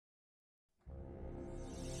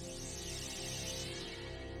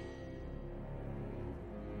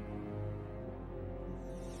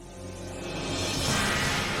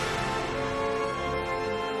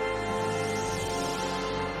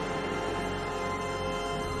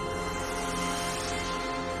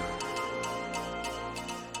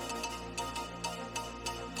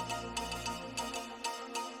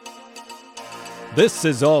This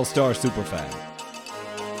is All-Star Superfan.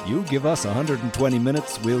 You give us 120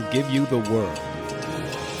 minutes, we'll give you the world.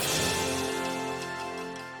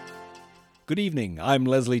 Good evening, I'm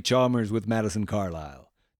Leslie Chalmers with Madison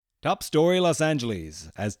Carlisle. Top story Los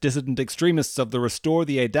Angeles, as dissident extremists of the Restore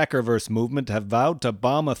the Edeckerverse movement have vowed to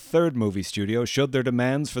bomb a third movie studio should their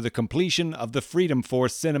demands for the completion of the Freedom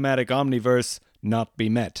Force cinematic omniverse not be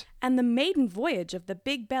met. And the maiden voyage of the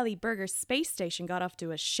Big Belly Burger space station got off to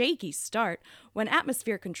a shaky start when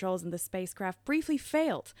atmosphere controls in the spacecraft briefly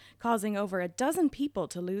failed, causing over a dozen people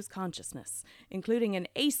to lose consciousness, including an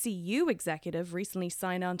ACU executive recently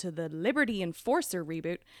signed on to the Liberty Enforcer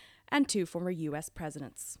reboot, and 2 former US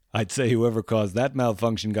presidents. I'd say whoever caused that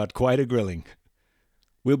malfunction got quite a grilling.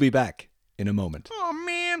 We'll be back in a moment. Oh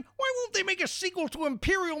man, why won't they make a sequel to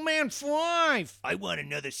Imperial Man 5? I want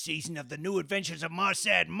another season of The New Adventures of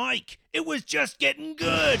Mossad Mike. It was just getting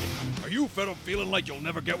good. Are you fed up feeling like you'll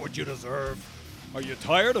never get what you deserve? Are you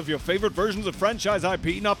tired of your favorite versions of franchise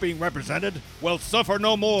IP not being represented? Well, suffer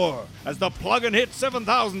no more, as the plug-and hit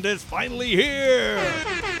 7000 is finally here.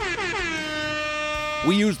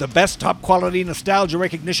 We use the best top-quality nostalgia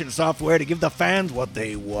recognition software to give the fans what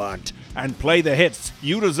they want and play the hits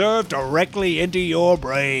you deserve directly into your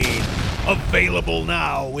brain. Available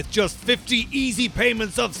now with just 50 easy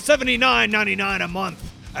payments of $79.99 a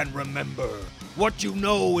month. And remember, what you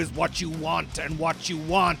know is what you want, and what you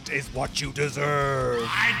want is what you deserve.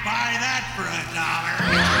 I'd buy that for $1.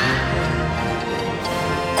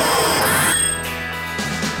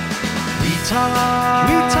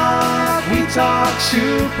 We talk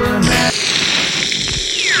Superman.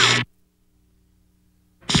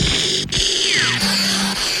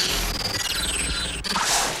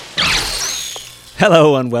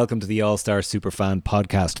 Hello and welcome to the All-Star Superfan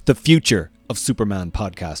podcast, the future of Superman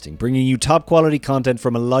podcasting, bringing you top quality content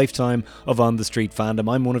from a lifetime of on-the-street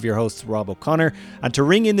fandom. I'm one of your hosts, Rob O'Connor, and to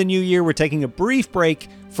ring in the new year, we're taking a brief break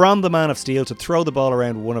from The Man of Steel to throw the ball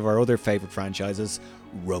around one of our other favourite franchises,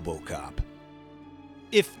 RoboCop.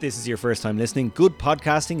 If this is your first time listening, good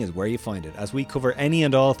podcasting is where you find it, as we cover any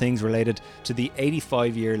and all things related to the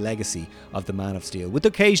 85-year legacy of the Man of Steel, with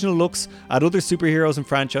occasional looks at other superheroes and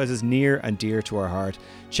franchises near and dear to our heart.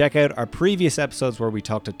 Check out our previous episodes where we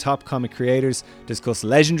talk to top comic creators, discuss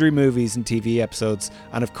legendary movies and TV episodes,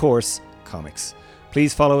 and of course, comics.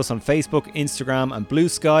 Please follow us on Facebook, Instagram and Blue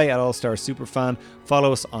Sky at All-Star Superfan.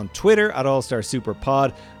 Follow us on Twitter at All-Star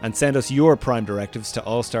Superpod and send us your prime directives to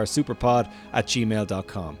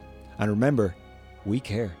allstarsuperpod@gmail.com. And remember, we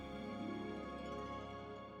care.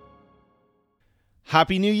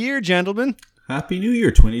 Happy New Year, gentlemen. Happy New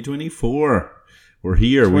Year 2024. We're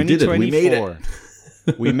here. We did it. We made it.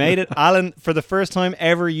 We made it. Alan, for the first time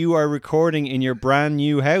ever, you are recording in your brand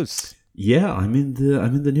new house. Yeah, I'm in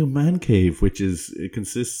the new man cave, it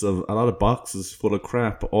consists of a lot of boxes full of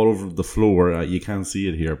crap all over the floor. You can't see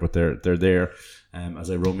it here, but they're there.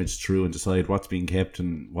 As I rummage through and decide what's being kept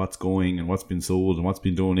and what's going and what's been sold and what's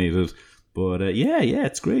been donated. But yeah,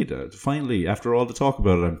 it's great. Finally, after all the talk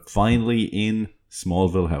about it, I'm finally in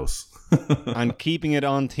Smallville House. And keeping it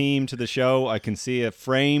on theme to the show, I can see a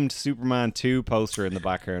framed Superman 2 poster in the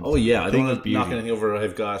background. Oh yeah, I don't want to knock anything over.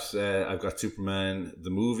 I've got Superman the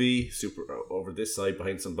movie over this side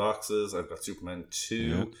behind some boxes. I've got Superman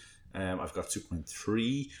 2. Yeah. I've got Superman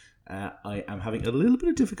 3. I am having a little bit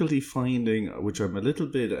of difficulty finding, which I'm a little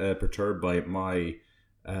bit perturbed by, my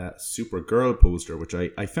Supergirl poster, which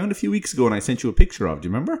I found a few weeks ago and I sent you a picture of. Do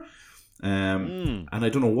you remember? And I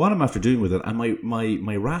don't know what I'm after doing with it. And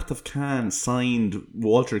my Wrath of Khan signed,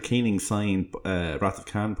 Walter Koenig signed Wrath of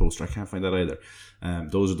Khan poster, I can't find that either.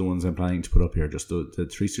 Those are the ones I'm planning to put up here, just the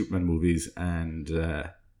 3 Superman movies and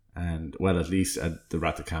well, at least the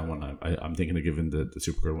Wrath of Khan one, I'm thinking of giving the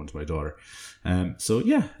Supergirl one to my daughter. So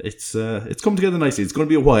yeah, it's come together nicely. It's going to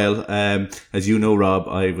be a while. As you know, Rob,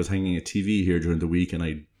 I was hanging a TV here during the week and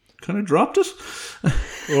I kind of dropped it.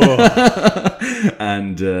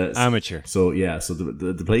 And amateur. So yeah, so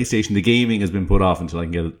the PlayStation, the gaming has been put off until I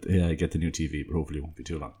can get the new TV, but hopefully it won't be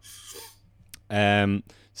too long.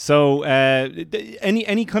 So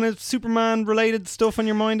any kind of Superman related stuff on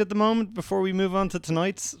your mind at the moment before we move on to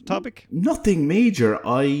tonight's topic? Nothing major.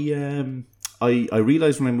 I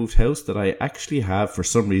realized when I moved house that I actually have, for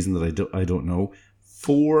some reason that I don't know,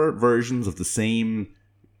 4 versions of the same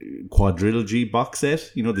quadrilogy box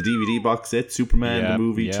set, the DVD box set, Superman, the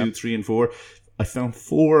movie, 2, 3 and 4. I found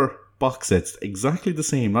 4 box sets exactly the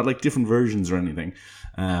same, not like different versions or anything.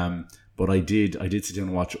 But I did sit down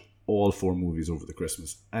and watch all 4 movies over the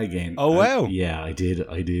Christmas again. Oh wow! Yeah, I did,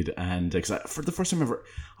 and for the first time ever,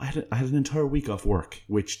 I had an entire week off work,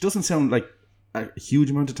 which doesn't sound like a huge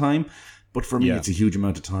amount of time, But for me, it's a huge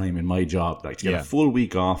amount of time in my job. Like to get a full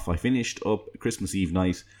week off. I finished up Christmas Eve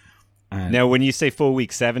night. And now, when you say full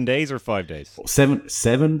week, 7 days or 5 days?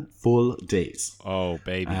 Seven full days. Oh,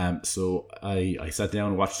 baby. So I sat down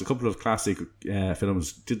and watched a couple of classic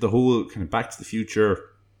films. Did the whole kind of Back to the Future,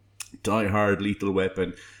 Die Hard, Lethal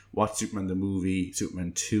Weapon. Watched Superman the movie,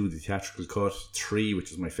 Superman 2, the theatrical cut, 3,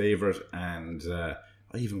 which is my favourite, and I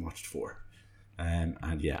even watched 4. And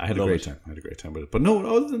yeah, I had a great time. I had a great time with it. But no,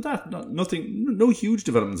 other than that, no huge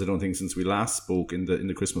developments, I don't think, since we last spoke in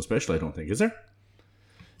the Christmas special, I don't think. Is there?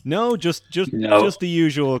 No, just the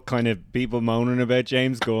usual kind of people moaning about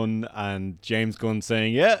James Gunn, and James Gunn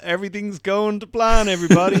saying, yeah, everything's going to plan,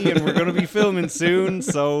 everybody, and we're going to be filming soon,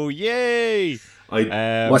 so yay!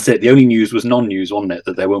 What's it? The only news was non-news, wasn't it?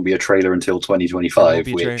 That there won't be a trailer until 2025,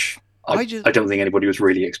 which I don't think anybody was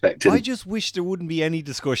really expecting. I just wish there wouldn't be any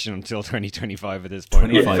discussion until 2025 at this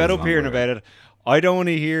point. I'm fed up hearing about it. I don't want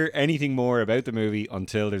to hear anything more about the movie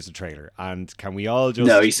until there's a trailer. And can we all just...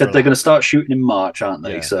 No, he said they're going to start shooting in March, aren't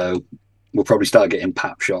they? Yeah. So we'll probably start getting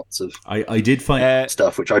pap shots of I did find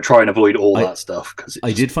stuff, which I try and avoid that stuff.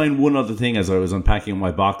 I did find one other thing as I was unpacking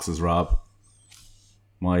my boxes, Rob.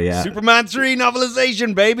 My Superman 3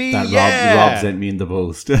 novelization, baby! That Rob sent me in the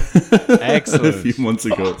post. Excellent. A few months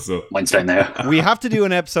ago. So mine's down there. We have to do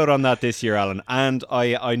an episode on that this year, Alan, and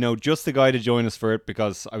I know just the guy to join us for it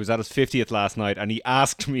because I was at his 50th last night and he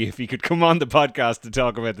asked me if he could come on the podcast to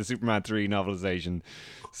talk about the Superman 3 novelization.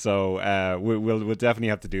 So we'll definitely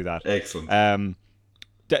have to do that. Excellent.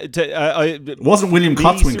 It wasn't William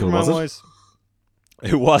Kotzwinkle, was it?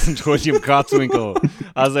 It wasn't William Kotzwinkle.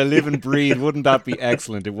 As I live and breathe, wouldn't that be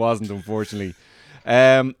excellent? It wasn't, unfortunately.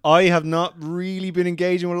 I have not really been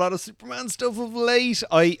engaging with a lot of Superman stuff of late.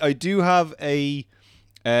 I do have a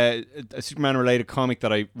Superman-related comic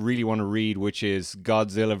that I really want to read, which is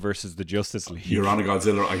Godzilla versus the Justice League. You're on a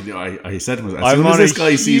Godzilla. I said to myself, as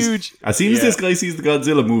soon as this guy sees the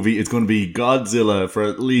Godzilla movie, it's going to be Godzilla for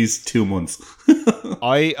at least 2 months.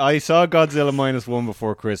 I saw Godzilla -1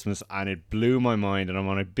 before Christmas, and it blew my mind, and I'm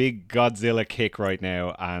on a big Godzilla kick right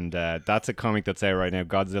now, and that's a comic that's out right now,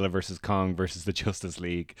 Godzilla versus Kong versus the Justice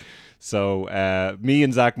League. So me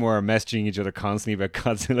and Zach Moore are messaging each other constantly about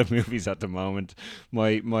Godzilla movies at the moment.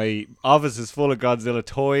 My office is full of Godzilla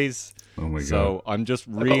toys. Oh my god! So I'm just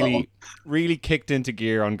really kicked into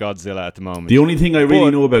gear on Godzilla at the moment. The only thing I really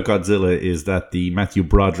know about Godzilla is that the Matthew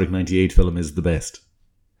Broderick '98 film is the best.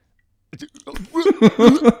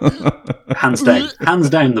 hands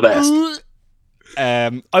down the best.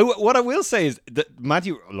 What I will say is that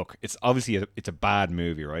Matthew, look, it's obviously it's a bad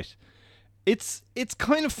movie, right? It's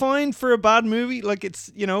kind of fine for a bad movie. Like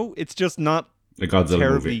it's just not a Godzilla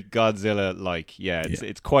terribly movie. Godzilla-like. Yeah,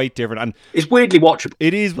 it's quite different, and it's weirdly watchable.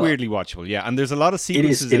 It is weirdly watchable, yeah. And there's a lot of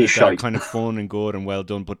sequences in it that are kind of fun and good and well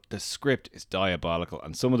done, but the script is diabolical,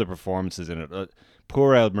 and some of the performances in it.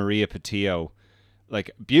 Poor old Maria Patillo, like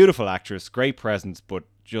beautiful actress, great presence, but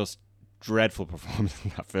just dreadful performance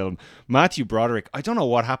in that film. Matthew Broderick, I don't know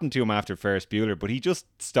what happened to him after Ferris Bueller, but he just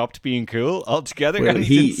stopped being cool altogether, and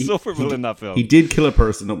he's insufferable in that film. He did kill a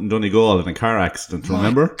person up in Donegal in a car accident,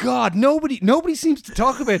 remember? God, nobody seems to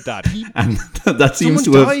talk about that. And that seems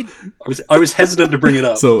to have died. I was hesitant to bring it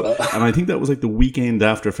up. So, and I think that was like the weekend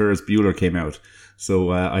after Ferris Bueller came out.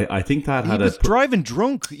 So I think that he was driving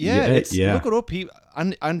drunk. Yeah. Look it up.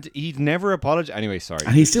 And he'd never apologized. Anyway, sorry.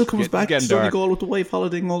 And he still comes back to Donegal with the wife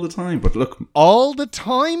holidaying all the time. But look, all the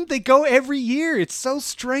time? They go every year. It's so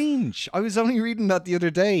strange. I was only reading that the other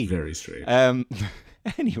day. Very strange.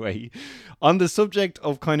 Anyway, on the subject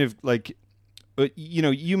of kind of like,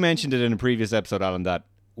 you mentioned it in a previous episode, Alan, that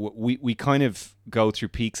we kind of go through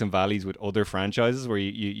peaks and valleys with other franchises where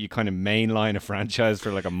you kind of mainline a franchise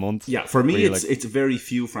for like a month. Yeah, for me it's very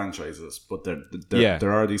few franchises, but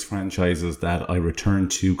there are these franchises that I return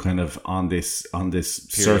to kind of on this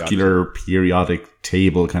circular periodic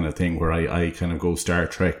table kind of thing where I kind of go Star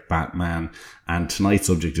Trek, Batman, and tonight's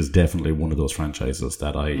subject is definitely one of those franchises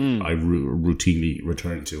that I routinely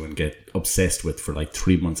return to and get obsessed with for like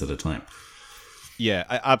 3 months at a time. Yeah,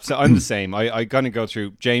 absolutely. I'm the same. I kind of go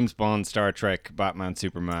through James Bond, Star Trek, Batman,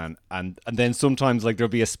 Superman, and then sometimes like there'll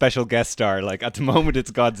be a special guest star. Like at the moment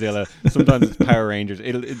it's Godzilla. Sometimes it's Power Rangers.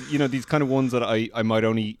 These kind of ones that I might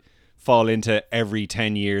only fall into every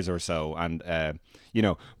 10 years or so. And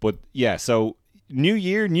but yeah. So new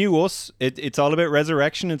year, new us. It's all about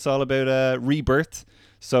resurrection. It's all about rebirth.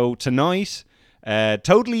 So tonight,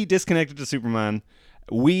 totally disconnected to Superman,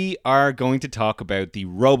 we are going to talk about the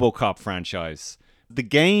RoboCop franchise. The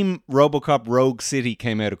game RoboCop Rogue City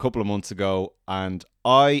came out a couple of months ago, and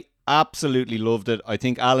I absolutely loved it. I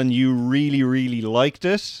think, Alan, you really, really liked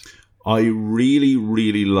it. I really,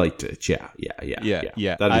 really liked it. Yeah. That'd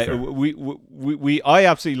be fair. I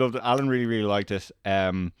absolutely loved it. Alan really, really liked it.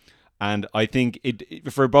 And I think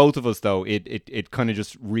it for both of us though, it kind of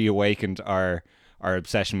just reawakened our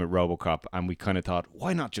obsession with RoboCop, and we kind of thought,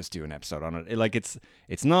 why not just do an episode on it?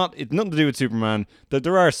 It's nothing to do with Superman.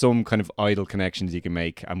 There are some kind of idle connections you can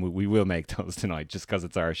make, and we will make those tonight just because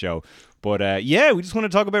it's our show. But we just want to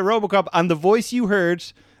talk about RoboCop, and the voice you heard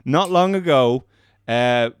not long ago,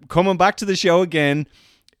 coming back to the show again,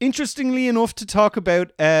 interestingly enough, to talk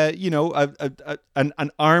about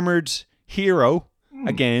an armored hero.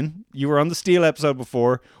 Again, you were on the Steel episode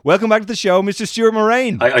before. Welcome back to the show, Mr. Stuart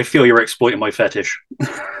Mulrain. I feel you're exploiting my fetish.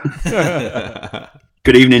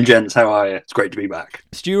 Good evening, gents. How are you? It's great to be back.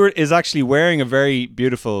 Stuart is actually wearing a very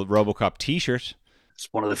beautiful RoboCop t-shirt.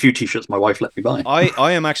 It's one of the few t-shirts my wife let me buy.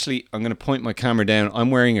 I am actually, I'm going to point my camera down. I'm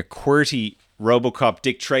wearing a QWERTY RoboCop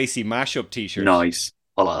Dick Tracy mashup t-shirt. Nice.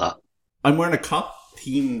 I like that. I'm wearing a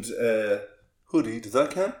cop-themed hoodie. Does that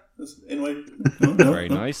count? Anyway, no. Very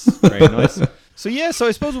nice. Very nice. So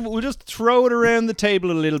I suppose we'll just throw it around the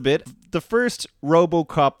table a little bit. The first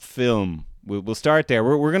RoboCop film. We'll start there.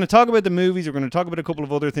 We're going to talk about the movies. We're going to talk about a couple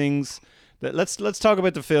of other things. Let's talk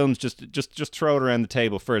about the films. Just throw it around the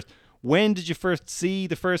table first. When did you first see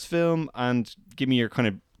the first film, and give me your kind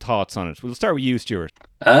of thoughts on it? We'll start with you, Stuart.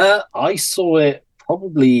 I saw it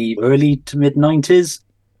probably early to mid 90s.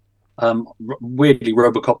 Weirdly,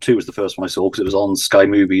 RoboCop 2 was the first one I saw because it was on Sky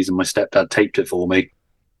Movies, and my stepdad taped it for me.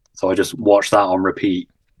 So I just watched that on repeat,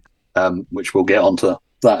 which we'll get onto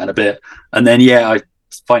that in a bit. And then, I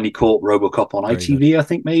finally caught RoboCop on ITV, I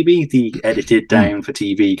think maybe, the edited down for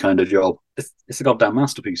TV kind of job. It's a goddamn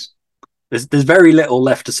masterpiece. There's very little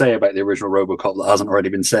left to say about the original RoboCop that hasn't already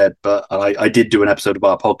been said, but I did do an episode of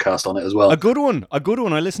our podcast on it as well. A good one. I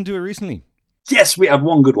listened to it recently. Yes, we have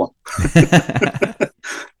one good one.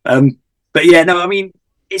 But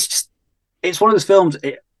it's one of those films.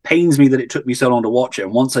 It pains me that it took me so long to watch it.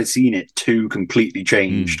 And once I'd seen it, 2 completely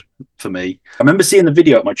changed for me. I remember seeing the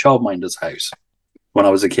video at my childminder's house when I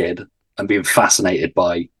was a kid and being fascinated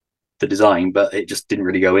by the design, but it just didn't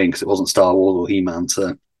really go in because it wasn't Star Wars or He-Man.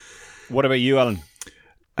 So, what about you, Alan?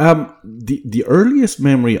 The earliest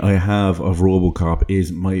memory I have of RoboCop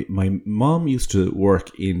is my mom used to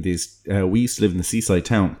work in this. We used to live in the seaside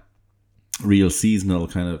town, real seasonal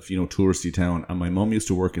kind of touristy town, and my mom used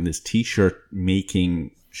to work in this t-shirt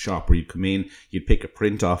making shop where you'd come in, you'd pick a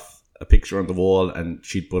print off a picture on the wall, and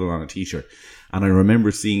she'd put it on a t-shirt. And I remember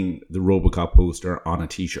seeing the RoboCop poster on a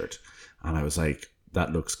t-shirt, and I was like,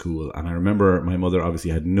 that looks cool. And I remember my mother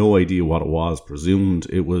obviously had no idea what it was, presumed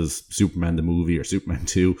it was Superman the movie or Superman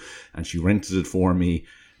 2, and she rented it for me.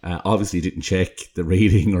 Obviously didn't check the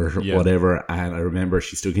rating or whatever, and I remember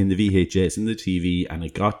she stuck in the VHS in the TV, and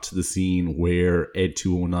it got to the scene where Ed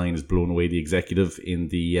 209 is blowing away the executive in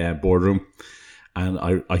the boardroom, and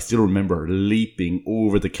I still remember leaping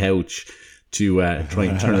over the couch to try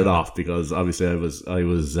and turn it off, because obviously I was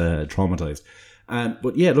traumatized.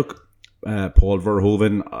 But yeah, look, Paul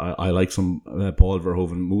Verhoeven, I like some Paul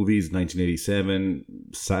Verhoeven movies.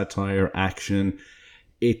 1987, satire, action.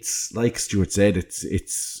 It's like Stuart said,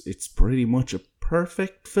 it's pretty much a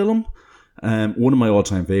perfect film. One of my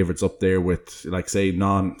all-time favorites, up there with, like, say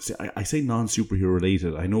non-superhero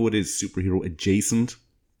related. I know it is superhero adjacent.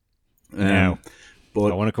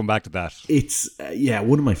 But I want to come back to that. It's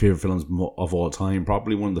one of my favorite films of all time.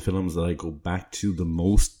 Probably one of the films that I go back to the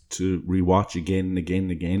most to rewatch again and again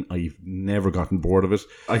and again. I've never gotten bored of it.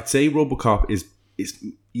 I'd say RoboCop is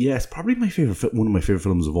probably one of my favorite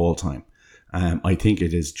films of all time. I think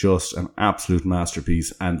it is just an absolute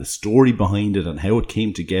masterpiece, and the story behind it and how it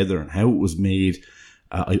came together and how it was made,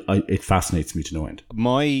 it fascinates me to no end.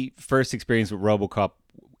 My first experience with RoboCop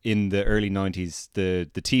in the early 90s, the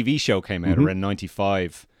TV show came out around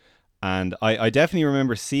 95, and I definitely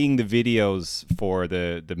remember seeing the videos for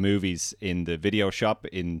the movies in the video shop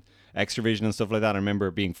in Extravision and stuff like that. I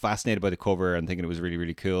remember being fascinated by the cover and thinking it was really,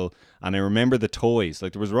 really cool. And I remember the toys.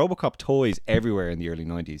 Like, there was RoboCop toys everywhere in the early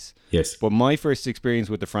 90s. Yes. But my first experience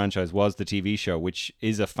with the franchise was the TV show, which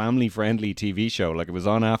is a family-friendly TV show. Like, it was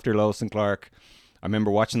on after Lois and Clark. I remember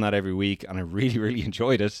watching that every week, and I really, really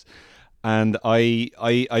enjoyed it. And I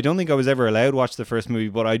don't think I was ever allowed to watch the first movie,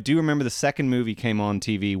 but I do remember the second movie came on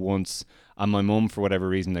TV once, and my mum, for whatever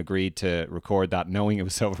reason, agreed to record that, knowing it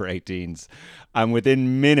was over 18s. And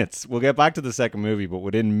within minutes, we'll get back to the second movie, but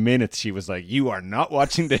within minutes, she was like, "You are not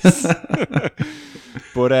watching this."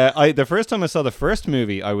 But the first time I saw the first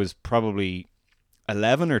movie, I was probably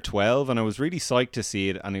 11 or 12, and I was really psyched to see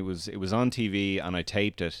it, and it was on TV, and I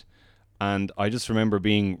taped it. And I just remember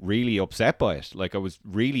being really upset by it. Like I was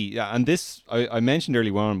really, and this, I mentioned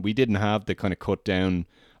early on, we didn't have the kind of cut down.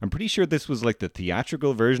 I'm pretty sure this was like the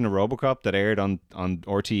theatrical version of RoboCop that aired on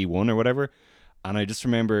RTE1 or whatever. And I just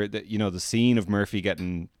remember that, the scene of Murphy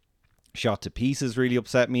getting shot to pieces really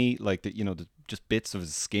upset me. Like the just bits of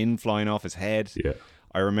his skin flying off his head. Yeah.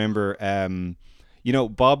 I remember,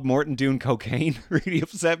 Bob Morton doing cocaine really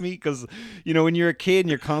upset me because, when you're a kid and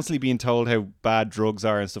you're constantly being told how bad drugs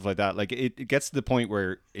are and stuff like that, like it gets to the point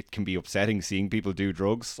where it can be upsetting seeing people do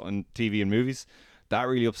drugs on TV and movies. That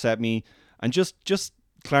really upset me. And just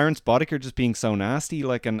Clarence Boddicker just being so nasty,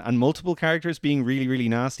 like, and multiple characters being really, really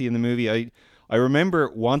nasty in the movie. I remember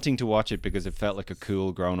wanting to watch it because it felt like a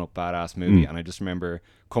cool, grown-up, badass movie. And I just remember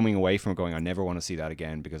coming away from it going, I never want to see that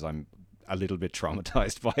again because I'm a little bit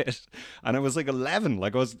traumatized by it. And I was like 11,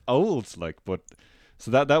 like I was old, like, but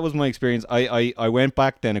so that was my experience. I went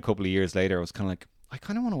back then a couple of years later. I was kind of like, I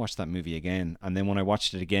kind of want to watch that movie again. And then when I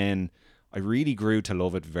watched it again, I really grew to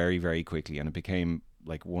love it very, very quickly. And it became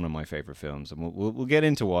like one of my favorite films. And we'll get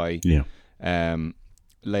into why. Yeah.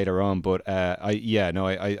 Later on, but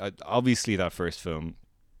I obviously that first film,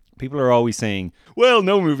 people are always saying, well,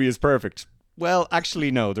 no movie is perfect. Well,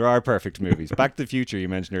 actually, no, there are perfect movies. Back to the Future, you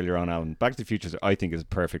mentioned earlier on, Alan. Back to the Future, I think, is a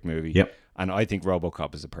perfect movie. Yep. And I think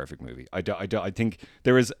RoboCop is a perfect movie. I think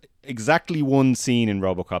there is exactly one scene in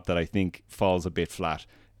RoboCop that I think falls a bit flat.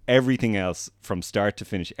 Everything else, from start to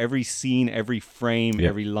finish, every scene, every frame,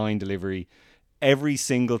 every line delivery, every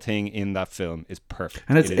single thing in that film is perfect.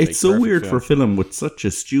 And it's so weird for a film with such a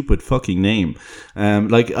stupid fucking name.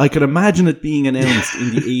 Like, I could imagine it being announced in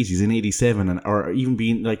the 80s, in 87, or even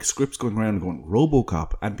being like scripts going around and going,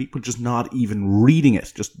 RoboCop, and people just not even reading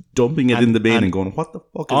it, just dumping it in the bin and going, what the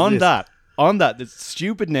fuck is this? On that, the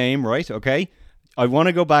stupid name, right? Okay. I want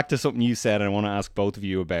to go back to something you said, and I want to ask both of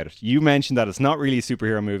you about it. You mentioned that it's not really a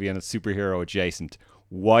superhero movie and it's superhero adjacent.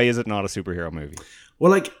 Why is it not a superhero movie? Well,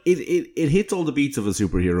 like, it hits all the beats of a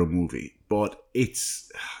superhero movie, but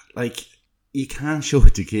it's, like, you can't show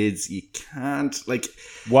it to kids. You can't, like...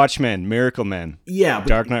 Watchmen, Miracle Men. Yeah. But,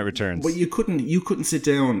 Dark Knight Returns. But you couldn't sit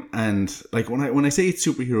down and, like, when I say it's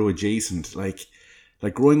superhero adjacent, like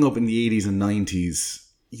growing up in the 80s and 90s,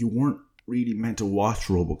 you weren't really meant to watch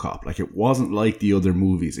RoboCop. Like, it wasn't like the other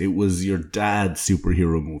movies. It was your dad's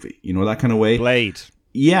superhero movie. You know, that kind of way? Blade.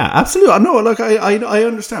 Yeah, absolutely. No, look, I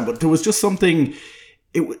understand, but there was just something...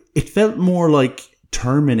 It felt more like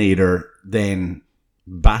Terminator than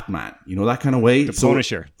Batman, you know, that kind of way. The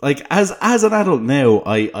Punisher. Like, as an adult now,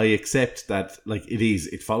 I accept that, like,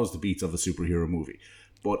 it follows the beats of a superhero movie.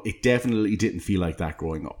 But it definitely didn't feel like that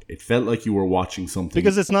growing up. It felt like you were watching something.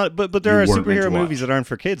 Because it's not, but there are superhero movies that aren't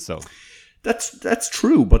for kids, though. That's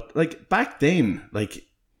true, but, like, back then, like,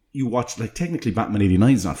 you watched, like, technically Batman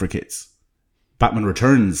 89 is not for kids. Batman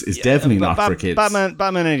Returns is definitely not for kids.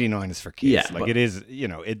 Batman 89 is for kids. Yeah, like, it is,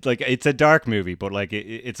 it's a dark movie, but like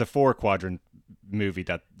it's a 4-quadrant movie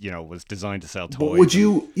that, was designed to sell toys. But would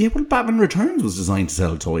you... Yeah, well, Batman Returns was designed to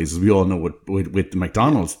sell toys, as we all know with the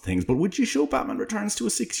McDonald's things. But would you show Batman Returns to a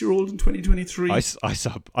 6-year-old in 2023? I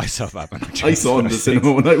saw Batman Returns. I saw it in the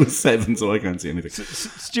cinema when I was 7, so I can't see anything.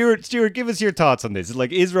 Stuart, give us your thoughts on this.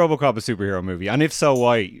 Like, is RoboCop a superhero movie? And if so,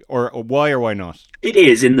 why? Or why not? It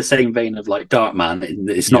is in the same vein of like Darkman.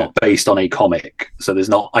 It's not based on a comic. So there's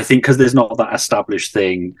not... I think because there's not that established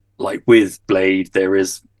thing, like with Blade, there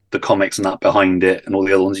is the comics and that behind it and all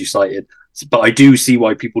the other ones you cited. But I do see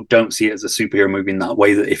why people don't see it as a superhero movie in that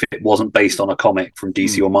way, that if it wasn't based on a comic from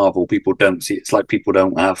DC or Marvel, people don't see it. It's like people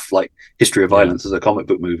don't have like History of Violence as a comic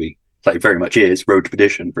book movie. Like it very much is. Road to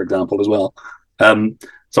Perdition, for example, as well.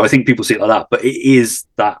 So I think people see it like that. But it is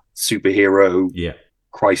that superhero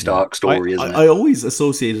Christ arc story, isn't it? I always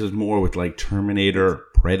associated it more with like Terminator,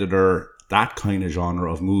 Predator, that kind of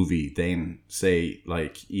genre of movie than say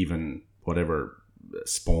like even whatever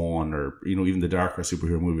Spawn or even the darker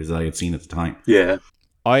superhero movies that I had seen at the time. Yeah.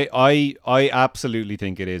 I absolutely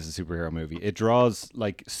think it is a superhero movie. It draws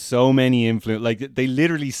like so many influence. Like they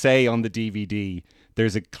literally say on the DVD,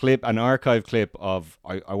 there's a clip, an archive clip of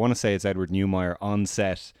I want to say it's Edward Neumeier on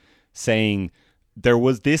set saying there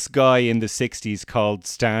was this guy in the 60s called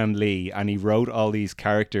Stan Lee, and he wrote all these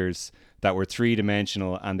characters that were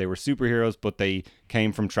 3-dimensional and they were superheroes, but they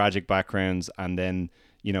came from tragic backgrounds and then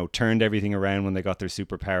turned everything around when they got their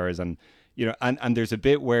superpowers. And and there's a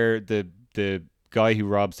bit where the guy who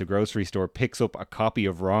robs the grocery store picks up a copy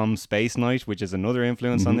of Rom Space Knight, which is another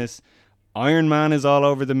influence on this. Iron Man is all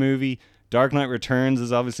over the movie. Dark Knight Returns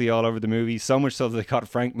is obviously all over the movie, so much so that they got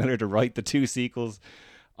Frank Miller to write the 2 sequels.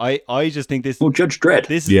 I just think this. Well, Judge Dredd.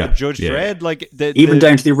 This is the Judge Dredd, like even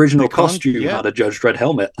down to the original costume had a Judge Dredd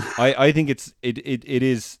helmet. I think it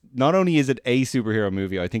is not only is it a superhero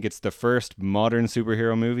movie, I think it's the first modern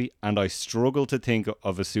superhero movie, and I struggle to think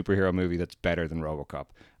of a superhero movie that's better than RoboCop.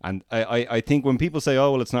 And I think when people say,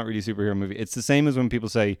 oh well, it's not really a superhero movie, it's the same as when people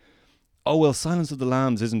say, oh well, Silence of the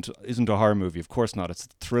Lambs isn't a horror movie. Of course not. It's a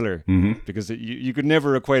thriller, because you could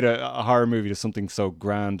never equate a horror movie to something so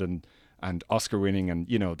grand and Oscar winning, and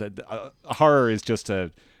horror is just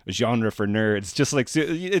a genre for nerds. Just like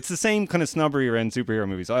it's the same kind of snobbery around superhero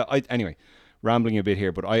movies. Anyway, rambling a bit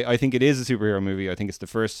here, but I think it is a superhero movie. I think it's the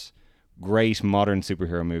first great modern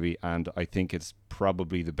superhero movie, and I think it's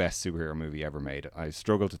probably the best superhero movie ever made. I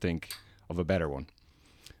struggle to think of a better one.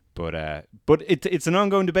 But it's an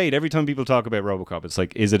ongoing debate. Every time people talk about RoboCop, it's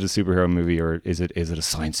like, is it a superhero movie or is it a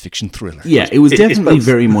science fiction thriller? Yeah, it was definitely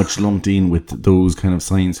very much lumped in with those kind of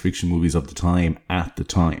science fiction movies of the time at the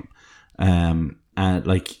time.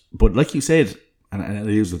 But like you said, and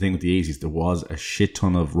here's the thing with the 80s, there was a shit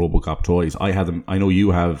ton of RoboCop toys. I had them. I know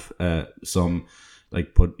you have some,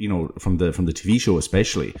 from the TV show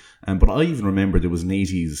especially. But I even remember there was an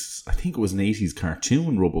 80s. I think it was an 80s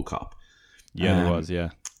cartoon RoboCop. Yeah, there was. Yeah.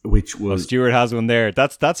 Which was Stuart has one there.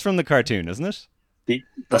 That's from the cartoon, isn't it?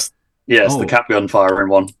 It's the cap gun firing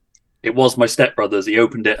one. It was my stepbrother's. He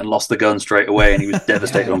opened it and lost the gun straight away, and he was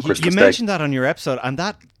devastated on Christmas Day. You mentioned that on your episode, and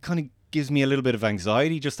that kind of gives me a little bit of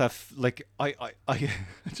anxiety. Just that, I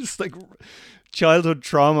just like childhood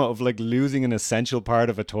trauma of like losing an essential part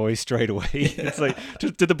of a toy straight away. It's like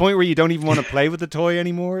to the point where you don't even want to play with the toy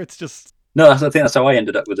anymore. It's just no. I think that's how I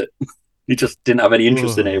ended up with it. He just didn't have any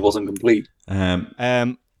interest in it. It wasn't complete.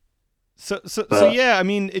 So yeah, I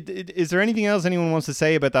mean, is there anything else anyone wants to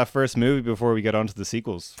say about that first movie before we get on to the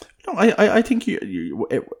sequels? No, I think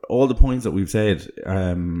all the points that we've said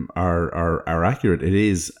are accurate. It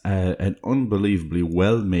is an unbelievably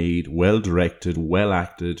well-made, well-directed,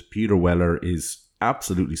 well-acted. Peter Weller is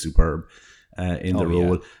absolutely superb in the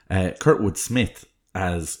role. Yeah. Kurtwood Smith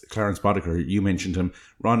as Clarence Boddicker, you mentioned him.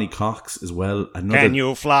 Ronnie Cox as well. Can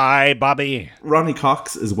you fly, Bobby? Ronnie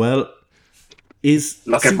Cox as well is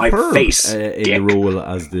look at my face in the role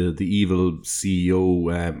as the evil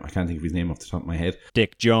CEO. I can't think of his name off the top of my head.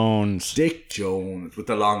 Dick Jones with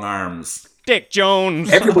the long arms. Dick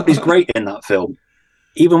Jones. Everybody's great in that film.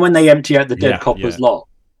 Even when they empty out the dead copper's lot,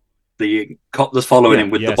 the cop that's following him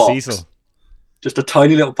with the box. Cecil. Just a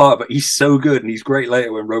tiny little part, but he's so good, and he's great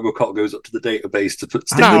later when RoboCop goes up to the database to stick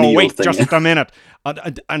the needle wait, thing just in. a minute.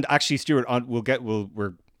 And actually, Stuart,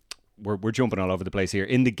 we're jumping all over the place here.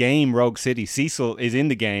 In the game Rogue City, Cecil is in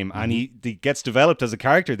the game, and he gets developed as a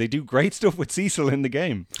character. They do great stuff with Cecil in the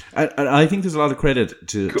game. And I think there's a lot of credit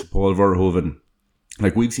to Paul Verhoeven.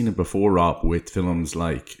 Like, we've seen it before, Rob, with films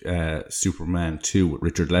like Superman 2 with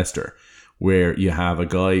Richard Lester, where you have a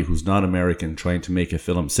guy who's not American trying to make a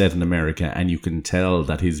film set in America, and you can tell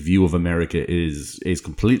that his view of America is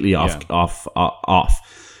completely off.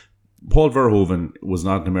 Paul Verhoeven was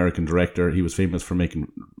not an American director. He was famous for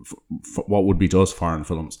making what would be to us foreign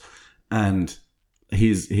films, and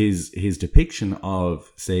his depiction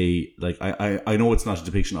of, say, like I know it's not a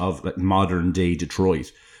depiction of like modern day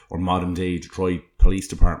Detroit or modern day Detroit police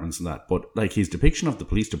departments and that, but like his depiction of the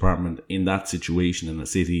police department in that situation in a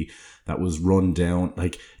city that was run down,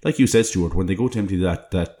 like you said, Stuart, when they go to empty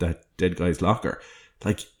that dead guy's locker,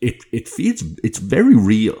 like it feels, it's very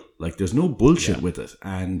real. Like, there's no bullshit with it,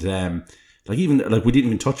 and we didn't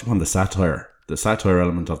even touch upon the satire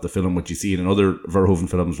element of the film, which you see in other Verhoeven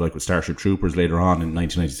films, like with Starship Troopers later on in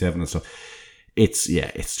 1997 and stuff. It's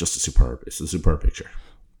just a superb picture.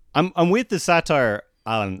 I'm with the satire,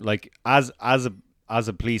 Alan. Like, as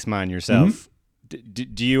a policeman yourself,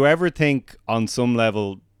 do you ever think on some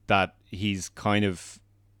level that he's kind of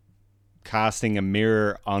casting a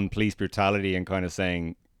mirror on police brutality and kind of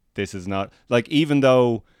saying this is not, like, even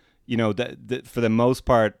though, you know, for the most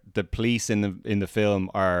part the police in the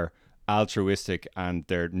film are altruistic and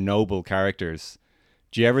they're noble characters,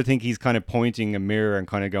 do you ever think he's kind of pointing a mirror and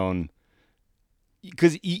kind of going,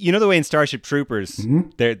 because you know the way in Starship Troopers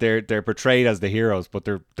they're portrayed as the heroes, but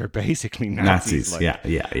they're basically Nazis. Like,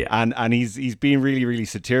 yeah. And he's being really, really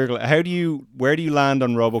satirical. Where do you land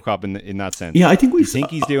on RoboCop in that sense? Yeah, I think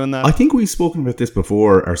he's doing that. I think we've spoken about this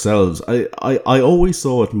before ourselves. I always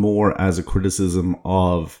saw it more as a criticism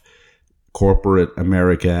of corporate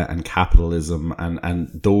America and capitalism and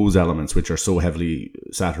those elements which are so heavily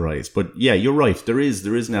satirized. But yeah, you're right. There is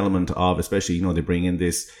an element of, especially, you know, they bring in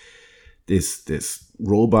this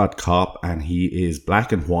robot cop, and he is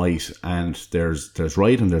black and white, and there's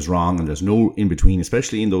right and there's wrong, and there's no in between,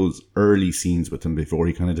 especially in those early scenes with him before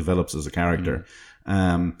he kind of develops as a character.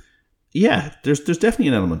 Yeah, there's definitely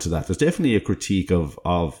an element to that. There's definitely a critique of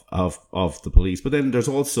the police, but then there's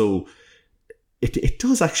also it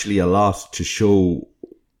does actually a lot to show,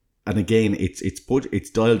 and again, it's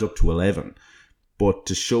dialed up to 11, but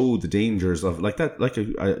to show the dangers of like that,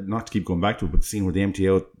 not to keep going back to it, but the scene where they empty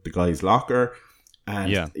out the guy's locker,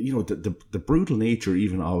 and the brutal nature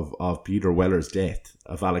even of Peter Weller's death,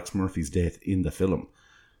 of Alex Murphy's death in the film,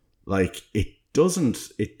 like it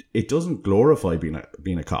doesn't glorify being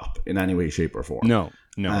a cop in any way, shape, or form. No,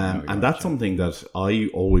 and that's something that I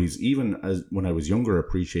always, even as when I was younger,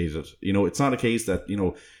 appreciated. It's not a case that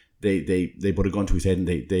they put a gun to his head and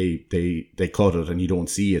they cut it and you don't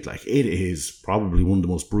see it. Like, it is probably one of the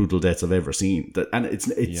most brutal deaths I've ever seen. And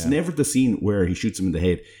it's never the scene where he shoots him in the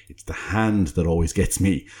head. It's the hand that always gets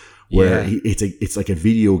me. Where it's like a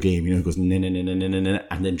video game. It goes and then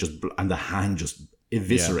the hand just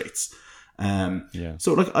eviscerates.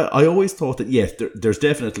 So like I always thought that yes, there's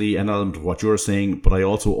definitely an element of what you're saying, but I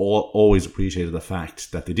also always appreciated the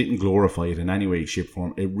fact that they didn't glorify it in any way, shape,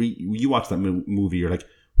 or form. You watch that movie, you're like,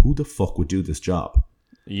 who the fuck would do this job?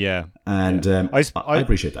 Yeah, and I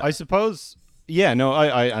appreciate that. I suppose. Yeah, no,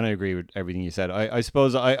 I agree with everything you said. I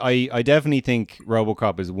suppose I definitely think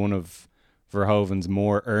RoboCop is one of Verhoeven's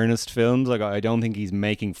more earnest films. Like, I don't think he's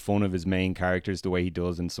making fun of his main characters the way he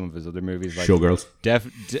does in some of his other movies, like Showgirls.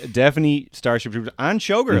 Definitely Starship Troopers and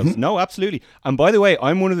Showgirls. Mm-hmm. No, absolutely. And by the way,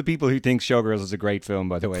 I'm one of the people who thinks Showgirls is a great film,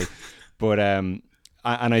 by the way. But and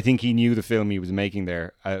I think he knew the film he was making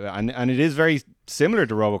there, and it is very similar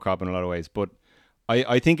to RoboCop in a lot of ways. But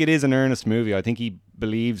I think it is an earnest movie. I think he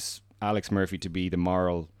believes Alex Murphy to be the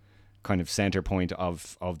moral kind of center point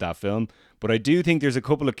of that film. But I do think there's a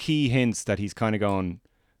couple of key hints that he's kind of going,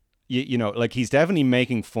 like he's definitely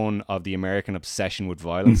making fun of the American obsession with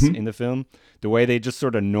violence in the film. The way they just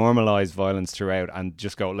sort of normalize violence throughout and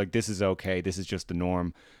just go like, this is okay, this is just the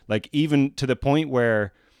norm. Like, even to the point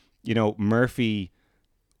where, Murphy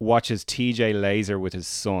watches TJ Laser with his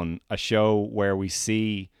son, a show where we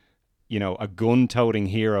see, a gun-toting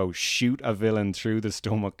hero shoot a villain through the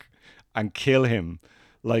stomach and kill him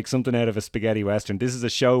like something out of a spaghetti western. This is a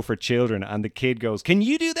show for children, and the kid goes, "Can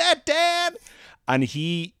you do that, Dad?" And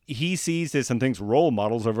he sees this and thinks role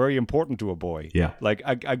models are very important to a boy. Yeah, like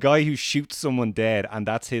a guy who shoots someone dead, and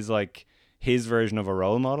that's his version of a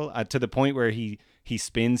role model. To the point where he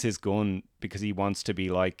spins his gun because he wants to be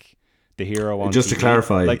like the hero on Just TV. To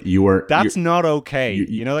clarify, that's not okay.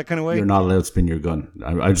 You know that kind of way? You're not allowed to spin your gun.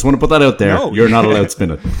 I just want to put that out there. No. You're not allowed to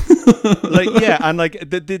spin it.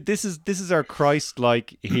 This is our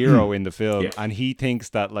Christ-like hero in the film, and he thinks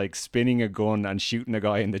that like spinning a gun and shooting a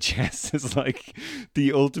guy in the chest is like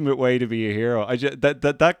the ultimate way to be a hero.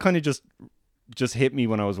 That kind of just hit me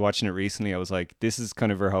when I was watching it recently. I was like, this is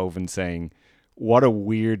kind of Verhoeven saying, what a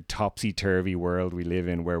weird topsy-turvy world we live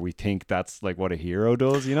in, where we think that's like what a hero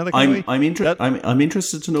does. I'm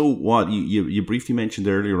interested to know what you briefly mentioned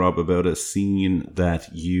earlier, Rob, about a scene that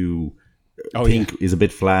you think is a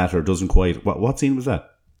bit flat or doesn't quite. What scene was that?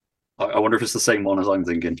 I wonder if it's the same one as I'm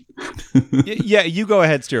thinking. Yeah, you go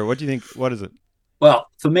ahead, Stuart. What do you think? What is it? Well,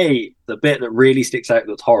 for me, the bit that really sticks out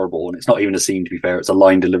that's horrible, and it's not even a scene, to be fair, it's a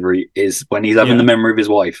line delivery, is when he's having the memory of his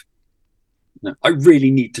wife. I really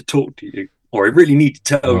need to talk to you. Or I really need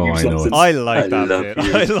to tell you something. I like that bit.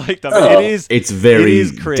 I like that bit. It's very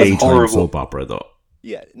daytime soap opera, though.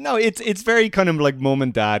 Yeah, no, it's very kind of like mum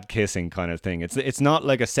and dad kissing kind of thing. It's not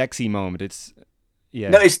like a sexy moment.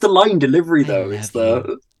 No, it's the line delivery though. It's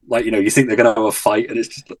the you think they're gonna have a fight, and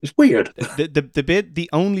it's weird. The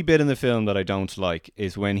only bit in the film that I don't like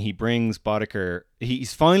is when he brings Boddicker.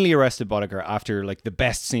 He's finally arrested Boddicker after like the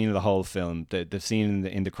best scene of the whole film, the scene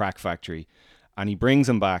in the crack factory, and he brings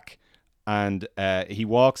him back. And he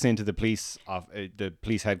walks into the police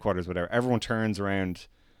headquarters, whatever. Everyone turns around,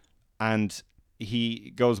 and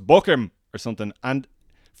he goes, "Book him," or something. And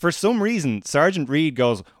for some reason, Sergeant Reed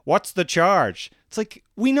goes, "What's the charge?" It's like,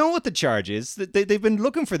 we know what the charge is. They've been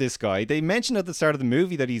looking for this guy. They mentioned at the start of the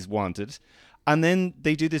movie that he's wanted, and then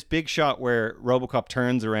they do this big shot where RoboCop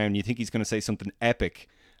turns around. You think he's going to say something epic,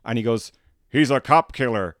 and he goes, "He's a cop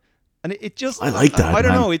killer." And it just... I like that, I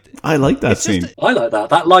don't know. I like that scene. I like that.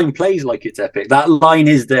 That line plays like it's epic. That line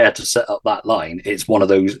is there to set up that line. It's one of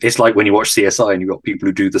those... It's like when you watch CSI and you've got people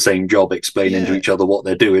who do the same job explaining to each other what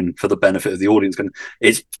they're doing for the benefit of the audience.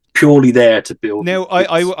 It's purely there to build... Now,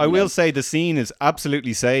 I will say the scene is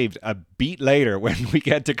absolutely saved a beat later when we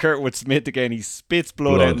get to Kurtwood Smith again. He spits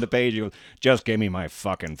blood out on the page. He goes, "Just give me my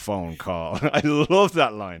fucking phone call." I love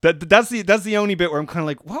that line. That's the only bit where I'm kind of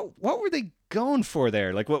like, what were they going for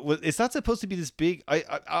there? Like, what is that supposed to be this big? I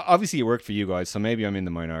obviously it worked for you guys, so maybe I'm in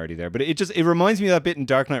the minority there, but it reminds me of that bit in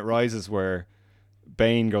Dark Knight Rises where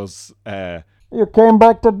Bane goes, "You came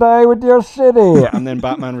back to die with your city," and then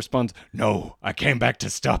Batman responds, "No, I came back to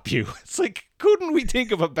stop you." It's like, couldn't we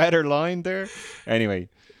think of a better line there? Anyway,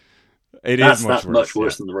 that's much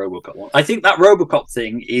worse than the RoboCop one. I think that RoboCop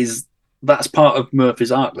thing that's part of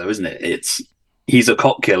Murphy's arc, though, isn't it? He's a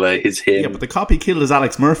cop killer. It's him. Yeah, but the cop he killed is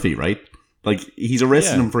Alex Murphy, right? Like, he's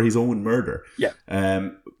arrested him for his own murder. Yeah.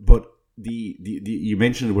 But the you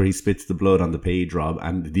mentioned where he spits the blood on the page, Rob,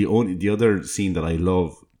 and the other scene that I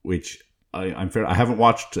love, which I haven't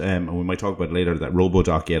watched, and we might talk about it later, that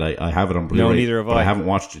RoboDoc yet. I have it on Blu-ray. No, neither have I. I haven't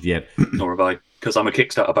watched it yet. Nor have I, because I'm a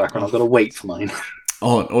Kickstarter backer and I've got to wait for mine.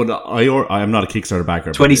 Oh no, I am not a Kickstarter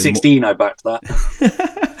backer. 2016, I backed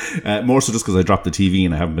that. More so just because I dropped the TV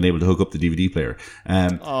and I haven't been able to hook up the DVD player.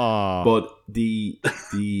 But the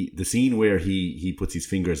scene where he puts his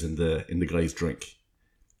fingers in the guy's drink,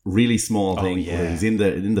 really small thing, where he's in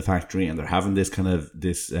the factory and they're having this kind of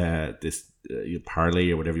this parlay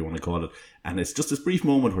or whatever you want to call it, and it's just this brief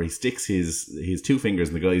moment where he sticks his two fingers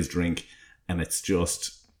in the guy's drink, and it's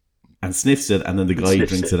just. And sniffs it, and then the guy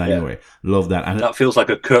drinks it anyway. Yeah. Love that. And that feels like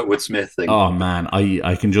a Kurtwood Smith thing. Oh, man.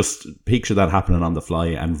 I can just picture that happening on the fly,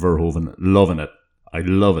 and Verhoeven loving it. I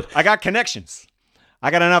love it. I got connections. I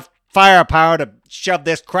got enough firepower to shove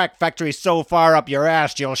this crack factory so far up your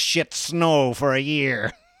ass you'll shit snow for a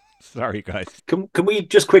year. Sorry, guys. Can we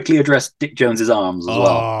just quickly address Dick Jones's arms as well?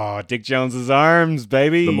 Oh, Dick Jones's arms,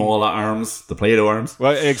 baby. The Mauler arms, the Play-Doh arms.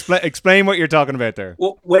 Well, explain what you're talking about there.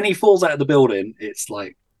 Well, when he falls out of the building, it's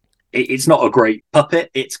like, it's not a great puppet.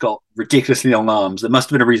 It's got ridiculously long arms. There must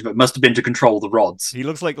have been a reason, but it must have been to control the rods. He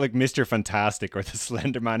looks like Mr. Fantastic or the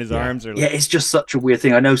Slender Man. His arms are it's just such a weird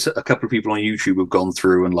thing. I know a couple of people on YouTube have gone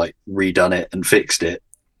through and redone it and fixed it.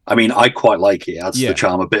 I mean, I quite like it. It adds to the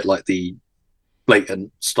charm, a bit like the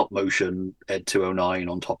blatant stop motion Ed 209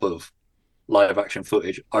 on top of live action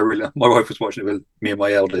footage. My wife was watching it with me and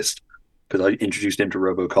my eldest because I introduced him to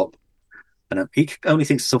RoboCop. And he only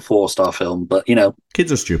thinks it's a 4-star film, but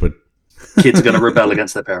kids are stupid. Kids are going to rebel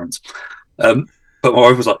against their parents. But my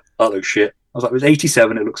wife was like, "That looks shit." I was like, "It was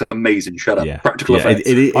 '87. It looks amazing. Shut up." Yeah. Practical effects.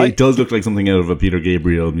 It does look like something out of a Peter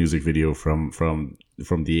Gabriel music video from the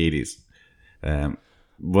 '80s.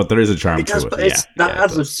 But there is a charm to it. That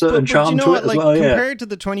adds a certain charm to it as well. Compared to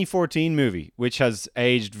the 2014 movie, which has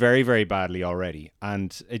aged very, very badly already,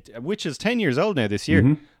 and which is 10 years old now this year.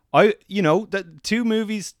 Mm-hmm. The two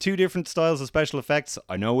movies, two different styles of special effects.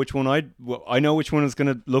 I know which one I know which one is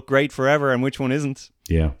going to look great forever and which one isn't.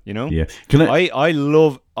 Yeah, Yeah. I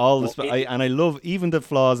love all the and I love even the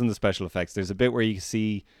flaws in the special effects. There's a bit where you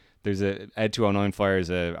see there's Ed 209 fires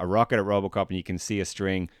a rocket at RoboCop and you can see a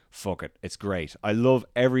string. Fuck it, it's great. I love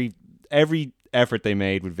every effort they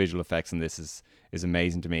made with visual effects, and this is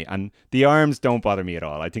amazing to me. And the arms don't bother me at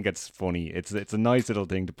all. I think it's funny. It's a nice little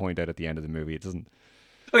thing to point out at the end of the movie. It doesn't.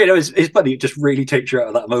 It's funny. It just really takes you out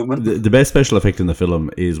of that moment. The best special effect in the film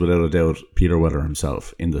is, without a doubt, Peter Weller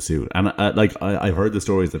himself in the suit. And I've heard the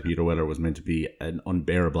stories that Peter Weller was meant to be an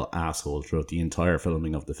unbearable asshole throughout the entire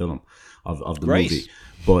filming of the film, of the movie.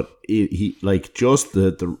 But if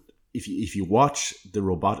you watch the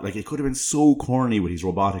robotic, it could have been so corny with his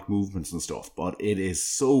robotic movements and stuff, but it is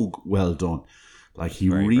so well done. He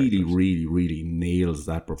really nails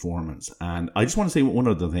that performance. And I just want to say one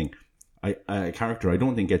other thing. A character I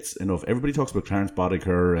don't think gets enough. Everybody talks about Clarence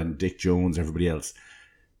Boddicker and Dick Jones, everybody else.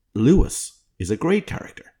 Lewis is a great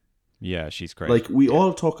character. Yeah, she's great. We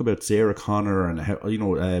all talk about Sarah Connor and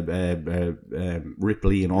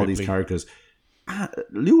Ripley and all these characters.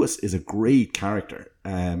 Lewis is a great character.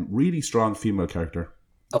 Really strong female character.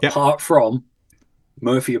 Apart from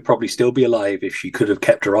Murphy would probably still be alive if she could have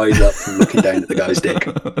kept her eyes up from looking down at the guy's dick.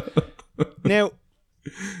 Now,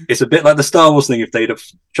 it's a bit like the Star Wars thing. If they'd have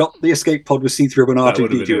shot the escape pod with C-3PO and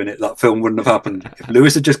R2-D2 in it, that film wouldn't have happened. If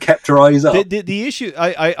Lewis had just kept her eyes up. The issue,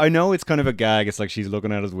 I know it's kind of a gag. It's like she's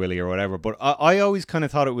looking at his willy or whatever. But I always kind of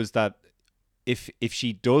thought it was that if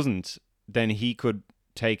she doesn't, then he could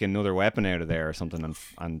take another weapon out of there or something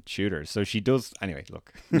and shoot her. So she does. Anyway,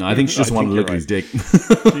 look. No, I think she just wanted to look at his dick.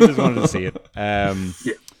 She just wanted to see it.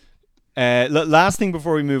 Last thing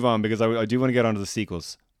before we move on, because I do want to get onto the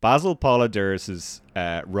sequels. Basil Paula Durris's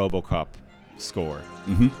RoboCop score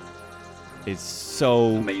is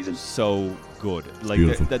so amazing, so good.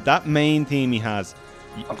 That main theme he has.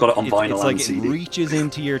 I've got it on vinyl. It's like CD. It reaches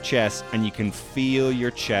into your chest, and you can feel your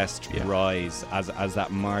chest rise as that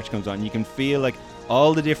march comes on. You can feel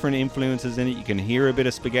all the different influences in it. You can hear a bit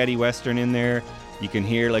of spaghetti western in there. You can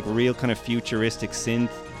hear real kind of futuristic synth.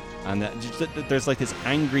 And there's this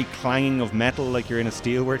angry clanging of metal like you're in a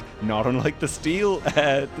steelwork, not unlike the Steel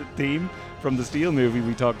theme from the Steel movie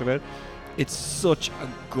we talked about. it's such a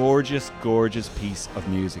gorgeous, gorgeous piece of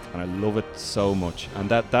music, and I love it so much. And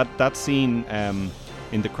that scene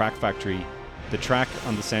in the Crack Factory, the track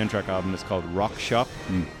on the soundtrack album is called Rock Shop,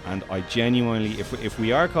 and I genuinely, if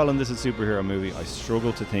we are calling this a superhero movie, I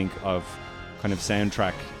struggle to think of kind of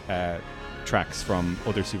soundtrack tracks from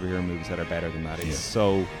other superhero movies that are better than that. It's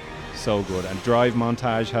so good. And Drive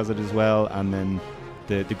Montage has it as well, and then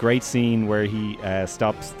the great scene where he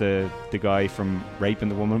stops the guy from raping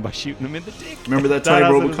the woman by shooting him in the dick. Remember that time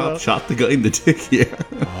RoboCop shot the guy in the dick? Yeah.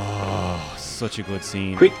 Oh, such a good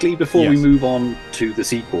scene. Quickly, before we move on to the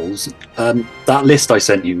sequels, that list I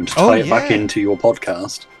sent you, to tie it back into your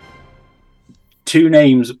podcast, 2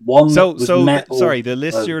 names. One was metal. Sorry, the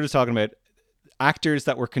list you were just talking about, actors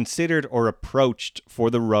that were considered or approached for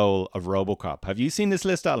the role of RoboCop. Have you seen this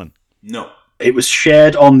list, Alan? No. It was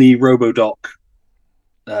shared on the RoboDoc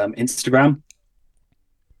Instagram,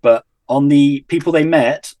 but on the people they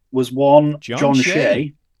met was one John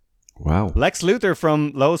Shea. Wow. Lex Luthor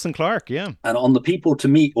from Lois and Clark, yeah. And on the people to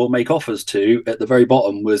meet or make offers to, at the very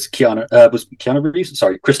bottom was Keanu Reeves?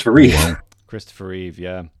 Sorry, Christopher Reeve. Wow. Christopher Reeve,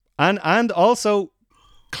 yeah. And also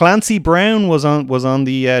Clancy Brown was on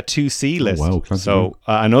the 2C list. Oh, wow, so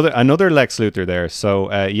another Lex Luthor there. So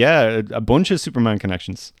a bunch of Superman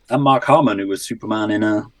connections. And Mark Harmon, who was Superman in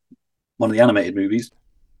one of the animated movies.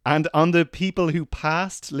 And on the people who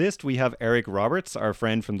passed list, we have Eric Roberts, our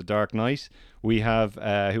friend from The Dark Knight. We have,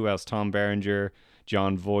 who else? Tom Berenger,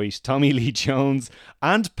 John Voight, Tommy Lee Jones,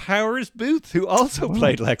 and Powers Booth, who also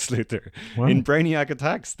played Lex Luthor in Brainiac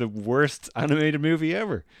Attacks, the worst animated movie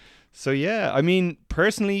ever. So yeah, I mean,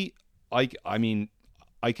 personally, I can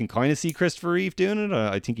kind of see Christopher Reeve doing it.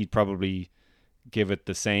 I think he'd probably give it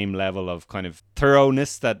the same level of kind of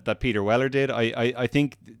thoroughness that Peter Weller did. I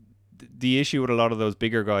think the issue with a lot of those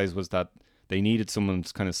bigger guys was that they needed someone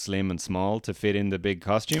kind of slim and small to fit in the big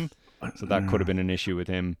costume. So that could have been an issue with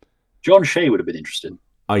him. John Shea would have been interesting.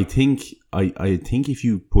 I think if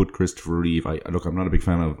you put Christopher Reeve, look, I'm not a big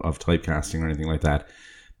fan of typecasting or anything like that,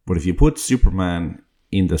 but if you put Superman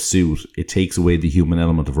in the suit, it takes away the human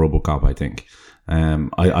element of RoboCop, I think.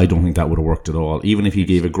 I don't think that would have worked at all. Even if he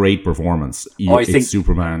gave a great performance, it's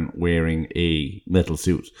Superman wearing a metal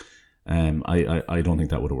suit. I don't think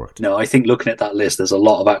that would have worked. No, I think looking at that list, there's a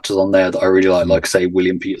lot of actors on there that I really like say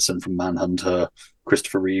William Peterson from Manhunter,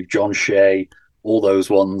 Christopher Reeve, John Shea, all those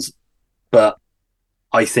ones. But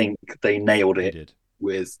I think they nailed it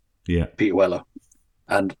with Peter Weller.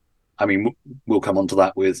 And I mean, we'll come on to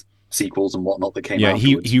that with sequels and whatnot that came out.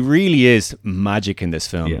 Yeah, he really is magic in this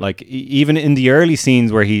film. Yeah. Like even in the early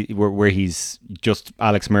scenes where he's just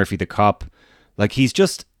Alex Murphy the cop, like he's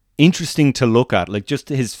just interesting to look at. Like just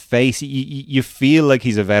his face, you feel like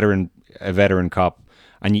he's a veteran cop,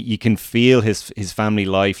 and you can feel his family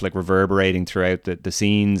life like reverberating throughout the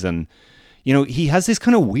scenes. And you know, he has this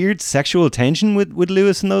kind of weird sexual tension with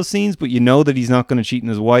Lewis in those scenes, but you know that he's not going to cheat on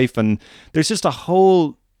his wife, and there's just a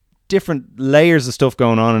whole different layers of stuff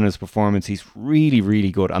going on in his performance. He's really, really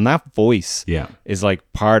good, and that voice is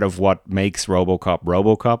like part of what makes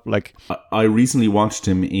RoboCop. Like I recently watched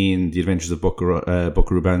him in The Adventures of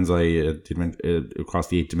Buckaroo Banzai, Across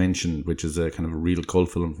the Eighth Dimension, which is a kind of a real cult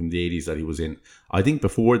film from the 80s that he was in. I think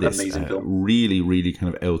before this, really, really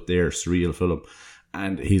kind of out there surreal film,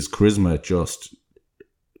 and his charisma just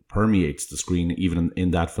permeates the screen even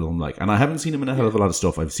in that film. Like, and I haven't seen him in a hell of a lot of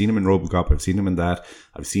stuff. I've seen him in RoboCop, I've seen him in that,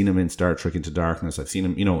 I've seen him in Star Trek Into Darkness, I've seen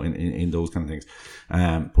him, you know, in those kind of things.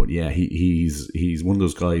 But yeah, he's one of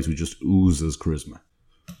those guys who just oozes charisma.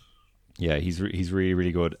 Yeah, he's really,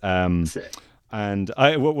 really good. And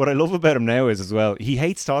what I love about him now is as well, he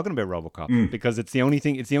hates talking about RoboCop because it's the only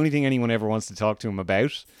thing anyone ever wants to talk to him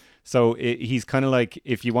about. So he's kind of like,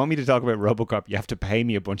 if you want me to talk about RoboCop, you have to pay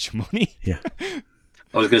me a bunch of money. Yeah.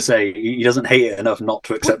 I was going to say, he doesn't hate it enough not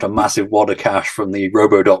to accept a massive wad of cash from the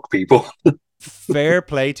RoboDoc people. Fair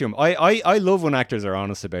play to him. I love when actors are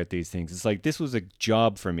honest about these things. It's like, this was a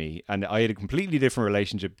job for me, and I had a completely different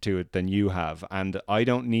relationship to it than you have, and I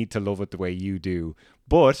don't need to love it the way you do,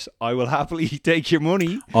 but I will happily take your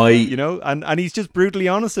money, you know, and he's just brutally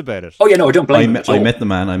honest about it. Oh, yeah, no, I don't blame him. I met the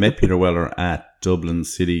man. I met Peter Weller at Dublin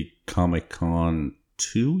City Comic Con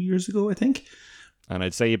 2 years ago, I think. And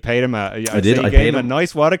I'd say you paid him I paid him a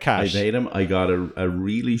nice wad of cash. I paid him. I got a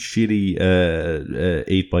really shitty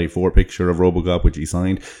 8x4 picture of RoboCop, which he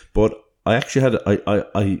signed. But I actually had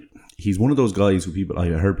he's one of those guys who I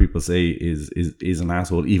heard people say is an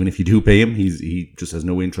asshole. Even if you do pay him, he just has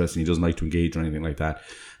no interest and he doesn't like to engage or anything like that.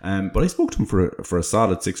 But I spoke to him for a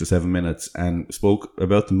solid 6 or 7 minutes and spoke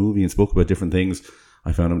about the movie and spoke about different things.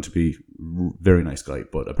 I found him to be very nice guy,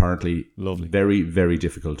 but apparently Lovely. very, very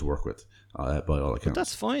difficult to work with by all accounts. But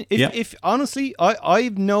that's fine. If honestly,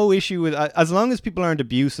 I've no issue with, as long as people aren't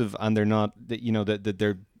abusive and they're not,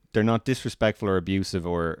 that they're not disrespectful or abusive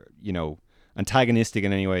or antagonistic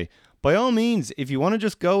in any way. By all means, if you want to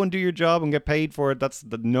just go and do your job and get paid for it, that's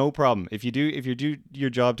no problem. If you do your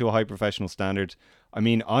job to a high professional standard, I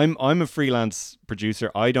mean, I'm a freelance producer.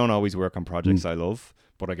 I don't always work on projects I love,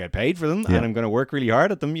 but I get paid for them, and I'm going to work really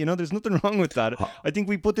hard at them. There's nothing wrong with that. I think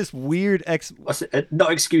we put this weird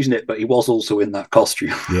not excusing it, but he was also in that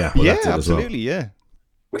costume. Yeah, absolutely, yeah.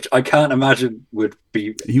 Which I can't imagine would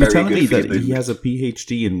be. He was very telling me good that he has a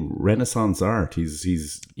PhD in Renaissance art. He's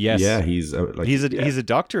he's a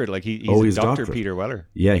doctorate. Like he's a doctor, Peter Weller.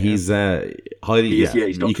 Yeah, he's highly.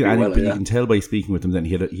 He's Dr. Weller, you can tell by speaking with him. Then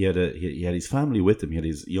he had his family with him. He had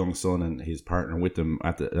his young son and his partner with him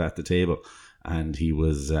at the table, and he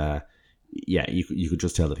was you could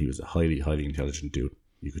just tell that he was a highly intelligent dude.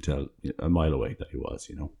 You could tell a mile away that he was.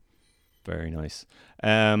 Very nice.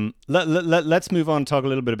 Let's move on and talk a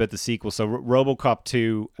little bit about the sequel. So RoboCop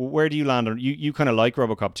 2, where do you land on? You kind of like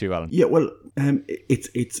RoboCop 2, Alan? Yeah, well,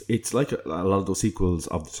 it's like a lot of those sequels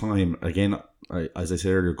of the time. Again, as I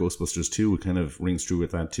said earlier, Ghostbusters 2 kind of rings true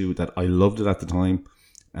with that too. That I loved it at the time.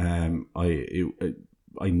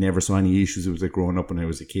 I never saw any issues with it growing up when I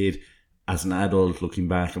was a kid. As an adult, looking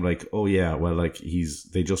back, I'm like, oh yeah, well, like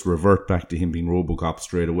they just revert back to him being RoboCop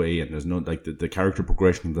straight away, and there's no like the character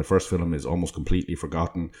progression in the first film is almost completely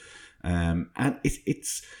forgotten, and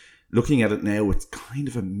it's looking at it now, it's kind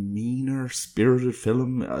of a meaner spirited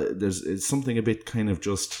film. There's something a bit kind of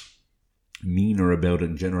just meaner about it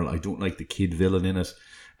in general. I don't like the kid villain in it.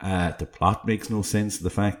 The plot makes no sense. The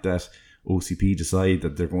fact that OCP decide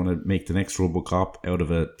that they're going to make the next RoboCop out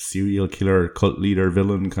of a serial killer, cult leader,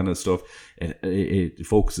 villain kind of stuff. It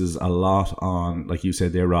focuses a lot on, like you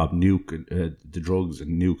said there, Rob, nuke, the drugs,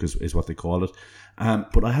 and nuke is what they call it.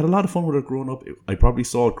 But I had a lot of fun with it growing up. I probably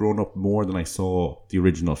saw it growing up more than I saw the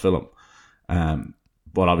original film.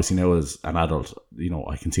 But obviously now as an adult,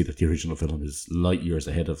 I can see that the original film is light years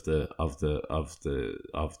ahead of any of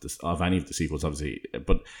the sequels, obviously.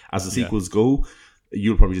 But as the sequels go,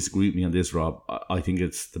 you'll probably disagree with me on this, Rob. I think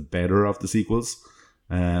it's the better of the sequels.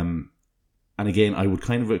 And again, I would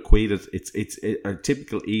kind of equate it. It's a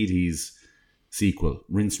typical 80s sequel,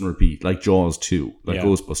 rinse and repeat, like Jaws 2, like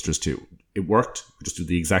Ghostbusters 2. It worked, just do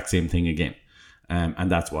the exact same thing again. And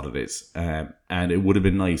that's what it is. And it would have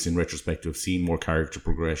been nice in retrospect to have seen more character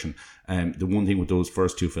progression. The one thing with those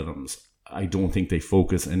first two films, I don't think they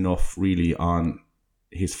focus enough really on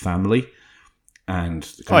his family.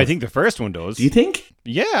 And I think the first one does. Do you think?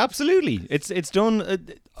 Yeah, absolutely. It's done.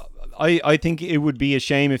 I think it would be a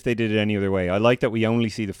shame if they did it any other way. I like that we only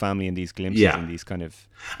see the family in these glimpses and these kind of.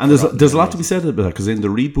 And there's a lot to be said about that, because in the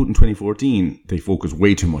reboot in 2014 they focus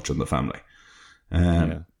way too much on the family.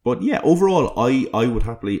 But yeah, overall, I would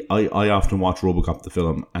happily. I often watch RoboCop the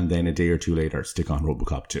film, and then a day or two later stick on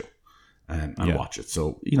RoboCop 2. And watch it.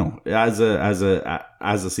 So as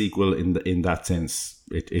a sequel in that sense,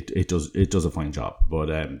 it does a fine job. But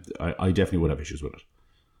I definitely would have issues with it.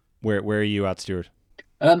 Where are you at, Stuart?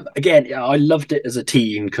 Again, I loved it as a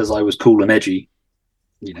teen because I was cool and edgy.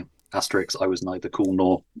 Asterix, I was neither cool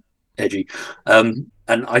nor edgy. And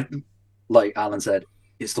I, like Alan said,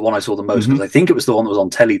 it's the one I saw the most because I think it was the one that was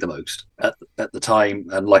on telly the most at the time.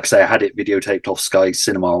 And like I say, I had it videotaped off Sky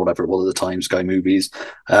Cinema or whatever it was at the time, Sky Movies.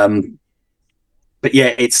 But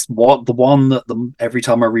yeah, it's the one that every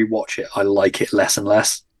time I rewatch it, I like it less and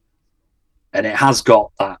less. And it has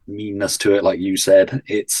got that meanness to it, like you said.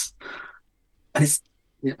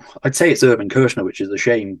 I'd say it's Irvin Kershner, which is a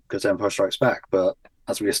shame because Empire Strikes Back. But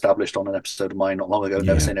as we established on an episode of mine not long ago,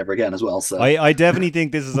 Never Say Never Again as well. So I definitely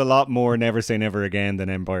think this is a lot more Never Say Never Again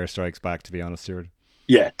than Empire Strikes Back, to be honest, Stuart.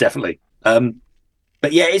 Yeah, definitely.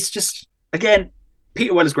 But yeah, it's just, again,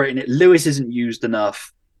 Peter Weller's great in it. Lewis isn't used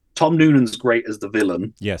enough. Tom Noonan's great as the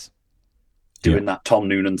villain. Yes. Doing that Tom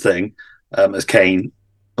Noonan thing as Kane.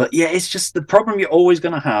 But yeah, it's just the problem you're always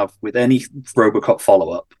going to have with any RoboCop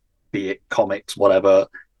follow-up, be it comics, whatever,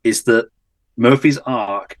 is that Murphy's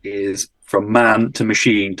arc is from man to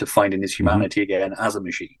machine to finding his humanity again as a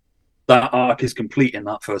machine. That arc is complete in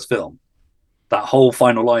that first film. That whole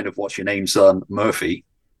final line of "What's your name, son?" Murphy.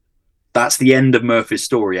 That's the end of Murphy's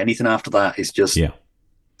story. Anything after that is just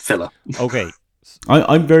filler. Okay.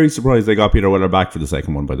 I'm very surprised they got Peter Weller back for the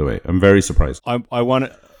second one, by the way. I'm very surprised. I want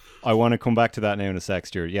to come back to that now in a sec,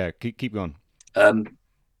 Stuart. Yeah, keep going. And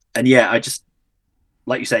yeah, I just,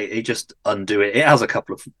 like you say, it just undo it. It has a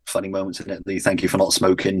couple of funny moments in it. The "thank you for not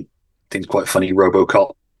smoking" thing's quite funny.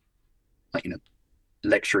 RoboCop,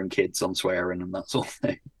 lecturing kids on swearing and that sort of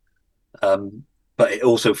thing. But it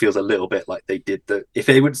also feels a little bit like they did if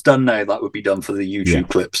it was done now, that would be done for the YouTube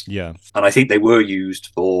clips. Yeah. And I think they were used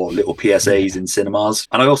for little PSAs in cinemas.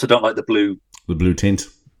 And I also don't like the blue tint.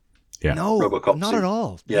 Yeah. No, RoboCop not suit. at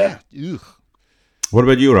all. Yeah. Ugh. What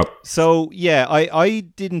about Europe? So, yeah, I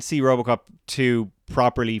didn't see RoboCop 2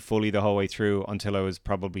 properly, fully the whole way through until I was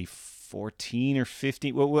probably 14 or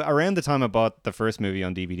 15. Well, around the time I bought the first movie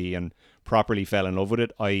on DVD and properly fell in love with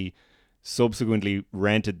it, I subsequently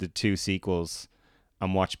rented the 2 sequels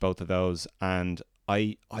and watched both of those. And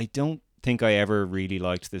I don't think I ever really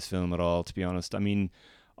liked this film at all, to be honest. I mean,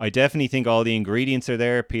 I definitely think all the ingredients are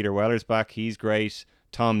there. Peter Weller's back. He's great.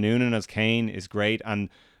 Tom Noonan as Kane is great. And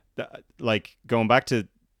like going back to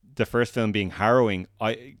the first film being harrowing,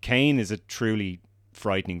 Kane is a truly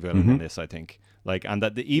frightening villain in this, I think. Like, and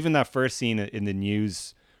that even that first scene in the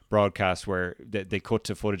news broadcast where they cut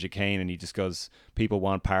to footage of Kane and he just goes, "People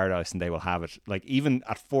want paradise and they will have it." Like, even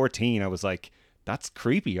at 14, I was like, that's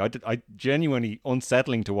creepy. I genuinely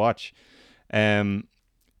unsettling to watch.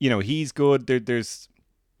 He's good. There's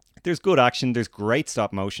good action. There's great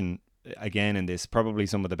stop motion again in this. Probably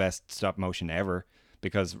some of the best stop motion ever.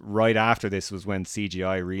 Because right after this was when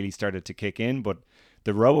CGI really started to kick in. But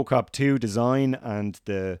the RoboCop 2 design and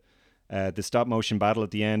the stop motion battle at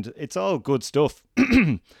the end, it's all good stuff.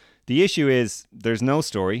 The issue is there's no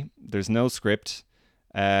story, there's no script.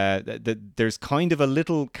 There's kind of a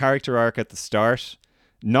little character arc at the start,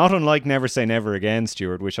 not unlike Never Say Never Again,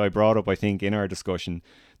 Stuart, which I brought up, I think, in our discussion.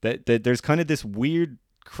 That there's kind of this weird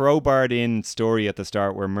crowbarred in story at the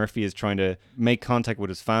start where Murphy is trying to make contact with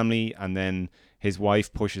his family and then his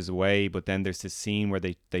wife pushes away, but then there's this scene where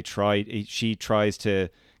she tries to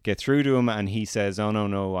get through to him and he says, "Oh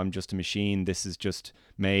no, I'm just a machine. This is just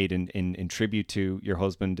made in tribute to your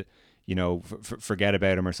husband, forget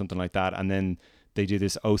about him," or something like that. And then they do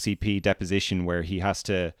this OCP deposition where he has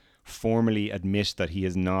to formally admit that he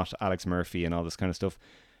is not Alex Murphy and all this kind of stuff.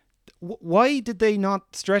 Why did they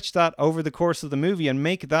not stretch that over the course of the movie and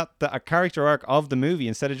make that a character arc of the movie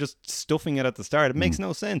instead of just stuffing it at the start? It makes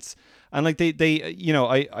no sense. And like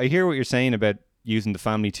I hear what you're saying about using the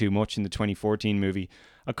family too much in the 2014 movie.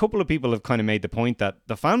 A couple of people have kind of made the point that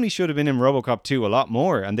the family should have been in RoboCop 2 a lot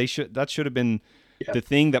more, and that should have been the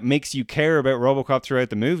thing that makes you care about RoboCop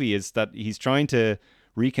throughout the movie, is that he's trying to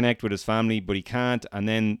reconnect with his family, but he can't. And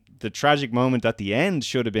then the tragic moment at the end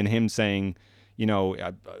should have been him saying,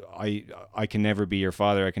 I can never be your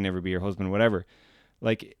father, I can never be your husband, whatever.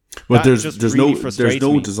 Like, but there's really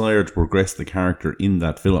no desire to progress the character in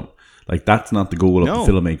that film. Like, that's not the goal of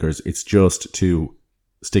the filmmakers. It's just to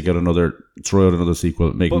throw out another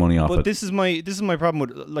sequel, make money off it. But this is my problem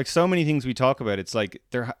with, like, so many things we talk about. It's like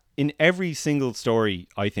in every single story,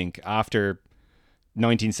 I think, after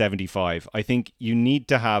 1975, I think you need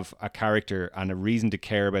to have a character and a reason to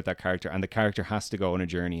care about that character, and the character has to go on a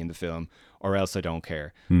journey in the film, or else I don't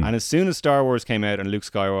care. And as soon as Star Wars came out and Luke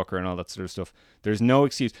Skywalker and all that sort of stuff, there's no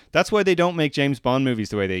excuse. That's why they don't make James Bond movies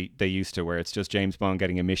the way they used to, where it's just James Bond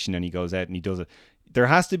getting a mission and he goes out and he does it. There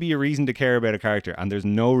has to be a reason to care about a character, and there's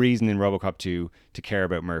no reason in RoboCop 2 to care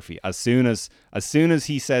about Murphy. As soon as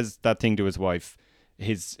he says that thing to his wife,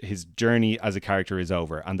 his journey as a character is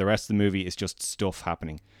over, and the rest of the movie is just stuff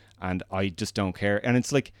happening, and I just don't care. And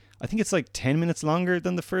it's like, I think it's like 10 minutes longer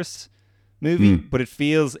than the first movie, but it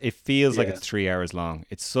feels like it's 3 hours long.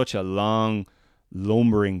 It's such a long,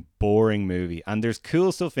 lumbering, boring movie, and there's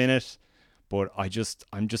cool stuff in it, but I'm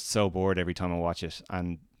just so bored every time I watch it.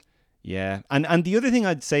 And yeah, and the other thing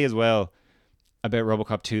I'd say as well about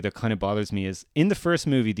RoboCop 2 that kind of bothers me is, in the first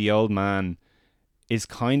movie, the old man is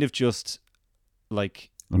kind of just like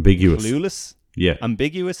ambiguous, clueless,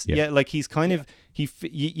 ambiguous. Like he's kind of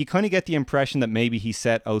you kind of get the impression that maybe he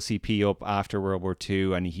set OCP up after World War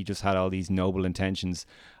II and he just had all these noble intentions,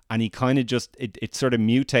 and he kind of just it sort of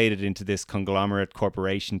mutated into this conglomerate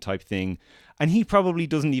corporation type thing, and he probably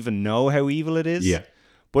doesn't even know how evil it is.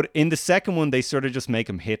 But in the second one, they sort of just make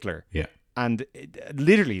him Hitler. And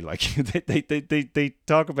literally, like, they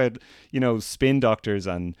talk about, spin doctors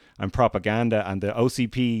and propaganda, and the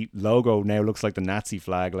OCP logo now looks like the Nazi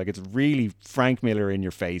flag. Like, it's really Frank Miller in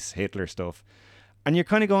your face Hitler stuff. And you're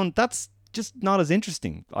kind of going, that's just not as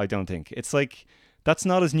interesting, I don't think. It's like, that's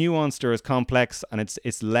not as nuanced or as complex, and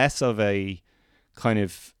it's less of a kind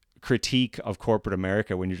of critique of corporate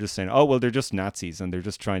America when you're just saying, oh, well, they're just Nazis and they're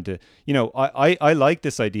just trying to, I like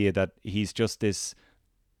this idea that he's just this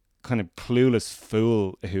kind of clueless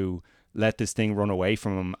fool who let this thing run away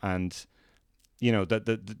from him. And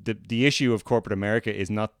the issue of corporate America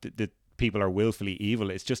is not that people are willfully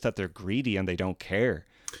evil, it's just that they're greedy and they don't care.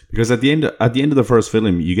 Because at the end of the first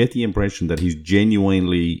film, you get the impression that he's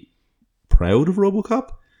genuinely proud of RoboCop,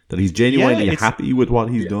 that he's genuinely happy with what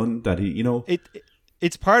he's done, that he, you know...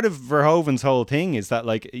 It's part of Verhoeven's whole thing is that,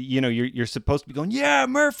 like, you know, you're supposed to be going, yeah,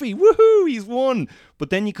 Murphy, woohoo, he's won. But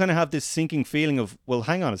then you kind of have this sinking feeling of, well,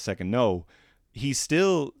 hang on a second, no. He's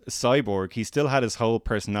still a cyborg. He still had his whole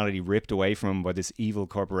personality ripped away from him by this evil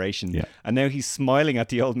corporation. Yeah. And now he's smiling at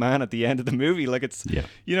the old man at the end of the movie. Like it's,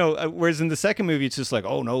 you know, whereas in the second movie, it's just like,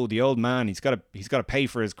 oh no, the old man, he's got to pay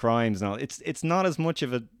for his crimes and all. It's not as much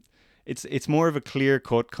of a, it's more of a clear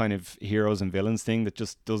cut kind of heroes and villains thing that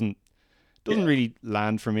just doesn't really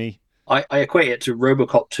land for me. I equate it to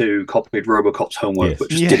RoboCop 2 copied RoboCop's homework, but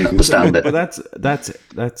just didn't understand it. But that's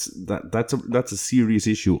a serious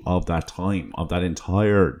issue of that time, of that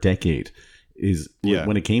entire decade.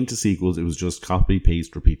 When it came to sequels, it was just copy,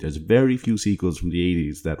 paste, repeat. There's very few sequels from the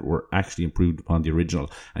 80s that were actually improved upon the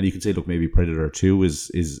original. And you can say, look, maybe Predator 2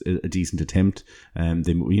 is a decent attempt.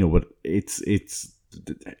 But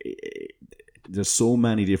there's so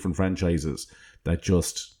many different franchises that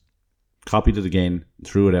just copied it again,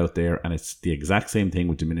 threw it out there, and it's the exact same thing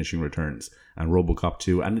with diminishing returns. And RoboCop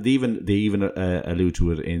 2, and they even allude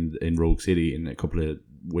to it in Rogue City in a couple of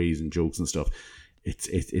ways and jokes and stuff.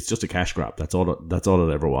 It's just a cash grab. That's all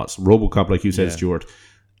it ever was. RoboCop, like you said, Stuart,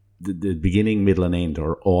 the beginning, middle, and end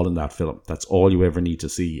are all in that film. That's all you ever need to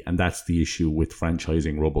see, and that's the issue with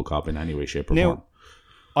franchising RoboCop in any way, shape, or form.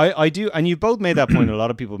 I do, and you both made that point. A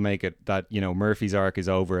lot of people make it that, you know, Murphy's arc is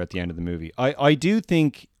over at the end of the movie. I do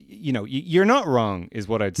think, you know, you're not wrong, is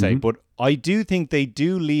what I'd say, but I do think they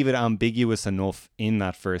do leave it ambiguous enough in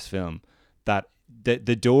that first film that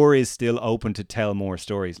the door is still open to tell more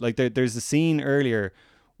stories. Like there's a scene earlier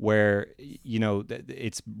where, you know,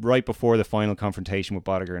 it's right before the final confrontation with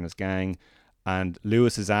Boddicker and his gang, and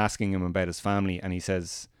Lewis is asking him about his family, and he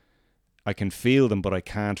says, I can feel them, but I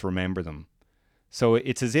can't remember them. So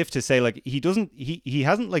it's as if to say, like, he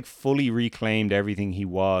hasn't like fully reclaimed everything he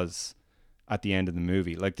was at the end of the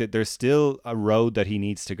movie. Like there's still a road that he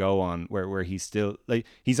needs to go on where he's still, like,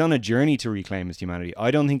 he's on a journey to reclaim his humanity.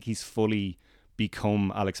 I don't think he's fully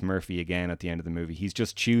become Alex Murphy again at the end of the movie. He's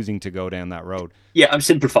just choosing to go down that road. Yeah, I'm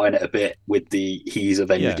simplifying it a bit with he's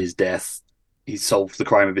avenged his death, he's solved the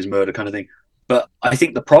crime of his murder kind of thing. But I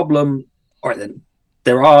think the problem, all right then,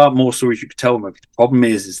 there are more stories you could tell, Murphy. The problem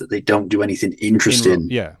is that they don't do anything interesting.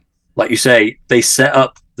 Like you say, they set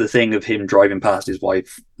up the thing of him driving past his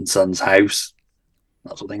wife and son's house,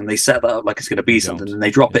 that sort of thing, and they set that up like it's going to be something, and they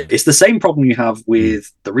drop it. It's the same problem you have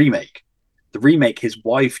with the remake. The remake, his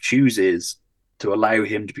wife chooses to allow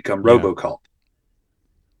him to become RoboCop,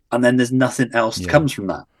 and then there's nothing else that comes from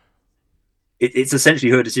that. It's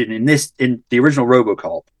essentially her decision. In the original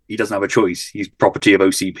RoboCop, he doesn't have a choice. He's property of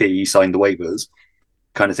OCP. He signed the waivers,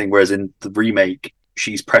 kind of thing. Whereas in the remake,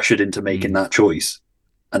 she's pressured into making that choice.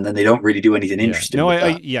 And then they don't really do anything interesting. No,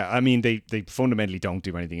 I mean, they fundamentally don't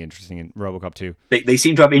do anything interesting in RoboCop 2. They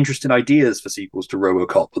seem to have interesting ideas for sequels to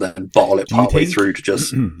RoboCop, but then bottle it partway through to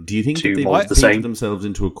just do you think that they painted themselves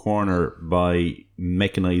into a corner by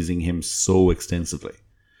mechanizing him so extensively?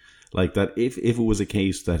 Like that, if it was a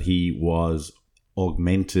case that he was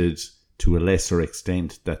augmented to a lesser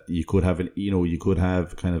extent, that you could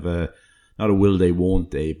have kind of a, not a will they,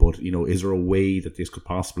 won't they, but, you know, is there a way that this could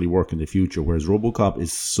possibly work in the future? Whereas RoboCop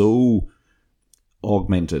is so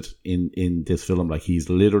augmented in this film, like he's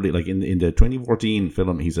literally, like in the 2014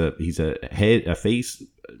 film, he's a head, a face,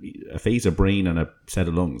 a brain, and a set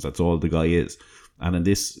of lungs. That's all the guy is. And in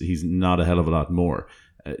this, he's not a hell of a lot more.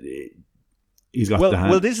 He's got the hand.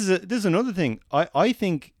 Well, this is another thing. I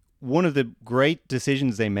think one of the great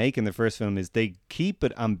decisions they make in the first film is they keep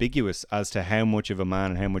it ambiguous as to how much of a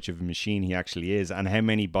man and how much of a machine he actually is, and how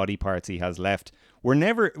many body parts he has left.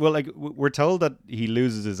 We're told that he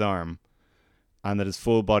loses his arm and that his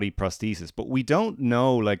full body prosthesis, but we don't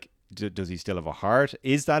know, like, does he still have a heart?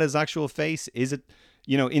 Is that his actual face? Is it,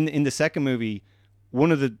 you know, in the second movie,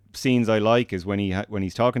 one of the scenes I like is when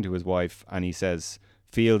he's talking to his wife and he says,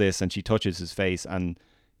 feel this, and she touches his face, and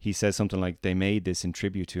he says something like, they made this in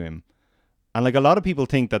tribute to him. And like, a lot of people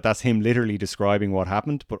think that that's him literally describing what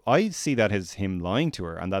happened, but I see that as him lying to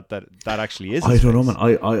her, and that actually is his I don't know,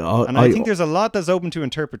 face. man. I think there's a lot that's open to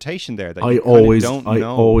interpretation there that I always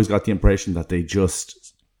got the impression that they just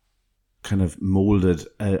kind of molded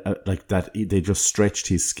like that. They just stretched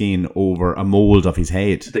his skin over a mold of his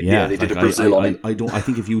head. They did a Brazil on it. I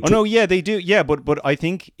think if you. No, yeah, they do. Yeah, but I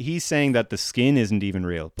think he's saying that the skin isn't even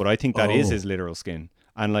real. But I think that is his literal skin.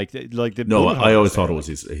 And like the No, bullet I holes always there, thought it was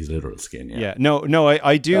his literal skin. Yeah. No,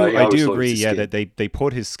 I do Yeah, I I always do thought it was agree. his Yeah, skin. that they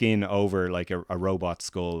put his skin over like a robot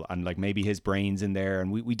skull, and like maybe his brains in there,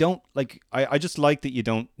 and we don't like. I just like that you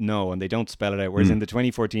don't know, and they don't spell it out. Whereas in the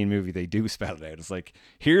 2014 movie, they do spell it out. It's like,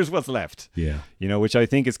 here's what's left. Yeah. Which I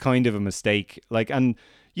think is kind of a mistake. Like, and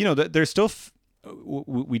there's stuff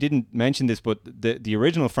we didn't mention this, but the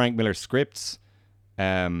original Frank Miller scripts,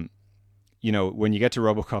 when you get to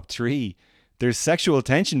RoboCop 3. There's sexual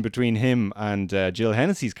tension between him and Jill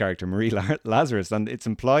Hennessy's character, Marie Lazarus, and it's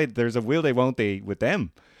implied there's a will they won't they with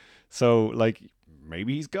them. So, like,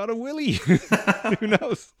 maybe he's got a willy. Who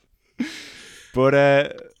knows? But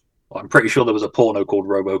I'm pretty sure there was a porno called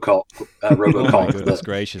RoboCop. oh my goodness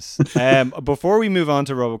gracious. Before we move on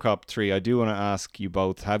to RoboCop 3, I do want to ask you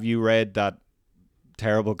both, have you read that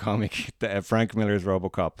terrible comic, Frank Miller's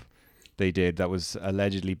RoboCop they did, that was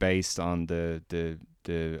allegedly based on the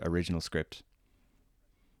original script?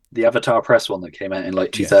 The Avatar Press one that came out in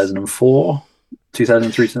like 2004,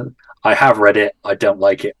 2003. I have read it. I don't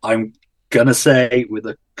like it. I'm going to say, with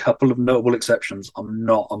a couple of notable exceptions, I'm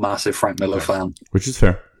not a massive Frank Miller fan. Which is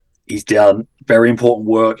fair. He's done very important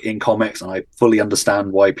work in comics, and I fully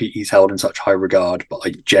understand why he's held in such high regard, but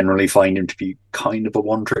I generally find him to be kind of a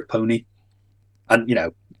one-trick pony. And,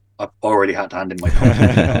 I've already had to hand in my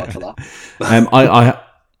card for that.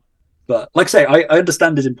 But like I say, I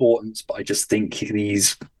understand his importance, but I just think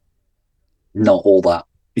he's not all that.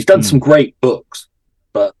 He's done some great books,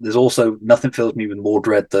 but there's also nothing fills me with more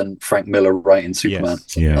dread than Frank Miller writing Superman.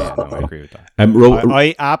 Yes. Yeah, no, I agree with that.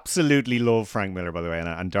 I absolutely love Frank Miller, by the way,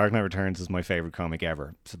 and Dark Knight Returns is my favorite comic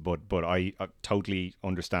ever. But I totally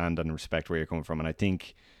understand and respect where you're coming from, and I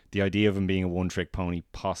think the idea of him being a one-trick pony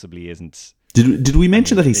possibly isn't. Did we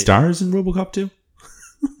mention that he stars in RoboCop 2?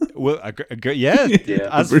 Well, yeah,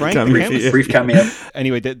 as Frank brief cameo.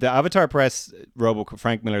 Anyway, the Avatar Press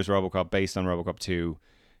Frank Miller's RoboCop, based on RoboCop 2,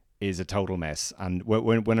 is a total mess. And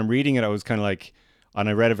when I'm reading it, I was kind of like, and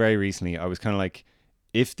I read it very recently, I was kind of like,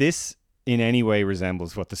 if this in any way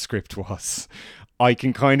resembles what the script was, I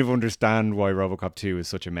can kind of understand why RoboCop 2 is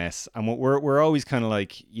such a mess. And what we're always kind of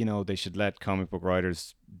like, they should let comic book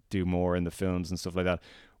writers do more in the films and stuff like that.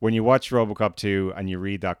 When you watch RoboCop 2 and you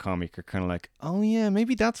read that comic, you're kind of like, oh yeah,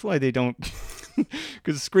 maybe that's why they don't.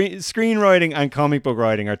 Because screenwriting and comic book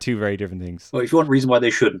writing are two very different things. Well, if you want a reason why they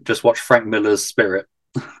shouldn't, just watch Frank Miller's Spirit.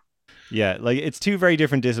 Yeah, like it's two very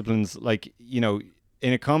different disciplines. Like, in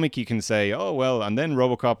a comic you can say, oh well, and then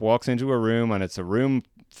RoboCop walks into a room and it's a room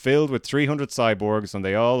filled with 300 cyborgs and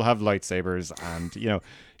they all have lightsabers, and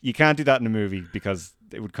you can't do that in a movie because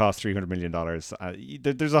it would cost $300 million.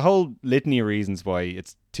 There's a whole litany of reasons why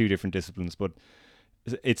it's two different disciplines, but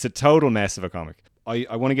it's a total mess of a comic.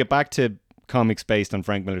 I want to get back to comics based on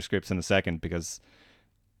Frank Miller scripts in a second, because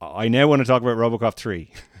I now want to talk about RoboCop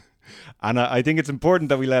 3. And I think it's important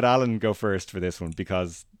that we let Alan go first for this one,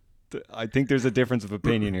 because I think there's a difference of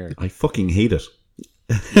opinion here. I fucking hate it.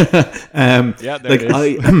 Yeah, there it is.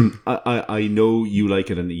 I know you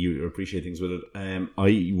like it and you appreciate things with it.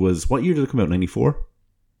 What year did it come out? 94?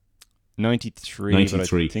 93, 93.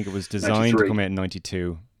 But I think it was designed to come out in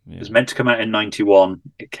 92. Yeah. It was meant to come out in 91.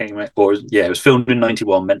 It came out, it was filmed in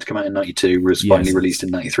 91, meant to come out in 92, was finally released in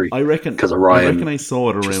 93. I reckon because of Ryan. I reckon I saw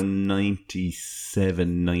it around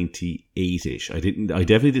 97, 98-ish. I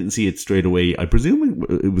definitely didn't see it straight away. I presume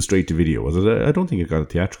it was straight to video, was it? I don't think it got a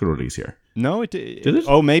theatrical release here. No, did it?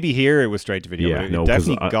 Oh, maybe here it was straight to video. Yeah, but it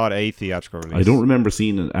definitely got a theatrical release. I don't remember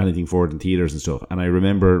seeing anything for it in theaters and stuff. And I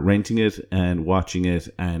remember renting it and watching it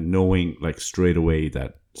and knowing like straight away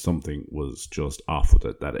that something was just off with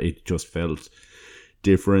it, that it just felt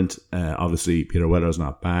different. Obviously, Peter Weller's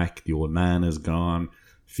not back. The old man is gone.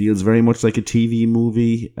 Feels very much like a TV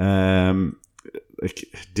movie.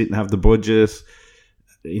 Didn't have the budget.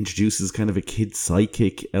 Introduces kind of a kid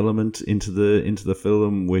psychic element into the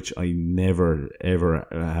film, which I never ever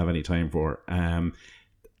have any time for.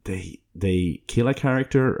 They kill a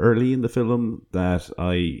character early in the film that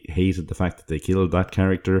I hated the fact that they killed that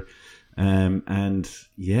character. I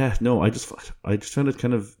just found it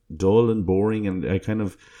kind of dull and boring, and I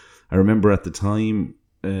remember at the time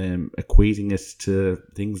equating it to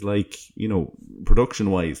things like,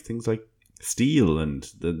 production wise, things like Steel and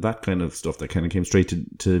that kind of stuff that kind of came straight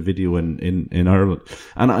to video in Ireland.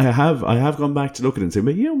 And I have gone back to look at it and say,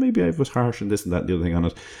 maybe I was harsh and this and that and the other thing on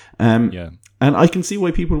it. And I can see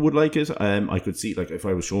why people would like it. I could see, like, if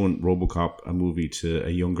I was showing RoboCop, a movie, to a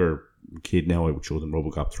younger kid now, I would show them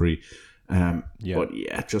RoboCop 3. But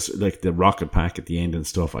yeah, just like the rocket pack at the end and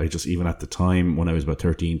stuff, I just, even at the time when I was about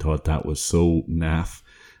 13, thought that was so naff.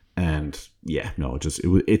 And yeah, no,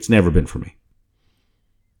 it's never been for me.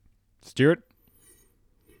 Stuart?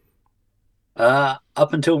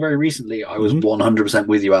 Up until very recently, I was 100%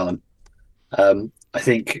 with you, Alan. I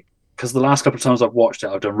think because the last couple of times I've watched it,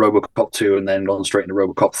 I've done RoboCop 2 and then gone straight into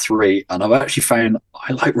RoboCop 3, and I've actually found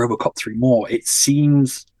I like RoboCop 3 more. It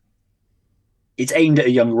seems it's aimed at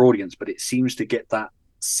a younger audience, but it seems to get that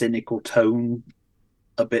cynical tone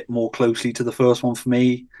a bit more closely to the first one for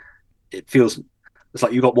me. It feels it's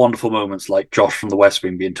like you've got wonderful moments like Josh from the West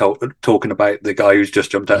Wing being talking about the guy who's just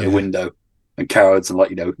jumped out of the window and cowards,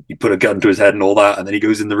 and you put a gun to his head and all that, and then he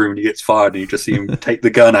goes in the room and he gets fired and you just see him take the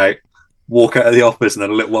gun out, walk out of the office, and then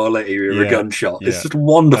a little while later you hear a gunshot. It's just a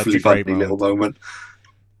wonderfully funny little moment.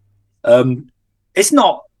 It's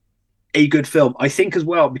not a good film, I think, as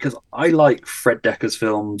well, because I like Fred Decker's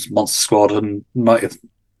films, Monster Squad and Night of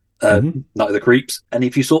the Creeps. And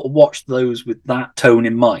if you sort of watch those with that tone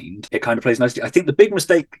in mind, it kind of plays nicely. I think the big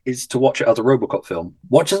mistake is to watch it as a RoboCop film.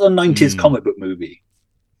 Watch it as a 90s comic book movie,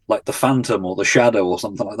 like The Phantom or The Shadow or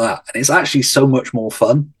something like that. And it's actually so much more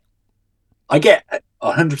fun. I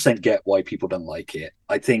 100% get why people don't like it.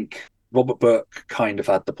 I think Robert Burke kind of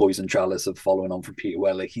had the poison chalice of following on from Peter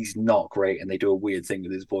Weller. He's not great, and they do a weird thing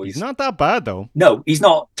with his voice. He's not that bad, though. No, he's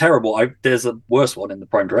not terrible. There's a worse one in the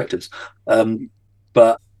Prime Directives.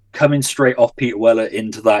 But coming straight off Peter Weller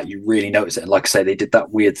into that, you really notice it. And like I say, they did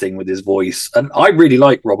that weird thing with his voice. And I really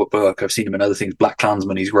like Robert Burke. I've seen him in other things. Black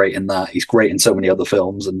Klansman, he's great in that. He's great in so many other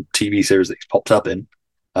films and TV series that he's popped up in.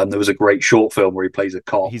 There was a great short film where he plays a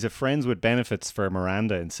cop. He's a friends with benefits for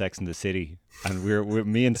Miranda in Sex and the City. And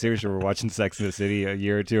me and Saoirse were watching Sex and the City a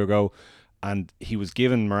year or two ago, and he was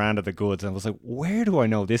giving Miranda the goods, and I was like, where do I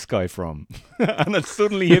know this guy from? And then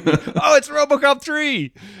suddenly hit me, oh, it's RoboCop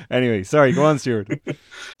 3! Anyway, sorry, go on, Stuart.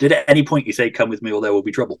 Did at any point you say, come with me or there will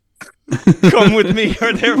be trouble? Come with me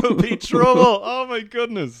or there will be trouble. Oh my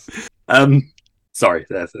goodness. Sorry,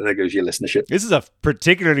 there goes your listenership. This is a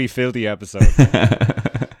particularly filthy episode.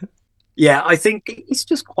 Yeah, I think it's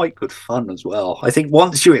just quite good fun as well. I think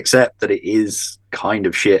once you accept that it is kind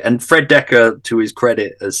of shit, and Fred Decker, to his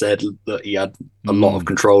credit, has said that he had a lot of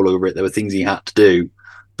control over it. There were things he had to do,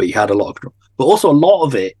 but he had a lot of control. But also a lot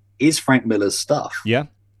of it is Frank Miller's stuff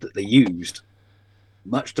that they used.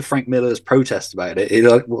 Much to Frank Miller's protest about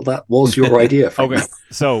it. Well, that was your idea, Frank. Okay,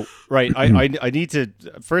 so, right, I need to,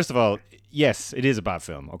 first of all, yes, it is a bad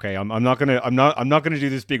film. Okay, I'm not gonna do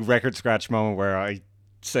this big record scratch moment where I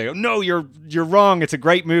say, oh, no, you're wrong. It's a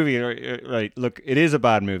great movie. Right? Look, it is a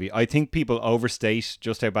bad movie. I think people overstate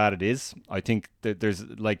just how bad it is. I think that there's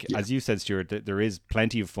as you said, Stuart, there is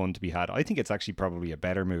plenty of fun to be had. I think it's actually probably a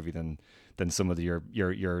better movie than some of your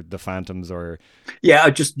The Phantoms or. Yeah,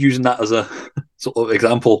 I'm just using that as a sort of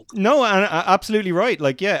example. No, and absolutely right.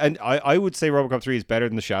 And I would say RoboCop 3 is better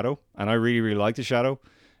than The Shadow, and I really really like The Shadow.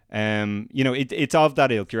 It's of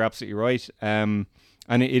that ilk. You're absolutely right.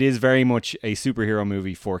 And it is very much a superhero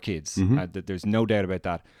movie for kids. There's no doubt about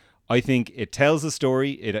that. I think it tells a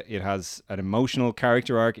story. It has an emotional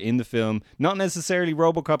character arc in the film. Not necessarily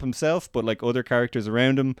RoboCop himself, but like other characters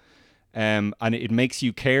around him. And it makes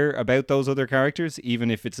you care about those other characters,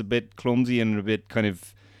 even if it's a bit clumsy and a bit kind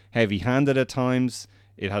of heavy-handed at times.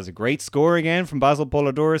 It has a great score again from Basil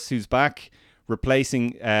Polidorus, who's back,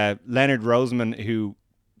 replacing Leonard Roseman, who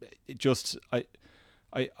just...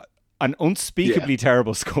 an unspeakably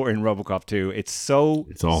terrible score in RoboCop 2. It's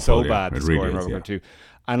awful, so bad, the score in RoboCop 2.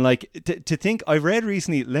 And to think, I read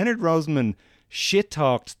recently, Leonard Roseman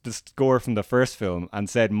shit-talked the score from the first film and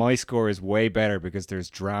said, my score is way better because there's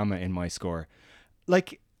drama in my score.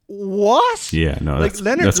 Like, what? Yeah, no, that's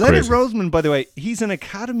Leonard crazy. Roseman, by the way, he's an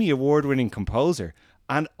Academy Award-winning composer.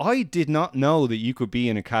 And I did not know that you could be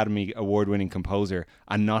an Academy Award-winning composer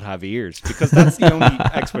and not have ears, because that's the only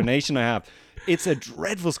explanation I have. It's a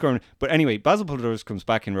dreadful score. But anyway, Basil Polidorus comes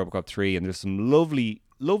back in RoboCop 3, and there's some lovely,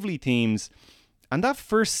 lovely themes. And that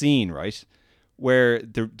first scene, right, where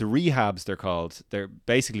the rehabs, they're called, they're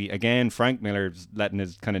basically, again, Frank Miller's letting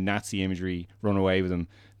his kind of Nazi imagery run away with him.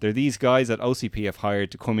 They're these guys that OCP have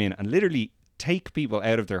hired to come in and literally take people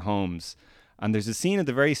out of their homes. And there's a scene at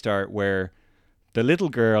the very start where the little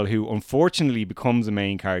girl, who unfortunately becomes a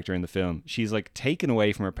main character in the film, she's like taken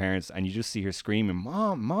away from her parents, and you just see her screaming,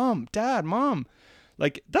 "Mom, Mom, Dad, Mom."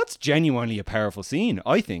 Like, that's genuinely a powerful scene,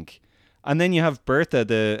 I think. And then you have Bertha,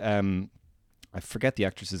 I forget the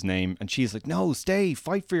actress's name, and she's like, "No, stay,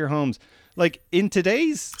 fight for your homes." Like, in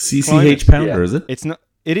today's CCH Pounder, is it? It's not.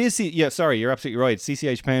 It is. Yeah, sorry, you're absolutely right.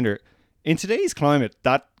 CCH Pounder. In today's climate,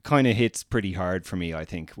 that kind of hits pretty hard for me, I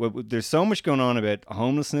think. There's so much going on about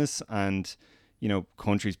homelessness and,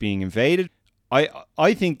 countries being invaded.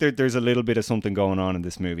 I think there's a little bit of something going on in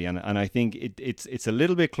this movie, and I think it's a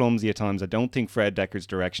little bit clumsy at times. I don't think Fred Decker's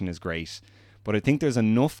direction is great, But I think there's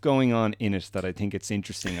enough going on in it that I think it's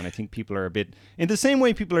interesting, and I think people are a bit in the same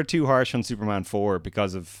way people are too harsh on Superman 4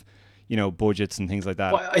 because of budgets and things like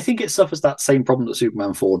that. Well, I think it suffers that same problem that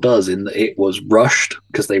Superman 4 does, in that it was rushed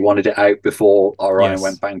because they wanted it out before Orion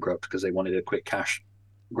went bankrupt, because they wanted a quick cash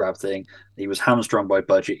grab thing. He was hamstrung by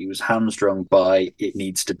budget. He was hamstrung by it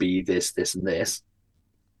needs to be this, this, and this.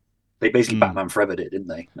 They basically Batman Forever did, didn't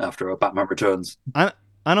they? After Batman Returns, and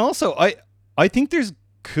also I think there's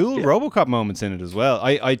cool RoboCop moments in it as well.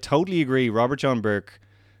 I totally agree. Robert John Burke.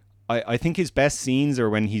 I think his best scenes are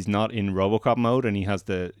when he's not in RoboCop mode and he has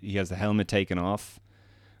the helmet taken off.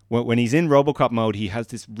 When he's in RoboCop mode, he has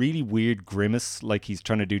this really weird grimace, like he's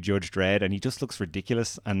trying to do Judge Dredd, and he just looks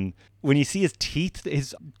ridiculous. And when you see his teeth,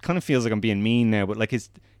 his kind of feels like I'm being mean now, but like his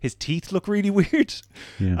teeth look really weird.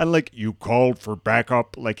 Yeah. And like, you called for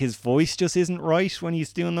backup, like his voice just isn't right when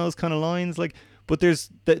he's doing those kind of lines. Like, but there's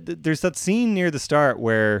that scene near the start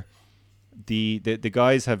where the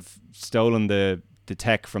guys have stolen the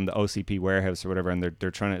tech from the OCP warehouse or whatever, and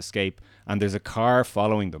they're trying to escape, and there's a car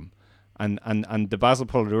following them, and the Basil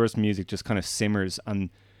Polidoris music just kind of simmers, and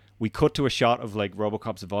we cut to a shot of like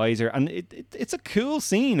RoboCop's visor, and it's a cool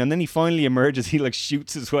scene, and then he finally emerges. He like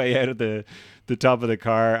shoots his way out of the top of the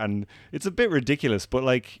car, and it's a bit ridiculous, but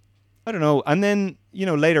like, I don't know. And then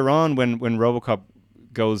later on when RoboCop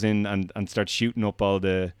goes in and starts shooting up all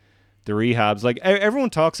the rehabs, like everyone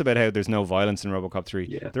talks about how there's no violence in RoboCop 3.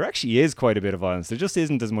 Yeah. There actually is quite a bit of violence. There just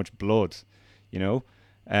isn't as much blood,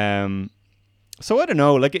 So I don't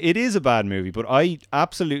know, like it is a bad movie, but I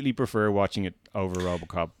absolutely prefer watching it over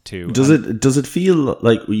RoboCop 2. Does it feel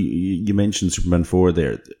like you mentioned Superman 4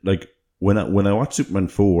 there? Like when I watch Superman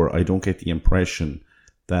 4, I don't get the impression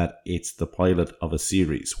that it's the pilot of a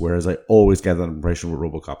series, whereas I always get that impression with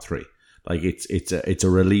RoboCop 3. Like it's a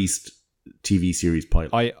released TV series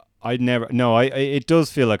pilot. It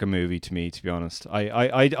does feel like a movie to me, to be honest.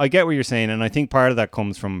 I get what you're saying, and I think part of that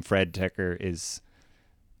comes from Fred Dekker. Is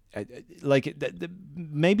like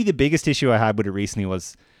maybe the biggest issue I had with it recently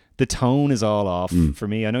was the tone is all off for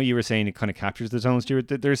me. I know you were saying it kind of captures the tone, Stuart.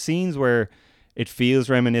 There's scenes where it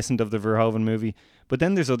feels reminiscent of the Verhoeven movie, but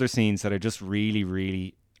then there's other scenes that are just really,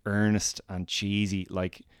 really earnest and cheesy,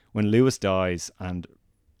 like when Lewis dies and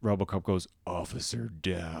RoboCop goes, "Officer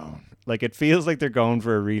down." Like it feels like they're going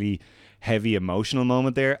for a really heavy emotional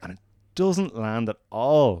moment there, and it doesn't land at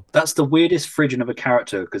all. That's the weirdest fridging of a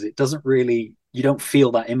character, because it doesn't really, you don't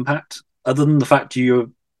feel that impact other than the fact you're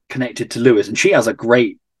connected to Lewis, and she has a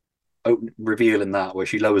great reveal in that where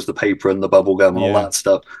she lowers the paper and the bubble gum and all that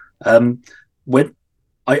stuff. When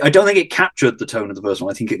I don't think it captured the tone of the first one.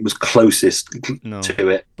 I think it was closest to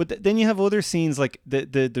it. But then you have other scenes like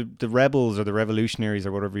the rebels or the revolutionaries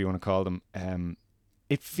or whatever you want to call them.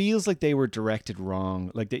 It feels like they were directed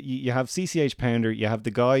wrong. Like you have CCH Pounder, you have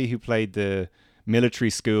the guy who played the military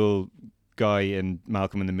school guy in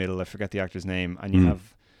Malcolm in the Middle. I forget the actor's name, and you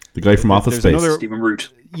have the guy from Office Space, Stephen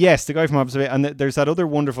Root. Yes, the guy from Office Space, and there's that other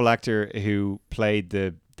wonderful actor who played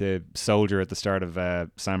the soldier at the start of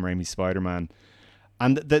Sam Raimi's Spider-Man.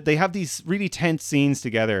 And they have these really tense scenes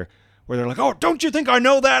together where they're like, "Oh, don't you think I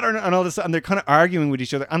know that?" and all this, and they're kind of arguing with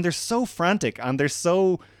each other, and they're so frantic and they're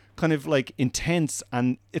so kind of like intense,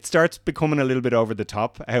 and it starts becoming a little bit over the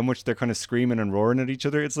top how much they're kind of screaming and roaring at each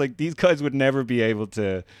other. It's like these guys would never be able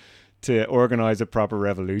to organize a proper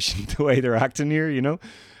revolution the way they're acting here,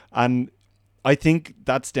 And I think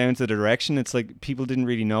that's down to the direction. It's like people didn't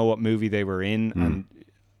really know what movie they were in, and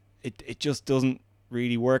it just doesn't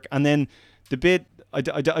really work. And then the bit, I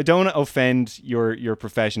don't want to offend your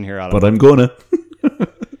profession here, Alan, but I'm gonna.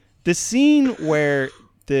 The scene where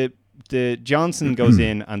the Johnson goes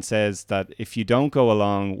in and says that if you don't go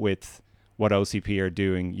along with what OCP are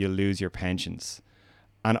doing, you'll lose your pensions,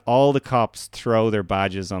 and all the cops throw their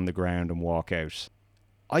badges on the ground and walk out.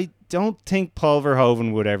 I don't think Paul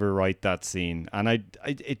Verhoeven would ever write that scene, and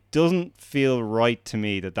it doesn't feel right to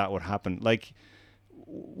me that would happen. Like,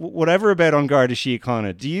 whatever about On Garda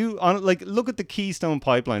Síochána, do you look at the Keystone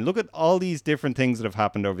Pipeline, look at all these different things that have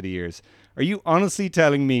happened over the years. Are you honestly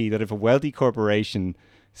telling me that if a wealthy corporation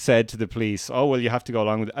said to the police, "Oh well, you have to go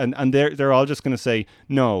along with it," and they're all just going to say,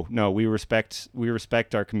 no, we respect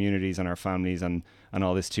our communities and our families and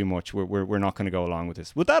all this too much, we're not going to go along with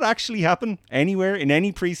this? Would that actually happen anywhere in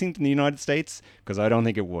any precinct in the United States? Because I don't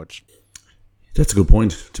think it would. That's a good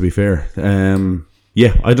point, to be fair.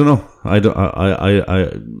 Yeah, I don't know. I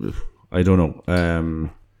don't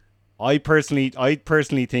know. I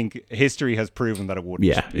personally think history has proven that it wouldn't.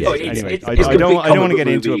 Yeah. Anyway, I don't want to get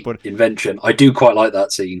into it, but invention. I do quite like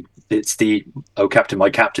that scene. It's the "Oh Captain, my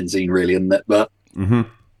Captain" scene, really, isn't it?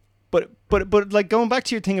 But But like going back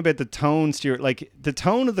to your thing about the tone, Stuart, like the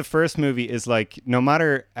tone of the first movie is like, no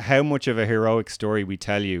matter how much of a heroic story we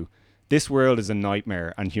tell you, this world is a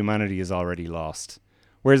nightmare and humanity is already lost.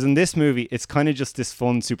 Whereas in this movie, it's kind of just this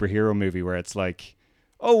fun superhero movie where it's like,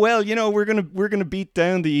 oh well, you know, we're gonna beat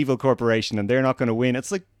down the evil corporation and they're not gonna win.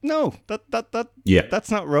 It's like, no,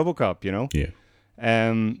 that's not RoboCop, you know. Yeah.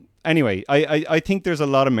 Anyway, I think there's a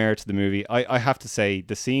lot of merit to the movie. I have to say,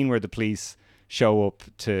 the scene where the police show up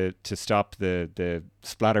to stop the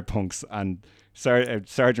splatterpunks and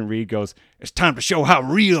Sergeant Reed goes, "It's time to show how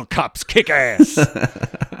real cops kick ass."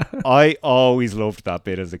 I always loved that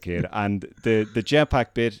bit as a kid, and the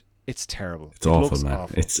jetpack bit, it's terrible. It's awful, man.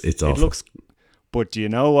 Awful. It's awful. It looks, but do you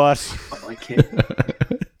know what? I like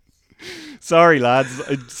it. Sorry, lads.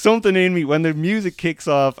 Something in me when the music kicks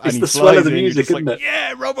off and It's he the flies swell of the in, you're music, just like, isn't it?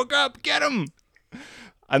 yeah, RoboCop, get him!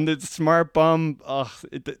 And the smart bomb,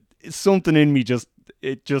 it's something in me just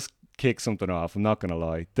kicks something off. I'm not gonna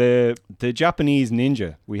lie. The Japanese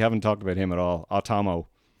ninja, we haven't talked about him at all. Otomo.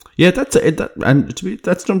 Yeah, that's it. And to me,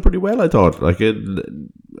 that's done pretty well. I thought. Like, I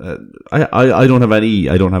don't have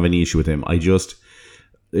any issue with him. I just.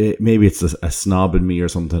 Maybe it's a snob in me or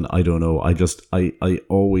something. I don't know. I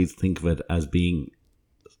always think of it as being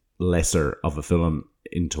lesser of a film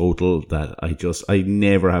in total. That I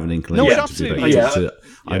never have an inclination No, to be absolutely. like.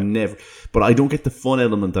 I'm never. But I don't get the fun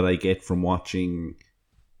element that I get from watching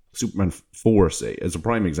Superman 4, say, as a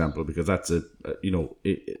prime example, because that's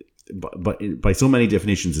but by so many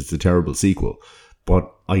definitions, it's a terrible sequel. But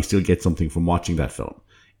I still get something from watching that film,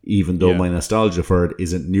 even though my nostalgia for it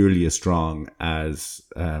isn't nearly as strong as,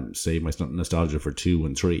 say, my nostalgia for 2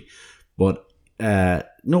 and 3. But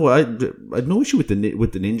no, I had no issue with the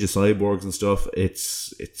ninja cyborgs and stuff.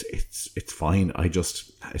 It's fine.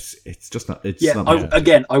 It's just not. It's not.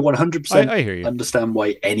 I 100% I hear you. understand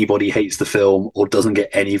why anybody hates the film or doesn't get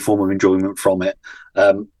any form of enjoyment from it.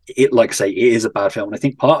 It, like I say, it is a bad film, and I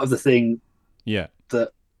think part of the thing that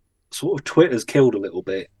sort of Twitter's killed a little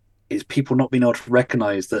bit is people not being able to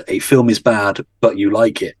recognize that a film is bad, but you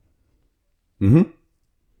like it. Mm-hmm.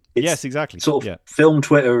 Yes, exactly. Sort of film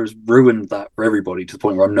Twitter has ruined that for everybody to the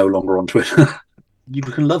point where I'm no longer on Twitter. You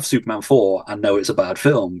can love Superman 4 and know it's a bad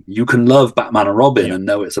film. You can love Batman and Robin and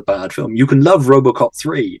know it's a bad film. You can love RoboCop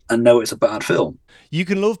 3 and know it's a bad film. You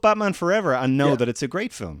can love Batman Forever and know that it's a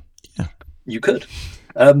great film. Yeah, you could.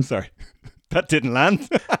 Sorry. That didn't land.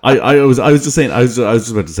 I was just saying. I was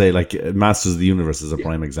just about to say, like, Masters of the Universe is a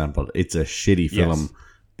prime example. It's a shitty film,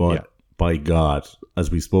 but by God,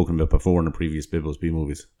 as we've spoken about before in the previous Bibbles B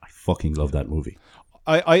movies, I fucking love that movie.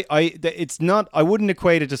 It's not. I wouldn't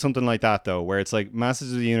equate it to something like that though, where it's like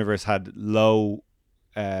Masters of the Universe had low.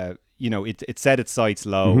 It set its sights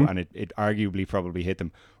low, and it arguably probably hit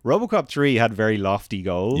them. RoboCop 3 had very lofty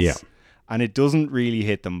goals, and it doesn't really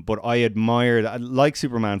hit them. But I admired, like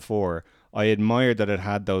Superman 4. I admired that it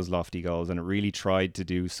had those lofty goals and it really tried to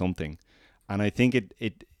do something. And I think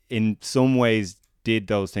it in some ways did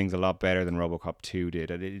those things a lot better than RoboCop 2 did.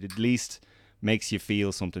 It at least makes you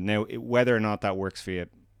feel something. Now, whether or not that works for you,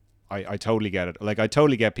 I totally get it. Like, I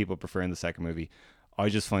totally get people preferring the second movie. I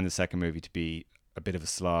just find the second movie to be a bit of a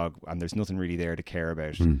slog and there's nothing really there to care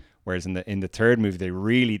about. Whereas in the third movie,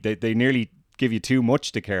 they nearly give you too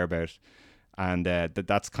much to care about. And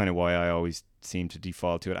that's kind of why I always seem to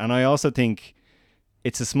default to it. And I also think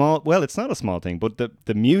it's it's not a small thing, but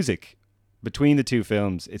the music between the two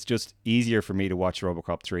films, it's just easier for me to watch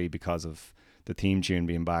RoboCop 3 because of the theme tune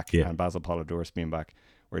being back and Basil Polidorus being back.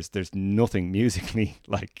 Whereas there's nothing musically,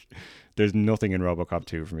 there's nothing in RoboCop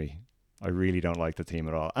 2 for me. I really don't like the theme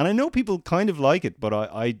at all. And I know people kind of like it, but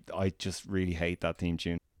I just really hate that theme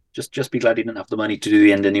tune. Just be glad he didn't have the money to do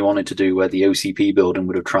the ending he wanted to do, where the OCP building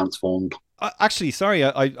would have transformed. Actually, sorry,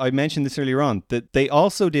 I mentioned this earlier on, that they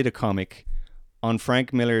also did a comic on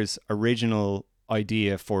Frank Miller's original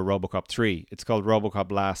idea for RoboCop 3. It's called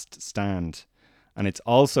RoboCop Last Stand. And it's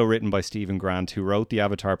also written by Stephen Grant, who wrote the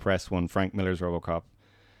Avatar Press one, Frank Miller's RoboCop.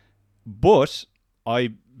 But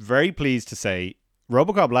I'm very pleased to say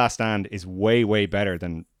RoboCop Last Stand is way, way better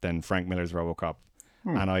than Frank Miller's RoboCop.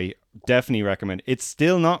 And I definitely recommend. It's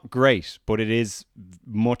still not great, but it is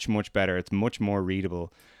much, much better. It's much more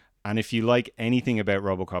readable. And if you like anything about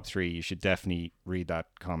RoboCop 3, you should definitely read that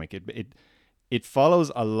comic. It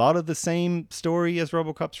follows a lot of the same story as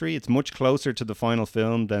RoboCop 3. It's much closer to the final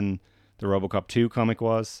film than the RoboCop 2 comic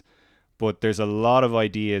was. But there's a lot of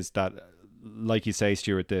ideas that, like you say,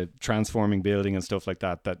 Stuart, the transforming building and stuff like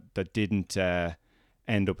that didn't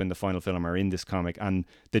end up in the final film or in this comic. And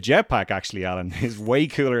the jetpack, actually, Alan, is way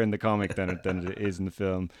cooler in the comic than it is in the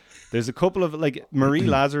film. There's a couple of, like, Marie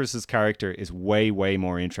Lazarus's character is way, way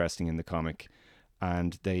more interesting in the comic.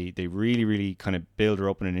 and they really, really kind of build her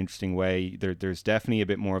up in an interesting way. There's definitely a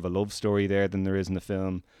bit more of a love story there than there is in the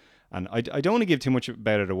film. And I don't want to give too much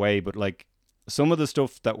about it away, but like some of the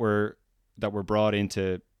stuff that were brought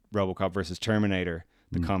into RoboCop versus Terminator,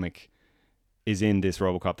 the comic, is in this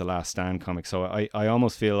RoboCop The Last Stand comic. So I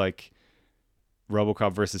almost feel like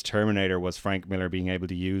RoboCop versus Terminator was Frank Miller being able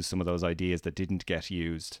to use some of those ideas that didn't get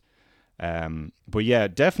used. But yeah,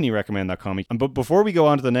 definitely recommend that comic. But before we go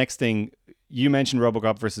on to the next thing, you mentioned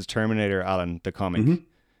RoboCop versus Terminator, Alan, the comic.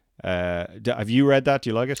 Have you read that? Do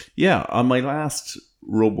you like it? Yeah, on my last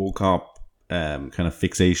RoboCop kind of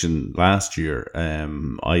fixation last year,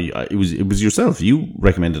 it was yourself. You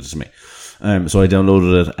recommended it to me, so I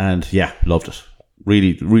downloaded it and yeah, loved it.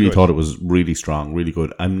 Really good. Thought it was really strong, really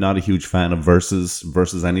good. I'm not a huge fan of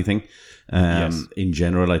versus anything. Yes. In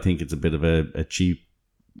general, I think it's a bit of a cheap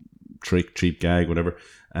trick, cheap gag, whatever.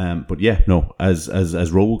 But yeah, no, as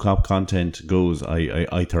RoboCop content goes,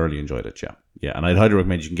 I thoroughly enjoyed it. Yeah, and I'd highly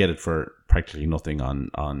recommend. You can get it for practically nothing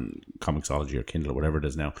on Comixology or Kindle or whatever it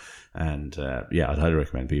is now. And yeah, I'd highly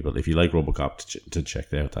recommend people, if you like RoboCop, to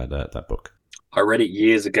check out that book. I read it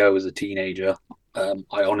years ago as a teenager.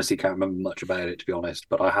 I honestly can't remember much about it, to be honest,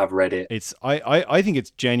 but I have read it. I think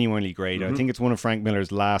it's genuinely great. Mm-hmm. I think it's one of Frank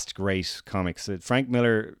Miller's last great comics. Frank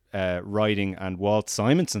Miller writing and Walt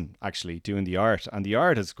Simonson actually doing the art, and the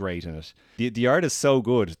art is great in it. The art is so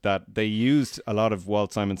good that they used a lot of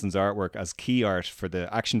Walt Simonson's artwork as key art for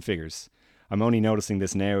the action figures. I'm only noticing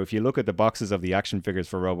this now. If you look at the boxes of the action figures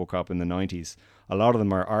for RoboCop in the 90s, a lot of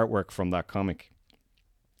them are artwork from that comic.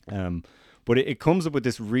 But it comes up with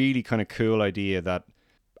this really kind of cool idea that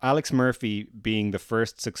Alex Murphy being the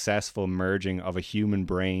first successful merging of a human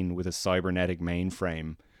brain with a cybernetic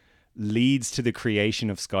mainframe leads to the creation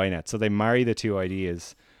of Skynet. So they marry the two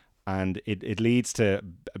ideas, and it leads to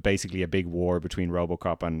basically a big war between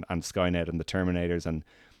RoboCop and Skynet and the Terminators. And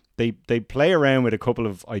they play around with a couple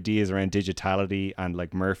of ideas around digitality and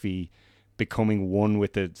like Murphy becoming one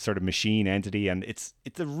with the sort of machine entity, and it's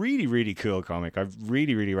a really, really cool comic. I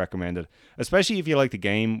really, really recommend it, especially if you like the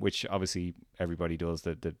game, which obviously everybody does,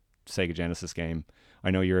 the Sega Genesis game. I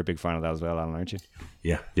know you're a big fan of that as well, Alan, aren't you?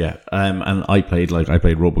 Yeah. And I played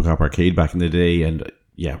RoboCop Arcade back in the day, and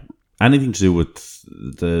yeah, anything to do with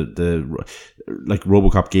the like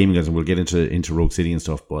RoboCop gaming, and we'll get into Rogue City and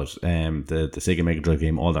stuff, but the Sega Mega Drive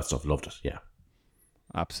game, all that stuff, loved it. Yeah,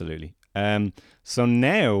 absolutely. So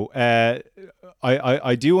now,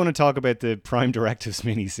 I do want to talk about the Prime Directives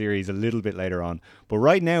miniseries a little bit later on, but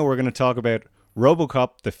right now we're going to talk about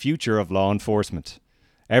RoboCop: The Future of Law Enforcement.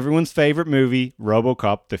 Everyone's favorite movie,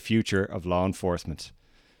 RoboCop: The Future of Law Enforcement.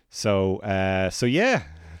 So yeah,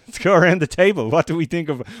 let's go around the table. What do we think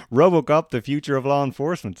of RoboCop: The Future of Law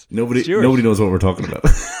Enforcement? Nobody Stuart. knows what we're talking about.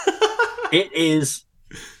 It is.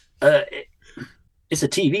 It's a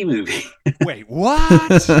TV movie. Wait,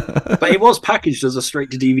 what? But it was packaged as a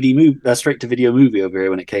straight-to-DVD movie, straight-to-video movie over here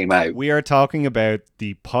when it came out. We are talking about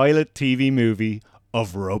the pilot TV movie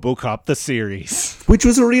of RoboCop the series, which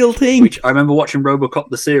was a real thing. Which I remember watching RoboCop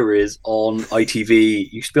the series on ITV.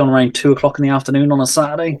 It used to be on around 2:00 in the afternoon on a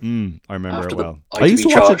Saturday. I remember it well. I used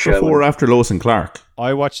to watch it before or after Lois and Clark.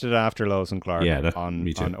 I watched it after Lois and Clark. Yeah, on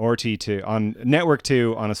me too. On RT2, on Network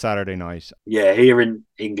 2 on a Saturday night. Yeah, here in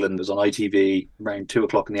England it was on ITV around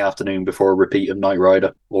 2:00 in the afternoon before a repeat of Knight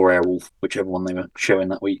Rider or Airwolf, whichever one they were showing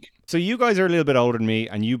that week. So you guys are a little bit older than me,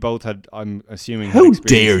 and you both had, I'm assuming... How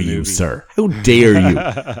dare you, sir? How dare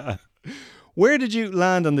you? Where did you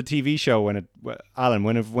land on the TV show Alan,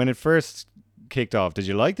 when it first kicked off? Did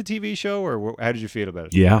you like the TV show, or how did you feel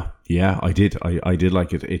about it? Yeah, I did. I did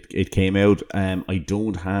like it. It came out. I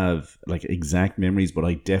don't have like exact memories, but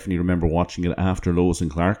I definitely remember watching it after Lois and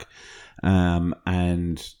Clark,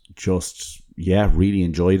 and just really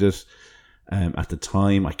enjoyed it. At the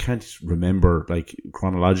time, I can't remember like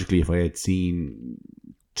chronologically if I had seen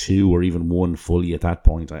 2 or even 1 fully at that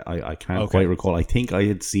point. I can't quite recall. I think I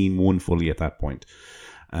had seen 1 fully at that point.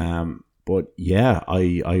 But yeah,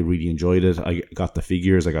 I really enjoyed it. I got the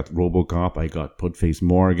figures. I got RoboCop. I got Pudface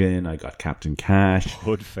Morgan. I got Captain Cash.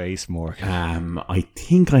 Pudface Morgan. I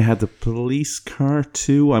think I had the police car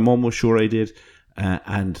too. I'm almost sure I did.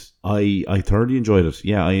 And I thoroughly enjoyed it.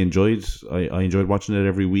 Yeah, I enjoyed watching it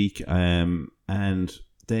every week. And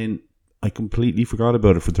then I completely forgot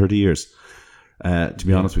about it for 30 years. To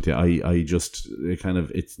be honest with you, I just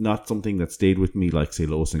it's not something that stayed with me like say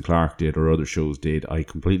Lois and Clark did or other shows did. I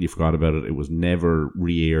completely forgot about it. It was never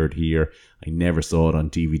re-aired here. I never saw it on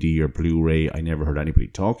DVD or Blu-ray. I never heard anybody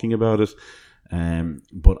talking about it.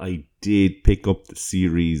 But I did pick up the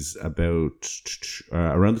series about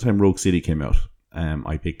around the time Rogue City came out.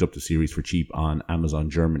 I picked up the series for cheap on Amazon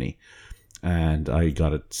Germany. and I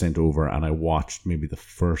got it sent over, and I watched maybe the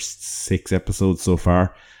first 6 episodes so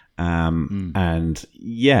far. And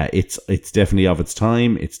yeah, it's definitely of its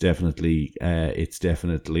time. It's definitely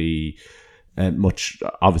much,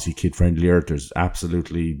 obviously, kid friendlier. There's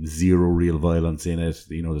absolutely zero real violence in it.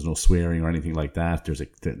 You know, there's no swearing or anything like that. There's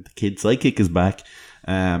the kid sidekick is back.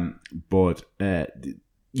 But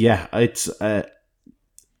yeah, it's I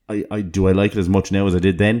like it as much now as I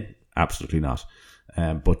did then? Absolutely not.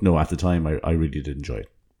 But no, at the time I really did enjoy it.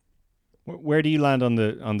 Where do you land on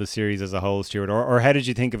the series as a whole, Stuart, or how did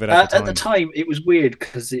you think of it at the time? At the time, it was weird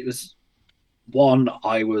because it was one.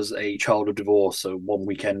 I was a child of divorce, so one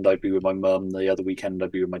weekend I'd be with my mum, the other weekend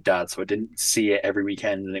I'd be with my dad. So I didn't see it every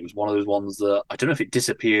weekend, and it was one of those ones that I don't know if it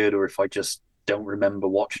disappeared or if I just don't remember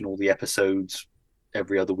watching all the episodes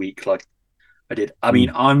every other week like I did. I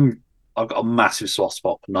mean, I've got a massive soft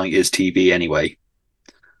spot for 90s TV anyway.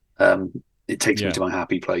 It takes me to my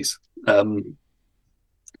happy place.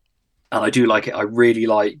 And I do like it. I really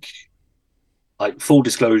like full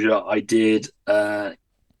disclosure, I did a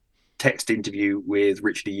text interview with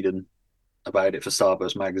Richard Eden about it for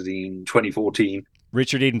Starburst magazine 2014.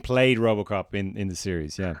 Richard Eden played RoboCop in the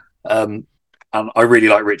series, yeah. And I really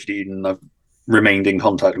like Richard Eden. I've remained in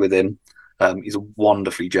contact with him. He's a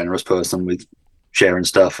wonderfully generous person with sharing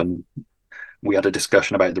stuff, and we had a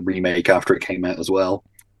discussion about the remake after it came out as well.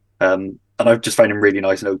 And I've just found him really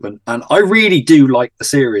nice and open. And I really do like the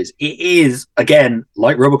series. It is, again,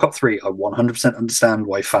 like RoboCop 3, I 100% understand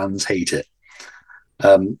why fans hate it.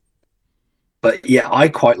 But yeah, I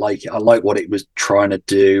quite like it. I like what it was trying to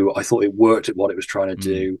do. I thought it worked at what it was trying to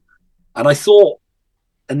do. And I thought,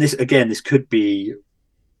 and this could be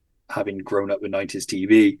having grown up with 90s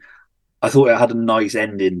TV, I thought it had a nice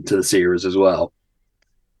ending to the series as well.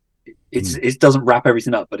 It doesn't wrap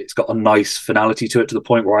everything up, but it's got a nice finality to it, to the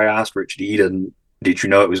point where I asked Richard Eden, did you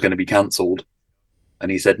know it was going to be cancelled?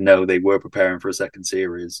 And he said no, they were preparing for a second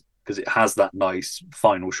series, because it has that nice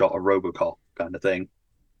final shot of RoboCop kind of thing.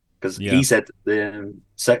 Because he said the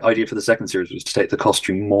idea for the second series was to take the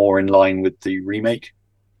costume more in line with the remake,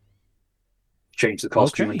 change the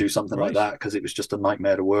costume and do something like that, because it was just a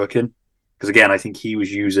nightmare to work in. Because again, I think he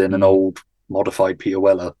was using an old modified Peter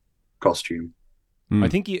Weller costume. I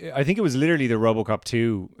think it was literally the RoboCop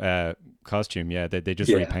 2 costume. Yeah, they just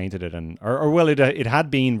repainted it, it had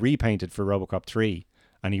been repainted for RoboCop 3,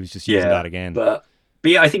 and he was just using that again. But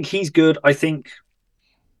yeah, I think he's good. I think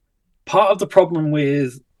part of the problem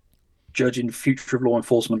with judging Future of Law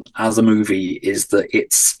Enforcement as a movie is that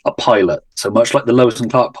it's a pilot. So much like the Lois and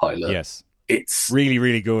Clark pilot, yes, it's really,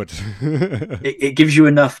 really good. it gives you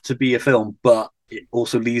enough to be a film, but it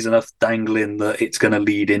also leaves enough dangling that it's going to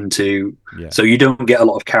lead into. So you don't get a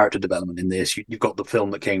lot of character development in this. You've got the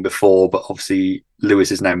film that came before, but obviously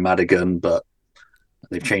Lewis is now Madigan, but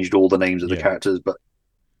they've changed all the names of the characters. But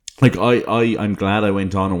like I'm glad I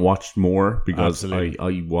went on and watched more, because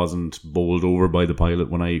I wasn't bowled over by the pilot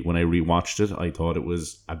when I rewatched it. I thought it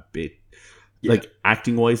was a bit like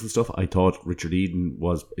acting wise and stuff. I thought Richard Eden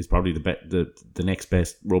is probably the next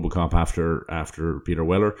best RoboCop after Peter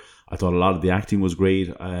Weller. I thought a lot of the acting was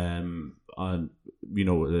great. On the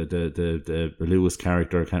Lewis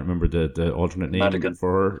character, I can't remember the alternate name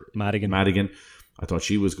for her. Madigan. I thought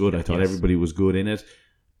she was good. I thought everybody was good in it.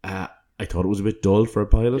 I thought it was a bit dull for a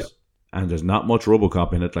pilot, and there's not much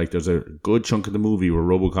RoboCop in it. Like, there's a good chunk of the movie where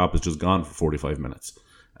RoboCop is just gone for 45 minutes.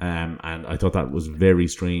 And I thought that was very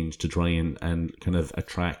strange to try and kind of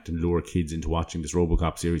attract and lure kids into watching this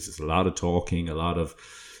RoboCop series. It's a lot of talking, a lot of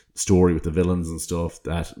story with the villains and stuff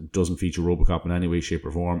that doesn't feature RoboCop in any way, shape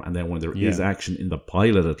or form. And then when there is action in the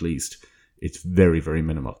pilot, at least, it's very, very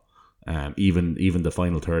minimal. Even the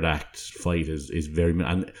final third act fight is very,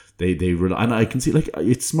 and and I can see, like,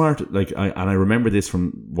 it's smart. Like, I remember this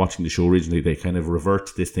from watching the show originally. They kind of revert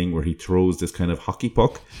to this thing where he throws this kind of hockey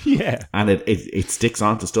puck, and it sticks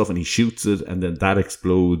onto stuff, and he shoots it, and then that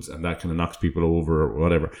explodes, and that kind of knocks people over or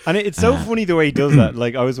whatever. And it's so funny the way he does that.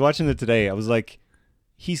 Like, I was watching it today, I was like,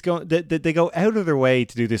 they go out of their way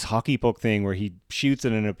to do this hockey puck thing where he shoots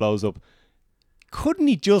it and it blows up. Couldn't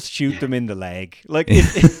he just shoot them in the leg? Like, it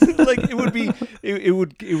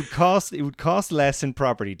would cost less in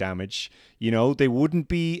property damage. You know, they wouldn't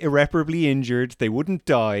be irreparably injured. They wouldn't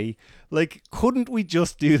die. Like, couldn't we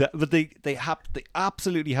just do that? But they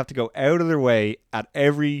absolutely have to go out of their way at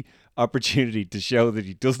every opportunity to show that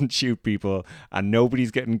he doesn't shoot people and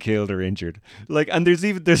nobody's getting killed or injured. Like, and there's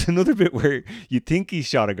another bit where you think he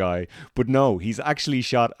shot a guy, but no, he's actually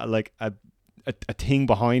shot like a thing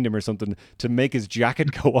behind him or something to make his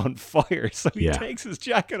jacket go on fire. So he takes his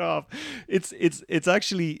jacket off. It's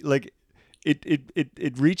actually, like,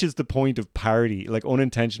 it reaches the point of parody, like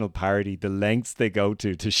unintentional parody, the lengths they go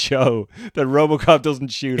to show that RoboCop doesn't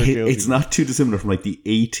shoot or kill It's people. not too dissimilar from like the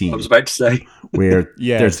A-Team. I was about to say. Where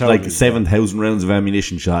Yeah, there's totally, like 7,000 rounds of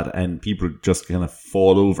ammunition shot and people just kind of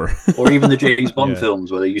fall over. Or even the James Bond Yeah.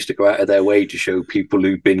 films where they used to go out of their way to show people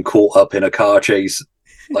who've been caught up in a car chase,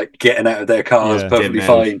 like getting out of their cars Yeah. perfectly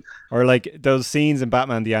Getting out. fine. Or like those scenes in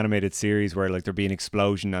Batman the Animated Series where like there'll be an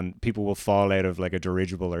explosion and people will fall out of like a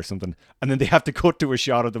dirigible or something, and then they have to cut to a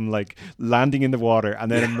shot of them like landing in the water and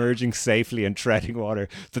then emerging safely and treading water.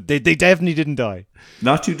 So they definitely didn't die.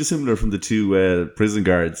 Not too dissimilar from the two prison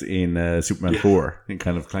guards in Superman 4 and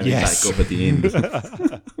kind of climbing Yes. back up at the end.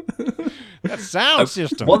 That sound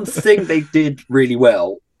system. One thing they did really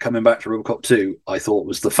well, coming back to RoboCop 2, I thought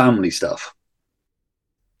was the family stuff.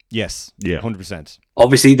 Yes. Yeah. 100%.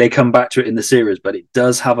 Obviously, they come back to it in the series, but it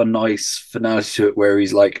does have a nice finale to it where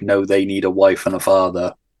he's like, no, they need a wife and a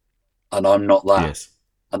father, and I'm not that. Yes.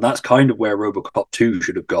 And that's kind of where RoboCop 2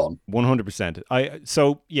 should have gone. 100%.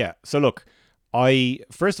 So look,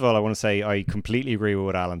 first of all I want to say I completely agree with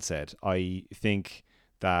what Alan said. I think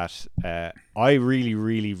that I really,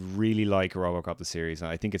 really, really like RoboCop the series,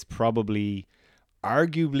 and I think it's probably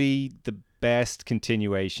arguably the best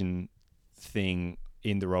continuation thing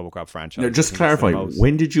in the RoboCop franchise. Now, just clarify,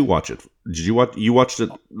 when did you watch it? You watched it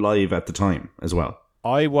live at the time as well?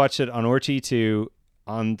 I watched it on RT2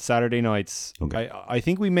 on Saturday nights. Okay. I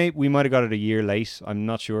think we might have got it a year late. I'm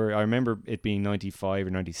not sure. I remember it being 95 or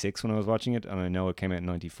 96 when I was watching it, and I know it came out in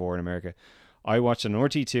 94 in America. I watched it on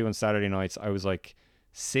RT2 on Saturday nights. I was like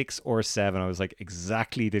 6 or 7. I was like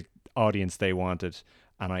exactly the audience they wanted,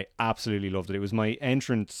 and I absolutely loved it. It was my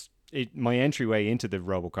entryway into the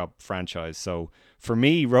RoboCop franchise. So for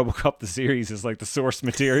me, RoboCop the series is like the source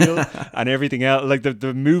material, and everything else, like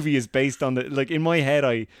the movie is based on the, like in my head,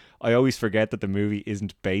 I always forget that the movie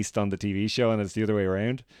isn't based on the TV show and it's the other way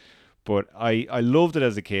around. But I loved it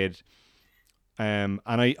as a kid. And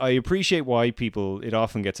I appreciate why it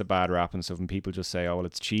often gets a bad rap and stuff, and people just say, oh, well,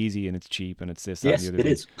 it's cheesy and it's cheap and it's this, that, Yes, and the other it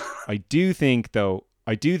thing. is.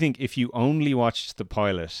 I do think if you only watched the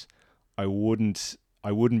pilot, I wouldn't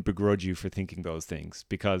begrudge you for thinking those things,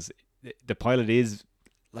 because the pilot is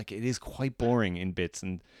like, it is quite boring in bits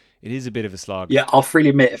and it is a bit of a slog. Yeah, I'll freely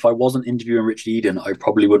admit, if I wasn't interviewing Rich Eden, I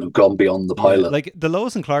probably wouldn't have gone beyond the pilot. Yeah, like the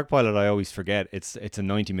Lois and Clark pilot, I always forget it's a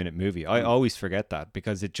 90-minute movie. I always forget that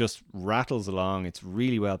because it just rattles along. It's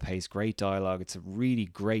really well paced, great dialogue. It's a really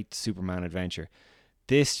great Superman adventure.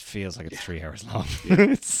 This feels like it's 3 hours long.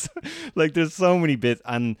 It's like there's so many bits,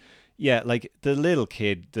 and yeah, like the little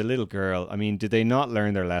kid, the little girl. I mean, did they not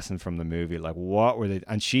learn their lesson from the movie? Like, what were they?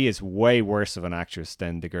 And she is way worse of an actress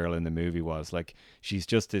than the girl in the movie was. Like, she's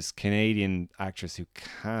just this Canadian actress who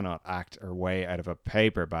cannot act her way out of a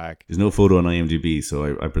paper bag. There's no photo on IMDb,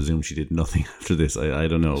 so I presume she did nothing after this. I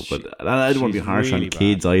don't know, but I don't want to be harsh really on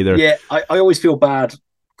kids bad. either. Yeah, I always feel bad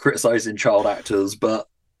criticizing child actors, but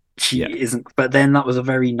she isn't. But then that was a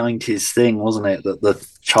very 90s thing, wasn't it? That the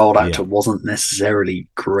child actor wasn't necessarily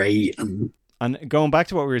great. And going back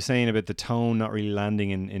to what we were saying about the tone not really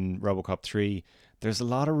landing in RoboCop 3, there's a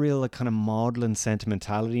lot of real like kind of maudlin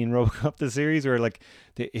sentimentality in RoboCop the series, where like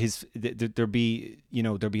there'll be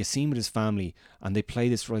a scene with his family and they play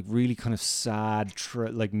this like really kind of sad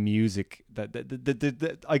like music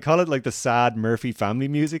that I call it like the sad Murphy family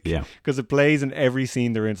music, because it plays in every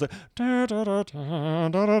scene they're in. It's like da, da, da, da,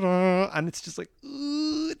 da, da, da, and it's just like,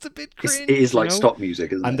 ooh, it's a bit cringe. It is like stock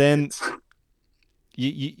music, isn't it? And then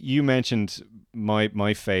you mentioned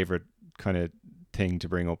my favorite kind of thing to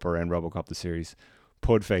bring up around RoboCop the series,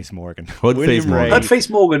 Pudface Morgan. Pudface Morgan. Pudface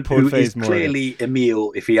Morgan, who Pudface is Morgan. clearly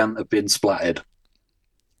Emil if he hadn't have been splattered.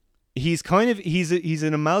 He's kind of he's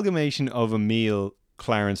an amalgamation of Emil,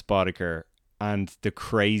 Clarence Boddicker, and the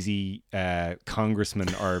crazy congressman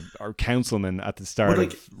or councilman at the start of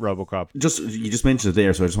RoboCop. You just mentioned it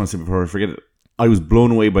there, so I just want to say before I forget it, I was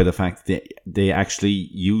blown away by the fact that they actually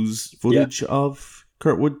use footage of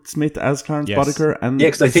Kurtwood Smith as Clarence Boddicker. And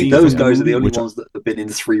because I think those guys are the only ones that have been in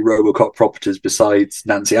 3 RoboCop properties besides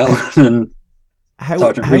Nancy Allen and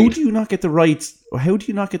How do you not get the rights? How do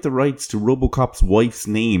you not get the rights to RoboCop's wife's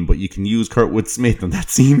name, but you can use Kurtwood Smith and that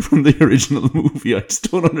scene from the original movie? I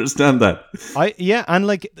just don't understand that. And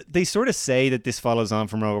like they sort of say that this follows on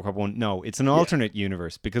from RoboCop 1. No, it's an alternate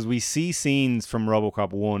universe, because we see scenes from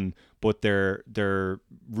RoboCop 1, but they're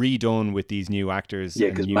redone with these new actors. Yeah,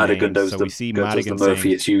 because Madigan does the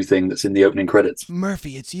Murphy It's You thing that's in the opening credits.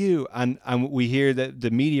 Murphy, it's you. And we hear that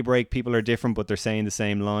the media break people are different, but they're saying the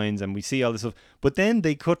same lines, and we see all this stuff. But then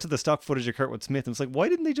they cut to the stock footage of Kurtwood Smith, and it's like, why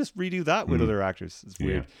didn't they just redo that with other actors? It's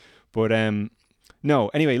weird. But no,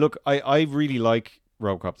 anyway, look, I really like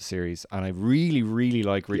RoboCop the series, and I really, really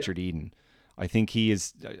like Richard Eden. I think he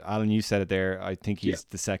is, Alan, you said it there, I think he's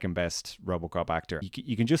the second best RoboCop actor.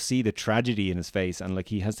 You can just see the tragedy in his face, and like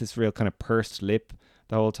he has this real kind of pursed lip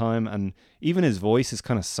the whole time, and even his voice is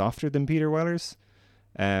kind of softer than Peter Weller's.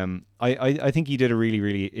 I think he did a really,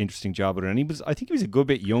 really interesting job with it, and I think he was a good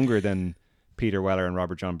bit younger than Peter Weller and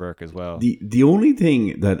Robert John Burke as well. The only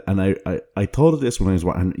thing that, and I thought of this when I was,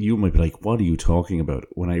 and you might be like, what are you talking about?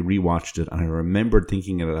 When I rewatched it, and I remembered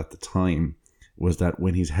thinking it at the time, was that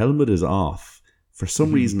when his helmet is off, for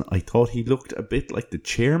some reason I thought he looked a bit like the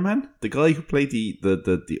chairman, the guy who played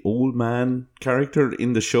the old man character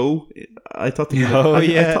in the show. I thought they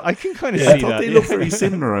I can kind of see that. I thought they looked very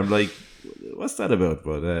similar. I'm like, what's that about?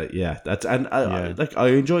 But that's, and I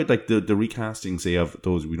enjoyed like the recasting, say, of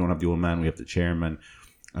those. We don't have the old man, we have the chairman,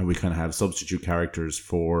 and we kind of have substitute characters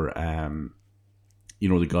for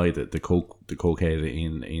the guy that the cokehead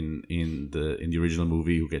in the original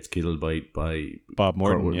movie who gets killed by Bob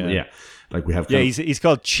Morton. Like we have he's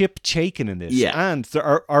called Chip Chaikin in this. And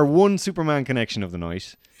there our one Superman connection of the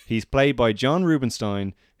night, he's played by John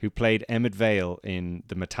Rubinstein, who played Emmett Vale in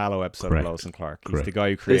the Metallo episode of Lois and Clark. He's the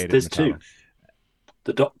guy who created There's Metallo.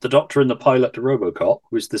 two. The doctor and the pilot to RoboCop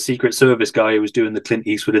was the Secret Service guy who was doing the Clint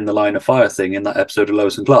Eastwood in the Line of Fire thing in that episode of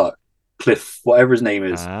Lois and Clark. Cliff, whatever his name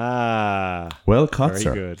is. Well caught, very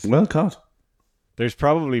sir. Good. Well caught. There's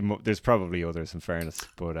probably others, in fairness,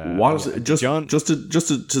 but what is it? Just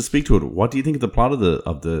to speak to it, what do you think of the plot of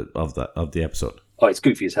the episode? Oh, it's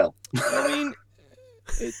goofy as hell. I mean,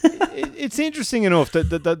 it's interesting enough.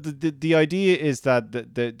 The idea is that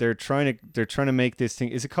they're trying to make this thing.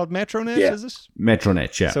 Is it called Metronet? Yeah. Is it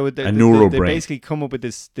Metronet? Yeah. So a neurobrain. They basically come up with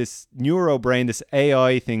this neurobrain, this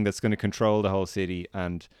AI thing that's going to control the whole city,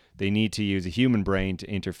 and they need to use a human brain to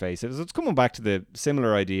interface it. So it's coming back to the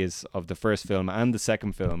similar ideas of the first film and the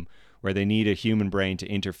second film, where they need a human brain to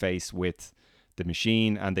interface with the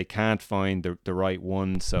machine, and they can't find the right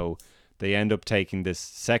one. So they end up taking this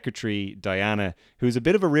secretary, Diana, who's a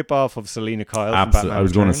bit of a rip-off of Selena Kyle. Absolutely. I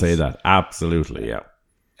was going to say that. Absolutely, yeah.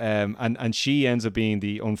 And she ends up being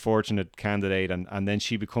the unfortunate candidate, and then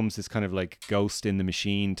she becomes this kind of like ghost in the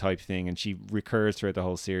machine type thing, and she recurs throughout the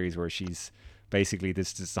whole series, where she's basically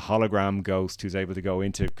this hologram ghost who's able to go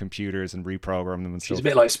into computers and reprogram them and stuff. She's a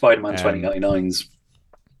bit like Spider-Man 2099's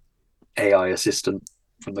AI assistant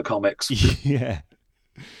from the comics. Yeah.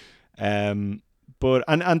 But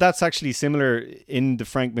and that's actually similar in the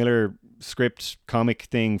Frank Miller script comic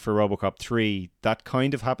thing for RoboCop 3. That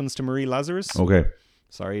kind of happens to Marie Lazarus. Okay.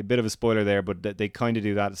 Sorry, a bit of a spoiler there, but they kind of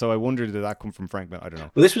do that. So I wondered, did that come from Frank Miller? I don't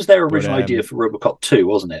know. Well, this was their original idea for RoboCop 2,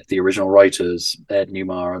 wasn't it? The original writers, Ed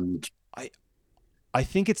Newmar and... I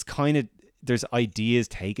think it's kind of... There's ideas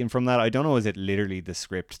taken from that. I don't know, is it literally the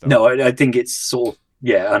script, though? No, I think it's sort of,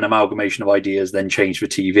 an amalgamation of ideas then changed for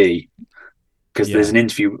TV. Because there's an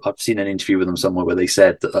interview, I've seen an interview with them somewhere where they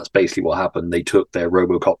said that that's basically what happened. They took their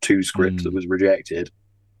RoboCop 2 script that was rejected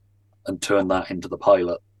and turned that into the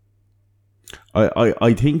pilot.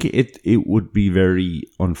 I think it would be very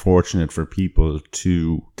unfortunate for people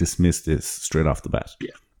to dismiss this straight off the bat.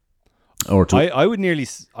 Yeah. Or I would nearly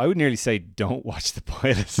say don't watch the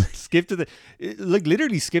pilot. Skip to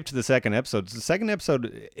literally skip to the second episode. The second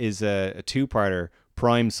episode is a two-parter,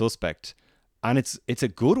 Prime Suspect. And it's a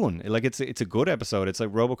good one. Like it's a good episode. It's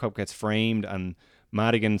like RoboCop gets framed and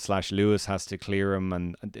Madigan/Lewis has to clear him,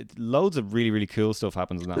 and loads of really, really cool stuff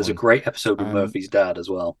happens in that. There's one. a great episode with Murphy's dad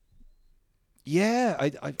as well. Yeah,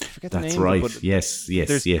 I forget the name. That's right. But yes.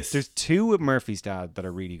 There's two with Murphy's dad that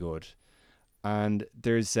are really good, and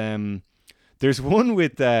there's one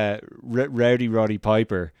with Rowdy Roddy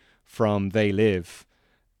Piper from They Live.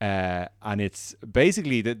 And it's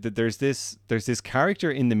basically there's this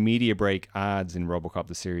character in the media break ads in RoboCop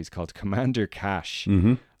the series called Commander Cash,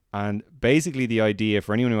 and basically the idea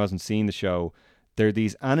for anyone who hasn't seen the show, they're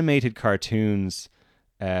these animated cartoons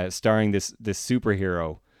starring this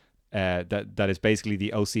superhero that is basically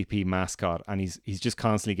the OCP mascot, and he's just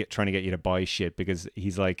constantly trying to get you to buy shit because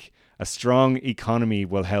he's like a strong economy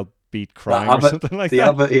will help beat crime or something like that. The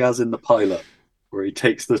advert he has in the pilot, where he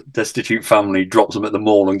takes the destitute family, drops them at the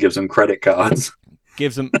mall, and gives them credit cards.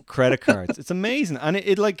 Gives them credit cards. It's amazing, and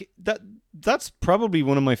it like that. That's probably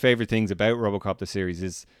one of my favorite things about RoboCop the series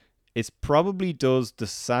is it probably does the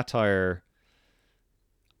satire.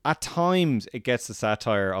 At times, it gets the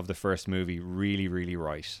satire of the first movie really, really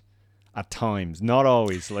right. At times, not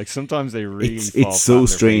always. Like sometimes they really. It's so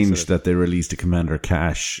strange that they released a Commander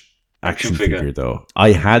Cash action figure though.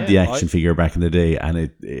 I had the action figure back in the day, and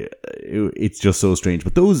it's just so strange.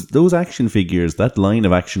 But those action figures, that line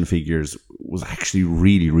of action figures was actually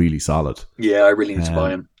really, really solid. Yeah, I really need to buy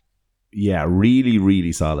them. Yeah, really,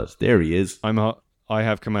 really solid. There he is. I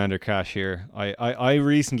have Commander Cash here. I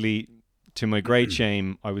recently, to my great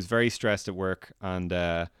shame, I was very stressed at work,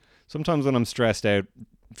 and sometimes when I'm stressed out,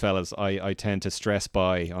 fellas, I tend to stress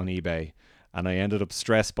buy on eBay, and I ended up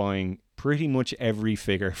stress buying pretty much every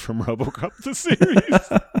figure from RoboCop the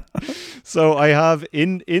series. So I have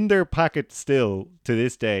in their packet still to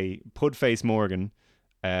this day Pudface Morgan,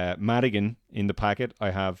 Madigan in the packet.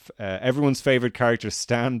 I have everyone's favorite character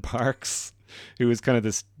Stan Parks, who is kind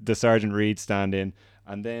of the Sergeant Reed stand-in,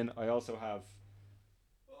 and then I also have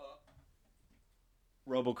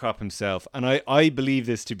RoboCop himself, and I believe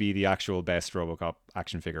this to be the actual best RoboCop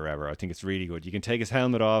action figure ever. I think it's really good. You can take his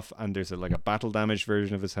helmet off, and there's like a battle damaged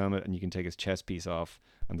version of his helmet, and you can take his chest piece off,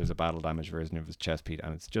 and there's a battle damaged version of his chest piece,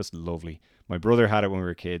 and it's just lovely. My brother had it when we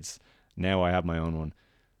were kids. Now I have my own one.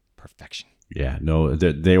 Perfection. Yeah, no,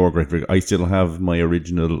 they were great. I still have my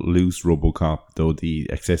original loose RoboCop, though the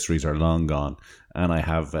accessories are long gone, and I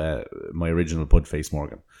have my original Pudface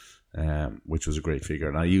Morgan, which was a great figure.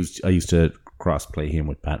 And I used to cross play him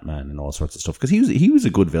with Batman and all sorts of stuff because he was a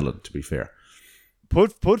good villain, to be fair.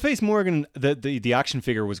 Pudface Morgan, the action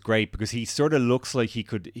figure was great because he sort of looks like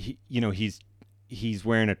he's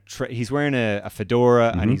wearing a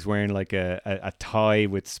fedora, and he's wearing like a tie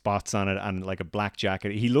with spots on it and like a black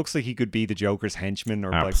jacket. He looks like he could be the Joker's henchman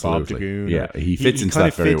or like Bob the Goon. Yeah, he fits into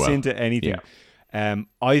that very well. He into anything. Yeah.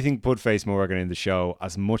 I think Pudface Morgan in the show,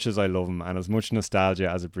 as much as I love him and as much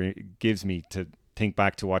nostalgia as it gives me to think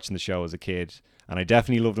back to watching the show as a kid, and I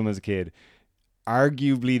definitely loved him as a kid,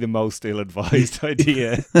 arguably the most ill-advised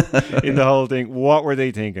idea in the whole thing. What were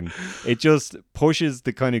they thinking? It just pushes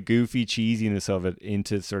the kind of goofy cheesiness of it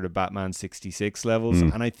into sort of Batman 66 levels,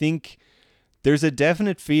 and I think there's a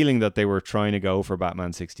definite feeling that they were trying to go for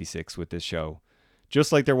Batman 66 with this show,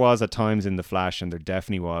 just like there was at times in The Flash, and there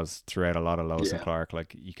definitely was throughout a lot of Lois and Clark.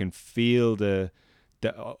 Like, you can feel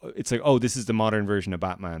it's like, oh, this is the modern version of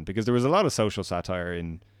Batman, because there was a lot of social satire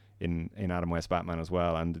in Adam West Batman as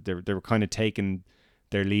well, and they were kind of taking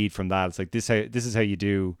their lead from that. It's like, this is how you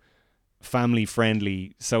do family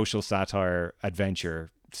friendly social satire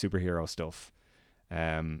adventure superhero stuff,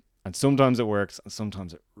 and sometimes it works and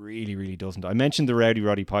sometimes it really, really doesn't. I mentioned the Rowdy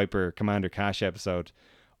Roddy Piper Commander Cash episode.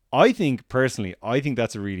 I think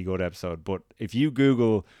that's a really good episode, but if you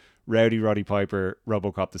Google Rowdy Roddy Piper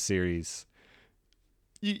RoboCop the series,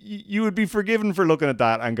 you would be forgiven for looking at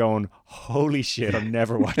that and going, holy shit, I'm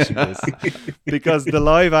never watching this. Because the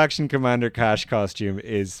live action Commander Cash costume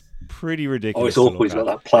is pretty ridiculous. Oh, it's awful. He's got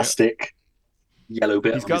that plastic yellow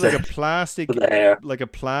bit. He's got like a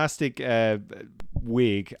plastic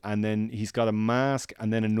wig, and then he's got a mask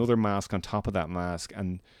and then another mask on top of that mask,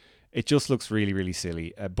 and it just looks really, really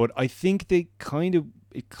silly. But I think it kind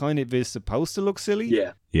of is supposed to look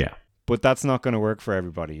silly. Yeah. But that's not going to work for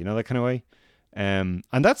everybody, you know, that kind of way. And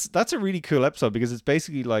that's a really cool episode, because it's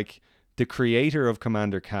basically like the creator of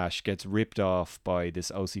Commander Cash gets ripped off by this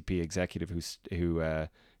OCP executive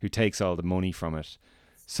who takes all the money from it.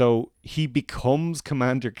 So he becomes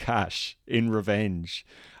Commander Cash in revenge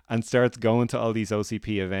and starts going to all these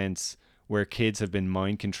OCP events where kids have been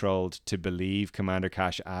mind controlled to believe Commander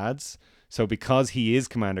Cash ads. So because he is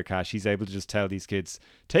Commander Cash, he's able to just tell these kids,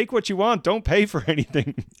 take what you want, don't pay for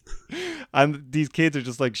anything. And these kids are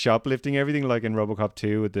just like shoplifting everything, like in RoboCop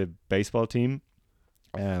 2 with the baseball team.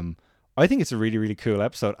 I think it's a really, really cool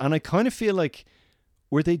episode. And I kind of feel like,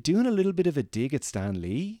 were they doing a little bit of a dig at Stan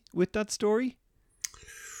Lee with that story?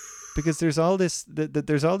 Because there's all this,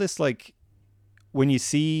 like, when you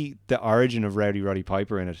see the origin of Rowdy Roddy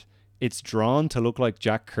Piper in it, it's drawn to look like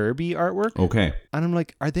Jack Kirby artwork. Okay. And I'm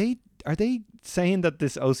like, are they saying that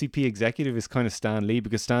this OCP executive is kind of Stan Lee?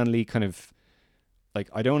 Because Stan Lee kind of, like,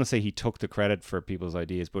 I don't want to say he took the credit for people's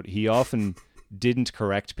ideas, but he often didn't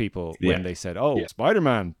correct people when they said,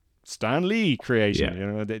 Spider-Man, Stan Lee creation. You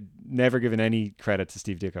know, they never given any credit to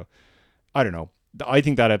Steve Ditko. I don't know. I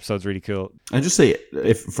think that episode's really cool. I just say,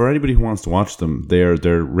 if for anybody who wants to watch them, they're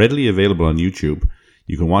readily available on YouTube.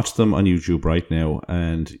 You can watch them on YouTube right now,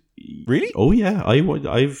 and really, oh yeah,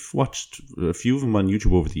 I've watched a few of them on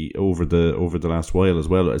YouTube over the last while as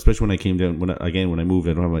well. Especially when I came down when I moved,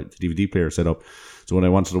 I don't have my DVD player set up, so when I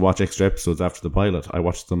wanted to watch extra episodes after the pilot, I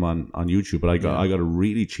watched them on YouTube. But I got a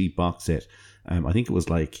really cheap box set. I think it was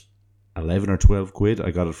like 11 or 12 quid.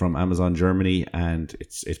 I got it from Amazon Germany, and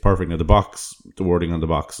it's perfect. Now the wording on the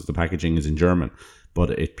box, the packaging is in German, but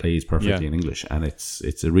it plays perfectly in English, and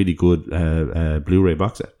it's a really good Blu-ray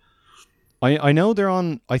box set. I know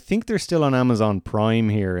I think they're still on Amazon Prime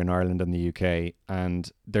here in Ireland and the UK, and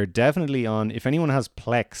they're definitely on, if anyone has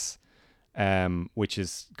Plex, which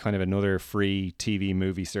is kind of another free TV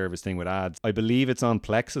movie service thing with ads. I believe it's on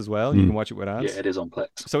Plex as well. You can watch it with ads. Yeah, it is on Plex.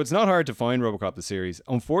 So it's not hard to find RoboCop the series.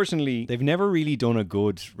 Unfortunately, they've never really done a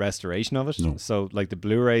good restoration of it. No. So like the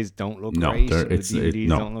Blu-rays don't look great. The DVDs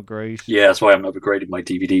don't look great. Yeah, that's why I haven't upgraded my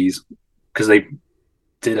DVDs, because they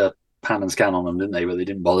did a pan and scan on them, didn't they? But they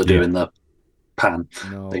didn't bother doing the pan.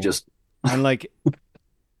 No. They just and like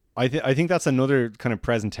I think that's another kind of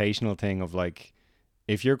presentational thing of like,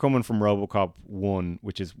 if you're coming from RoboCop 1,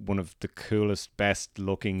 which is one of the coolest, best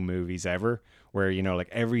looking movies ever, where, you know, like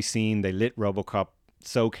every scene they lit RoboCop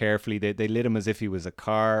so carefully, they lit him as if he was a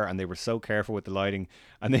car, and they were so careful with the lighting.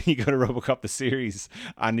 And then you go to RoboCop the series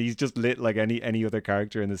and he's just lit like any other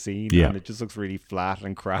character in the scene, and it just looks really flat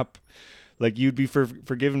and crap. Like, you'd be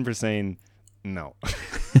forgiven for saying no.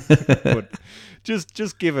 But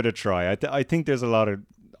just give it a try. I think there's a lot of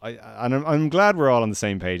I'm glad we're all on the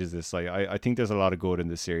same page as this. Like, I think there's a lot of good in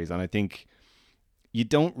this series, and I think you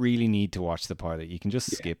don't really need to watch the pilot. You can just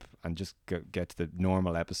skip and just get to the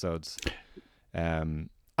normal episodes. And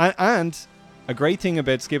a great thing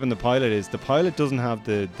about skipping the pilot is the pilot doesn't have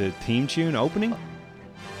the theme tune opening.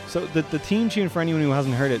 So the theme tune, for anyone who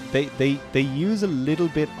hasn't heard it, they use a little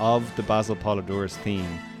bit of the Basil Polidorus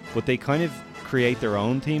theme, but they kind of create their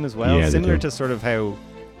own theme as well, similar to sort of how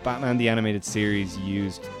Batman the Animated Series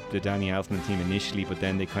used the Danny Elfman theme initially, but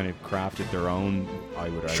then they kind of crafted their own, I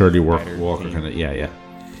would argue, Shirley Walker kind of,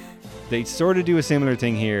 They sort of do a similar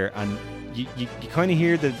thing here, and you kind of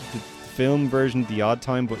hear the film version the odd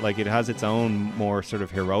time, but like it has its own more sort of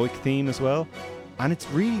heroic theme as well, and it's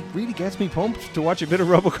really gets me pumped to watch a bit of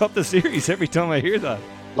RoboCop the series every time I hear that.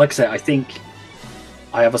 Like I say, I think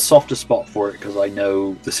I have a softer spot for it because I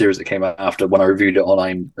know the series that came out after. When I reviewed it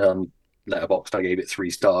on Letterboxd, I gave it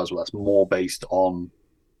 3 stars. Well, that's more based on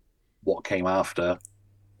what came after.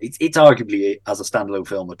 It's arguably, as a standalone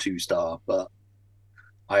film, a 2-star, but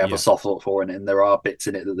I have a soft spot for it, and there are bits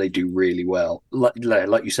in it that they do really well. Like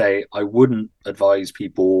you say, I wouldn't advise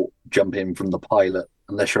people jump in from the pilot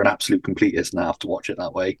unless you're an absolute completist and have to watch it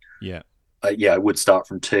that way. Yeah. I would start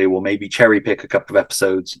from 2, or maybe cherry pick a couple of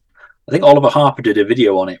episodes. I think Oliver Harper did a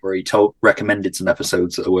video on it where he recommended some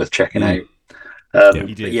episodes that are worth checking out.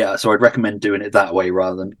 He did. Yeah, so I'd recommend doing it that way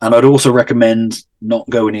rather than, and I'd also recommend not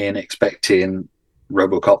going in expecting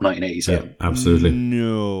RoboCop 1987. Yeah, absolutely.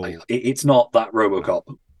 No, it's not that RoboCop.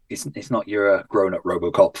 It's not your grown-up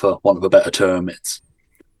RoboCop, for want of a better term. It's,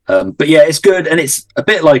 but yeah, it's good, and it's a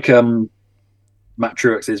bit like Matt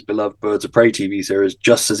Truex's beloved Birds of Prey TV series.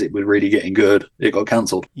 Just as it was really getting good, it got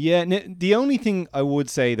cancelled. Yeah, the only thing I would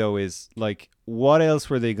say though is, like, what else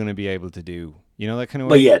were they going to be able to do? You know, that kind of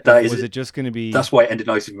way. But yeah, that is. Was it just going to be? That's why it ended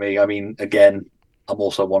nicely for me. I mean, again, I'm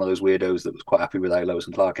also one of those weirdos that was quite happy with how Lois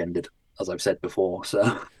and Clark ended, as I've said before.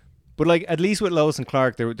 So, but like, at least with Lois and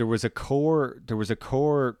Clark, there was a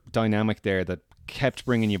core dynamic there that kept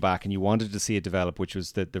bringing you back, and you wanted to see it develop, which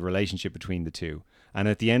was the relationship between the two. And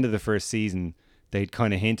at the end of the first season, they'd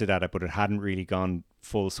kind of hinted at it, but it hadn't really gone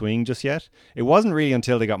full swing just yet. It wasn't really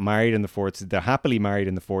until they got married in the 4th, they're happily married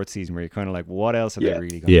in the 4th season, where you're kind of like, what else are they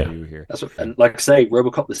really going to do here? And like I say,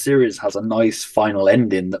 RoboCop the series has a nice final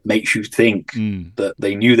ending that makes you think that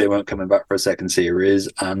they knew they weren't coming back for a second series,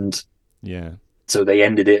 and so they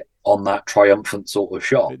ended it on that triumphant sort of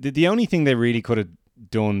shot. The only thing they really could have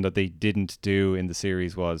done that they didn't do in the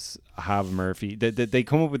series was have Murphy. They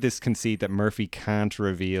come up with this conceit that Murphy can't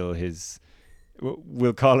reveal his,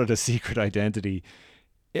 we'll call it a secret identity.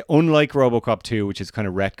 Unlike RoboCop 2, which is kind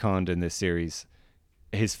of retconned in this series,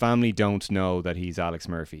 his family don't know that he's Alex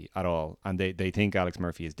Murphy at all, and they think Alex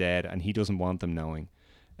Murphy is dead, and he doesn't want them knowing.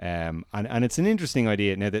 And it's an interesting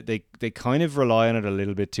idea. Now that they kind of rely on it a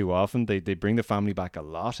little bit too often. They bring the family back a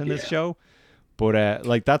lot in this show, but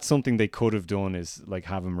like, that's something they could have done, is like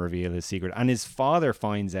have him reveal his secret, and his father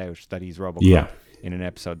finds out that he's RoboCop in an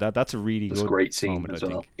episode. That's a really good great scene moment, as I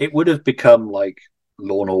well. think. It would have become like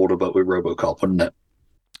Law and Order, but with RoboCop, wouldn't it?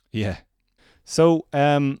 Yeah. So,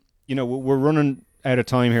 you know, we're running out of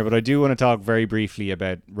time here, but I do want to talk very briefly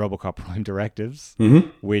about RoboCop Prime Directives,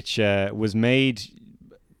 which was made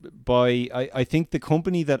by, I think, the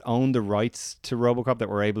company that owned the rights to RoboCop that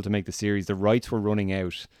were able to make the series. The rights were running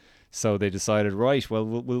out, so they decided, right, well,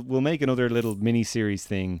 we'll make another little mini-series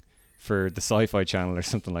thing for the Sci-Fi Channel or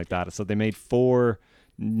something like that. So they made 4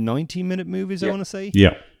 90-minute movies, I want to say.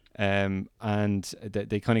 Yeah. And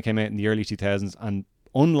they kind of came out in the early 2000s, and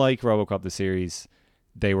unlike RoboCop the series,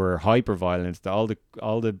 they were hyper violent. All the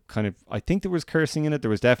kind of, I think there was cursing in it.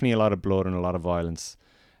 There was definitely a lot of blood and a lot of violence,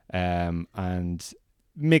 and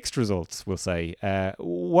mixed results, we'll say.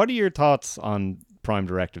 What are your thoughts on Prime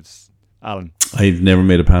Directives, Alan? I've never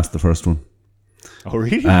made it past the first one. Oh,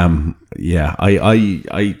 really? Yeah,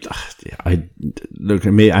 I look.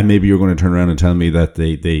 Maybe you're going to turn around and tell me that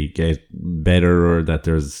they get better or that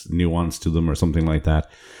there's nuance to them or something like that.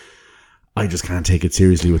 I just can't take it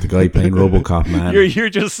seriously with the guy playing RoboCop, man. You're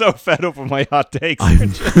just so fed up with my hot takes. I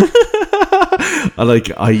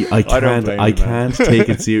can't take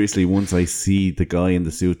it seriously once I see the guy in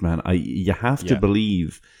the suit, man. You have to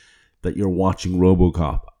believe that you're watching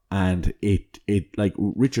RoboCop, and it like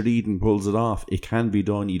Richard Eden pulls it off. It can be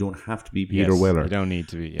done. You don't have to be Peter Weller. You don't need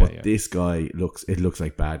to be. But this guy looks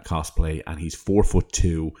like bad cosplay, and he's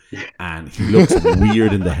 4'2", and he looks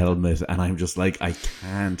weird in the helmet, and I'm just like, I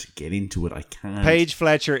can't get into it. I can't. Paige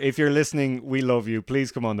Fletcher, if you're listening, we love you.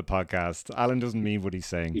 Please come on the podcast. Alan doesn't mean what he's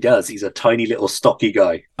saying. He does. He's a tiny little stocky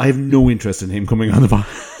guy. I have no interest in him coming on the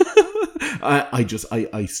podcast.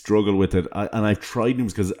 I struggle with it, and I've tried them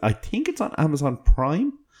because I think it's on Amazon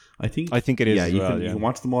Prime. I think it is. Yeah, you can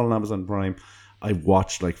watch them all on Amazon Prime. I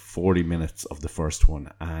watched like 40 minutes of the first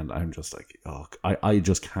one, and I'm just like, oh, I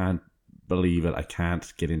just can't believe it. I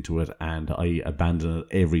can't get into it, and I abandon it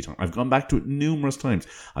every time. I've gone back to it numerous times.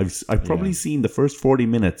 I've probably seen the first 40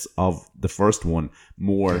 minutes of the first one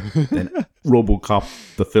more than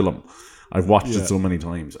RoboCop the film. I've watched it so many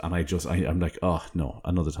times, and I'm like, oh no,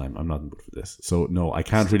 another time. I'm not in the mood for this. So no, I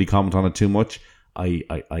can't really comment on it too much. I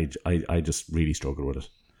just really struggle with it.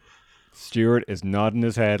 Stuart is nodding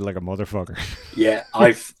his head like a motherfucker. Yeah,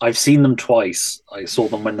 I've seen them twice. I saw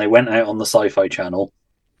them when they went out on the Sci-Fi Channel.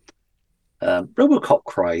 RoboCop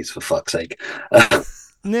cries, for fuck's sake.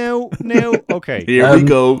 No, okay. Here we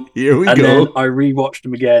go. And then I rewatched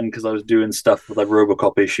them again because I was doing stuff with a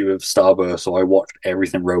RoboCop issue of Starburst, so I watched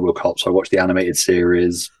everything RoboCop. So I watched the animated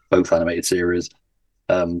series, both animated series,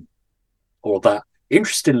 all that.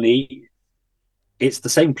 Interestingly, it's the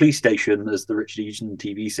same police station as the Richard Eden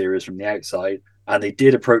TV series from the outside, and they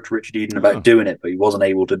did approach Richard Eden about doing it, but he wasn't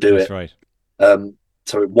able to do it. That's right.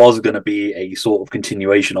 So it was going to be a sort of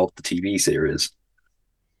continuation of the TV series.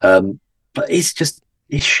 But it's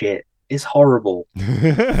shit. It's horrible.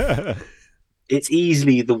 It's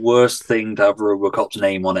easily the worst thing to have RoboCop's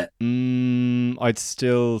name on it. I'd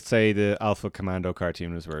still say the Alpha Commando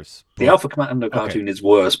cartoon was worse. The Alpha Commando cartoon is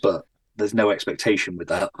worse, but there's no expectation with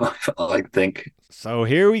that, I think. So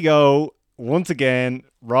here we go. Once again,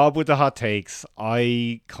 Rob with the hot takes.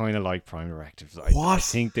 I kind of like Prime Directives. I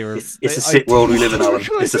think they were... It's a sick world we live in, Alan.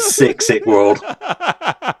 It's a sick world.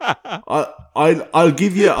 I'll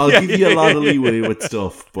give you a lot of leeway with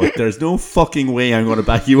stuff, but there's no fucking way I'm going to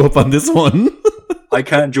back you up on this one. I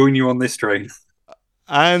can't join you on this train.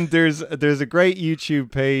 And there's a great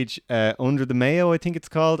YouTube page, Under the Mayo, I think it's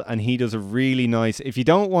called, and he does a really nice, if you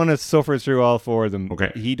don't want to suffer through all four of them,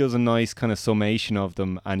 he does a nice kind of summation of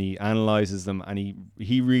them, and he analyzes them, and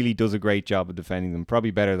he really does a great job of defending them,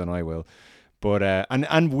 probably better than I will. But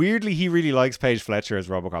and weirdly, he really likes Paige Fletcher as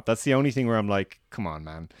RoboCop. That's the only thing where I'm like, come on,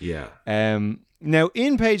 man. Yeah. Now,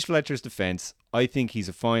 in Paige Fletcher's defense, I think he's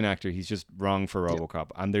a fine actor. He's just wrong for RoboCop.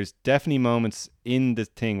 Yeah. And there's definitely moments in the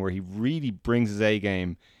thing where he really brings his A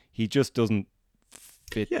game. He just doesn't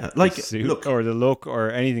fit the suit or the look or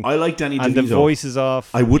anything. I like Danny DeVito. And the voice is off.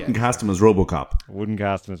 I wouldn't cast him as RoboCop. I wouldn't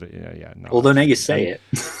cast him as... No. Although now you say it.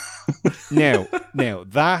 Now,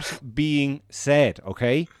 that being said,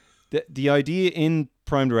 okay, the idea in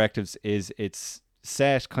Prime Directives is it's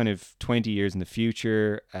set kind of 20 years in the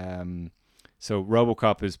future. So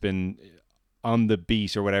RoboCop has been on the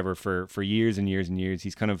beat or whatever for years and years and years.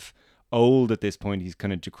 He's kind of old at this point. He's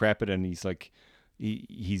kind of decrepit, and he's like,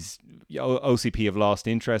 he's OCP have lost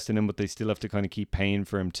interest in him, but they still have to kind of keep paying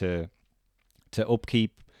for him to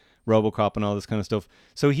upkeep RoboCop and all this kind of stuff.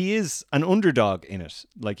 So he is an underdog in it.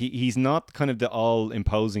 Like he's not kind of the all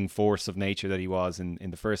imposing force of nature that he was in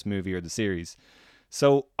the first movie or the series.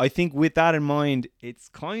 So I think with that in mind, it's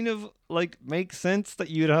kind of like makes sense that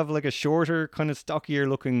you'd have like a shorter, kind of stockier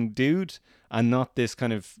looking dude and not this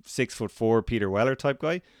kind of 6'4" Peter Weller type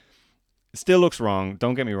guy. Still looks wrong,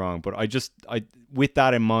 don't get me wrong, but I with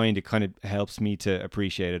that in mind, it kind of helps me to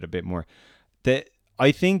appreciate it a bit more.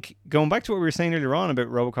 I think going back to what we were saying earlier on about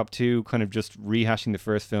RoboCop 2, kind of just rehashing the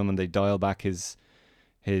first film, and they dial back his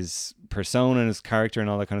persona and his character and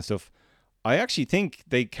all that kind of stuff. I actually think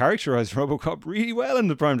they characterize RoboCop really well in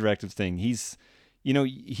the Prime Directives thing. He's,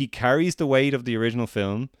 he carries the weight of the original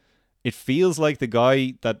film. It feels like the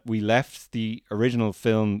guy that we left the original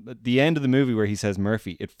film at the end of the movie where he says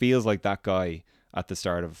Murphy. It feels like that guy at the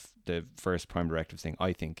start of the first Prime Directives thing,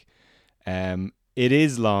 I think. It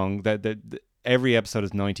is long. Every episode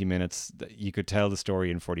is 90 minutes. You could tell the story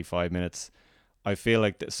in 45 minutes. I feel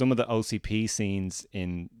like some of the OCP scenes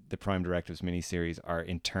in the Prime Directives miniseries are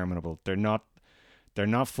interminable. They're not They're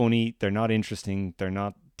not funny. They're not interesting. They're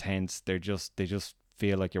not tense. They just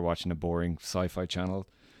feel like you're watching a boring sci-fi channel.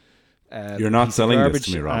 You're not selling this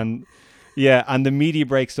to me, Rob. And and the media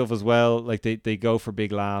break stuff as well. Like they go for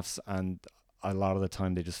big laughs, and a lot of the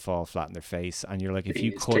time they just fall flat in their face. And you're like, if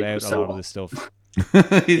you cut out a lot of this stuff,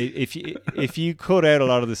 if you cut out a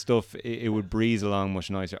lot of this stuff, it would breeze along much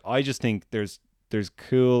nicer. I just think there's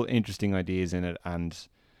cool, interesting ideas in it, and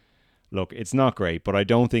look, it's not great, but I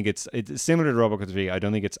don't think it's similar to RoboCop 3. I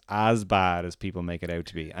don't think it's as bad as people make it out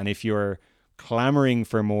to be. And if you're clamoring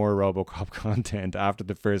for more RoboCop content after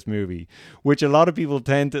the first movie, which a lot of people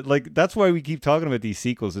tend to like, that's why we keep talking about these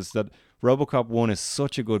sequels, is that RoboCop 1 is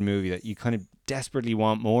such a good movie that you kind of desperately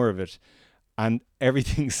want more of it, and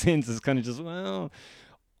everything since is kind of just, well,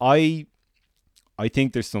 I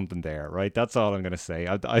think there's something there, right? That's all I'm going to say.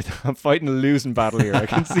 I'm fighting a losing battle here. I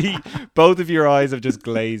can see both of your eyes have just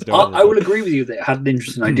glazed over. I will agree with you that it had an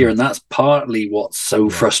interesting idea, and that's partly what's so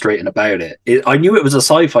frustrating about it. I knew it was a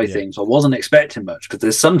sci-fi thing, so I wasn't expecting much, because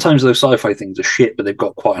there's sometimes those sci-fi things are shit, but they've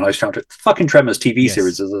got quite a nice soundtrack. Fucking Tremors TV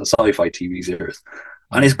series is a sci-fi TV series,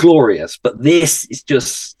 and it's glorious. But this is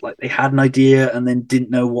just like they had an idea and then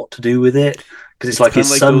didn't know what to do with it, because it's like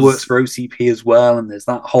his son works for OCP as well, and there's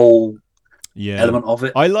that whole element of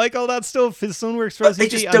it. I like all that stuff. His son works for but they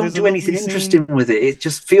just don't do anything interesting with it. It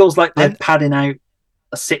just feels like they're padding out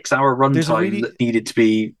a 6-hour runtime that needed to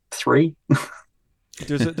be 3.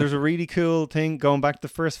 There's a really cool thing going back to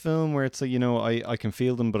the first film where it's like, you know, I can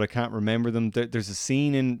feel them but I can't remember them. There's a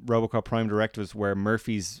scene in RoboCop Prime Directives where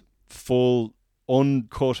Murphy's full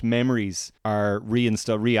uncut memories are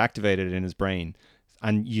reactivated in his brain,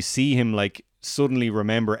 and you see him like suddenly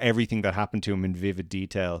remember everything that happened to him in vivid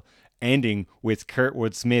detail, ending with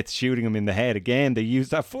Kurtwood Smith shooting him in the head again. They used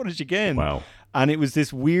that footage again. Wow. And it was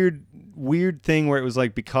this weird thing where it was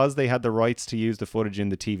like, because they had the rights to use the footage in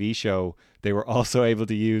the TV show, they were also able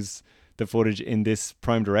to use the footage in this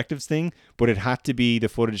Prime Directives thing, but it had to be the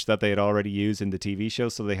footage that they had already used in the TV show.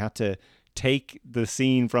 So they had to take the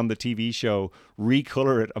scene from the TV show,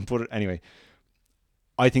 recolor it, and put it... Anyway,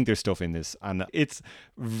 I think there's stuff in this, and it's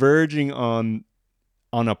verging on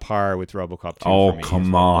a par with RoboCop 2. Oh, for me,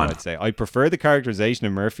 come on. I'd say I prefer the characterization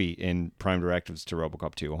of Murphy in Prime Directives to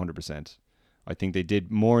RoboCop 2, 100%. I think they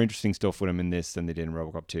did more interesting stuff with him in this than they did in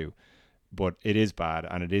RoboCop 2. But it is bad,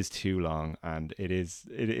 and it is too long, and it is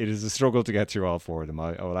a struggle to get through all 4 of them.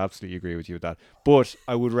 I will absolutely agree with you with that. But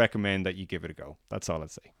I would recommend that you give it a go. That's all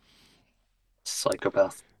I'd say.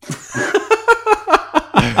 Psychopath.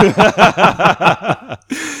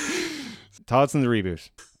 Thoughts on the reboot?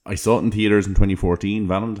 I saw it in theaters in 2014,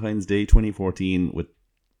 Valentine's Day 2014, with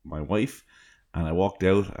my wife, and I walked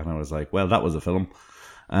out and I was like, well, that was a film.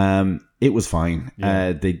 It was fine.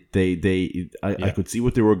 I could see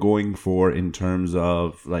what they were going for in terms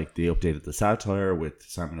of, like, they updated the satire with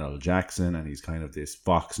Samuel L. Jackson, and he's kind of this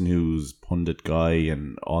Fox News pundit guy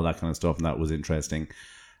and all that kind of stuff, and that was interesting.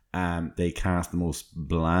 They cast the most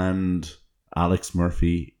bland Alex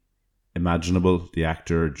Murphy imaginable. The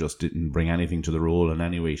actor just didn't bring anything to the role in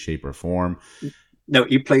any way, shape, or form. No,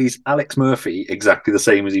 he plays Alex Murphy exactly the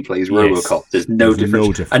same as he plays RoboCop. There's no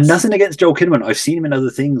difference. And nothing against Joel Kinnaman. I've seen him in other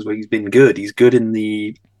things where he's been good. He's good in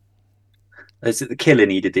the... Is it The Killing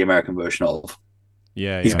he did the American version of?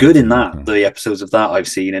 Yeah, he's good in that, the episodes of that I've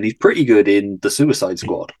seen, and he's pretty good in The Suicide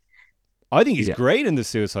Squad. I think he's great in The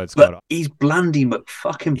Suicide Squad. But he's blandy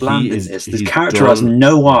McFucking bland in this. This character has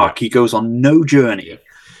no arc. He goes on no journey.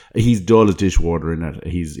 He's dull as dishwater in it.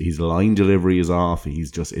 His line delivery is off.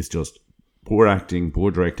 It's just poor acting,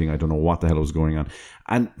 poor directing. I don't know what the hell was going on.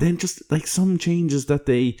 And then just like some changes that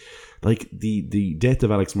they, like the death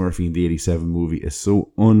of Alex Murphy in the 87 movie is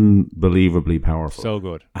so unbelievably powerful. So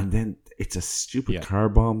good. And then it's a stupid car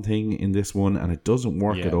bomb thing in this one, and it doesn't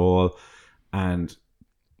work at all. And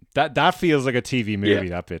that feels like a TV movie,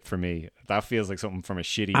 that bit for me. That feels like something from a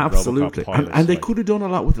shitty absolutely. RoboCop pilot. And they could have done a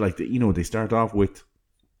lot with, like, they start off with,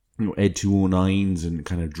 Ed 209s and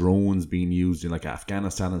kind of drones being used in like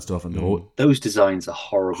Afghanistan and stuff, and those designs are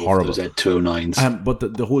horrible. Those Ed 209s. But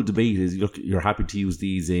the whole debate is, look, you're happy to use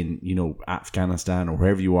these in Afghanistan or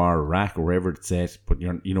wherever you are, Iraq or wherever it's set, but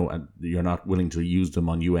you're not willing to use them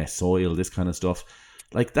on US soil. This kind of stuff,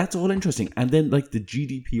 like, that's all interesting. And then like the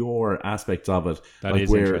GDPR aspects of it, that like is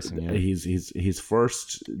where interesting, his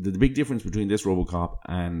first, the big difference between this RoboCop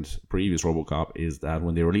and previous RoboCop is that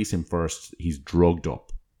when they release him first, he's drugged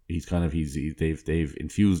up. They've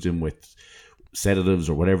infused him with sedatives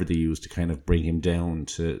or whatever they use to kind of bring him down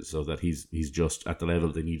so that he's just at the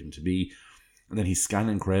level they need him to be. And then he's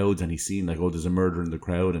scanning crowds and he's seeing like, oh, there's a murder in the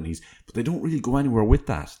crowd, but they don't really go anywhere with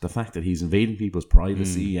that. The fact that he's invading people's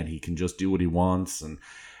privacy and he can just do what he wants, and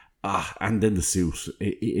and then the suit.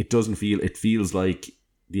 It doesn't feel. It feels like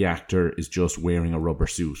the actor is just wearing a rubber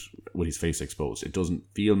suit with his face exposed. It doesn't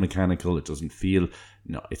feel mechanical. It doesn't feel.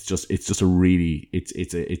 No, it's just a really.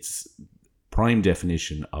 It's prime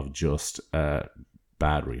definition of just a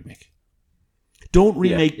bad remake. Don't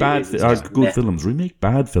remake good films. Remake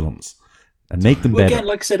bad films and make them better. Again,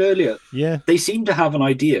 like I said earlier, Yeah, they seem to have an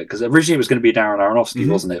idea, because originally it was going to be Darren Aronofsky,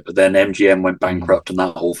 wasn't it? But then MGM went bankrupt and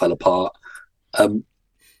that all fell apart.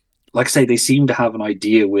 Like I say, they seem to have an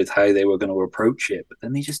idea with how they were going to approach it, but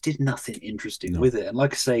then they just did nothing interesting with it. And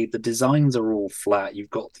like I say, the designs are all flat. You've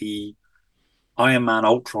got the Iron Man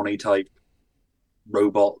Ultron-y type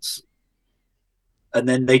robots, and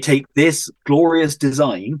then they take this glorious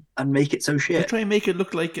design and make it so shit. They try and make it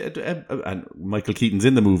look like, and Michael Keaton's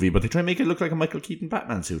in the movie, but they try and make it look like a Michael Keaton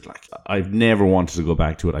Batman suit. Like, I've never wanted to go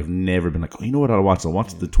back to it. I've never been like, oh, you know what I'll watch? I'll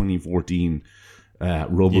watch the 2014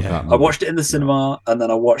 RoboCop movie. I watched it in the cinema, and then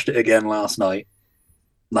I watched it again last night.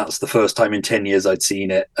 That's the first time in 10 years I'd seen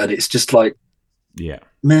it, and it's just like, meh.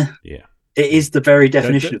 Yeah. It is the very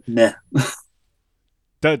definition of meh.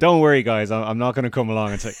 Don't worry, guys. I'm not going to come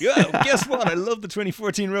along and say, "Yeah, guess what? I love the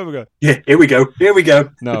 2014 RoboCop." Yeah, here we go.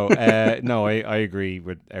 No, I agree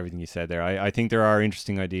with everything you said there. I think there are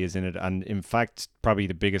interesting ideas in it, and in fact, probably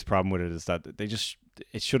the biggest problem with it is that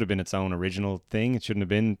it should have been its own original thing. It shouldn't have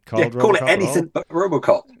been called RoboCop. Call it anything but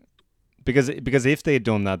RoboCop. Because if they had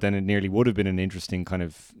done that, then it nearly would have been an interesting kind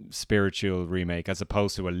of spiritual remake as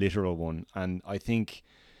opposed to a literal one. And I think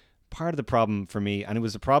part of the problem for me, and it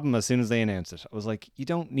was a problem as soon as they announced it, I was like, you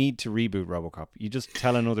don't need to reboot RoboCop. You just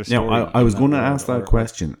tell another story. Now, I was going to ask that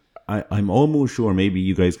question. I'm almost sure, maybe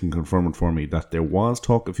you guys can confirm it for me, that there was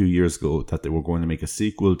talk a few years ago that they were going to make a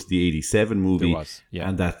sequel to the 87 movie. There was, yeah.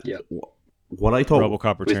 And that what I thought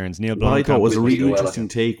RoboCop Returns. Neil Blomkamp. What I thought was a really interesting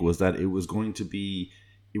take was that it was going to be,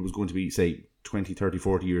 say, 20, 30,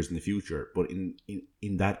 40 years in the future, but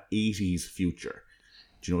in that 80s future.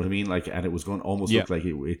 Do you know what I mean? Like, and it was going to almost look like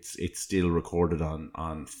it's still recorded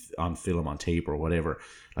on film, on tape or whatever.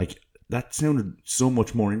 Like, that sounded so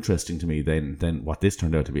much more interesting to me than what this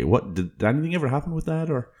turned out to be. What did anything ever happen with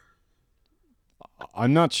that? Or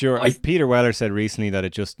I'm not sure. Peter Weller said recently that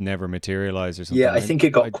it just never materialized or something. Yeah, I think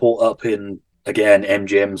it got caught up in, again,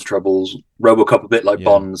 MGM's troubles. RoboCop, a bit like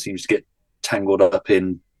Bond, seems to get tangled up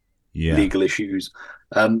in legal issues.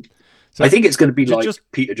 So I think it's going to be like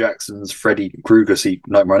Peter Jackson's Freddy Krueger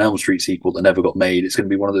Nightmare on Elm Street sequel that never got made. It's going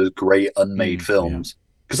to be one of those great unmade films.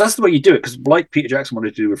 Because that's the way you do it. Because like Peter Jackson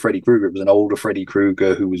wanted to do with Freddy Krueger, it was an older Freddy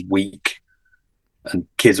Krueger who was weak, and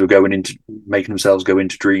kids were making themselves go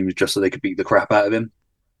into dreams just so they could beat the crap out of him.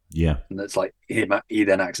 Yeah. And it's like he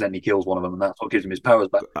then accidentally kills one of them, and that's what gives him his powers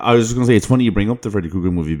back. I was just going to say, it's funny you bring up the Freddy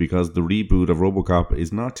Krueger movie, because the reboot of RoboCop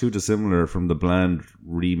is not too dissimilar from the bland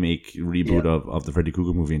reboot of the Freddy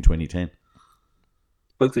Krueger movie in 2010.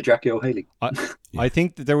 Both with Jackie O'Haley. I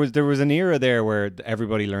think that there was an era there where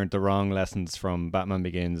everybody learned the wrong lessons from Batman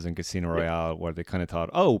Begins and Casino Royale, where they kind of thought,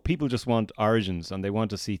 oh, people just want origins and they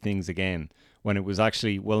want to see things again, when it was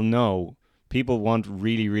actually, well, no, people want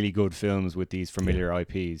really, really good films with these familiar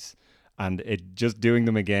IPs, and it just doing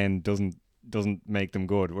them again doesn't make them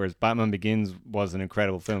good. Whereas Batman Begins was an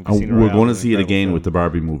incredible film. We're going to see it again with the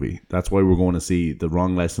Barbie movie. That's why we're going to see the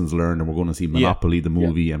wrong lessons learned, and we're going to see Monopoly the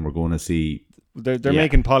movie, and we're going to see. They're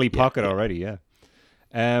making Polly Pocket already.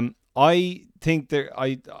 I think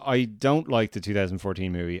I don't like the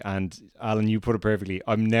 2014 movie, and Alan, you put it perfectly.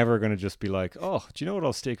 I'm never going to just be like, oh, do you know what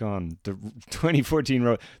I'll stick on the 2014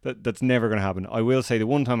 road? That's never going to happen. I will say the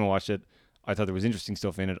one time I watched it, I thought there was interesting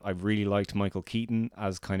stuff in it. I really liked Michael Keaton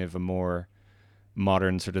as kind of a more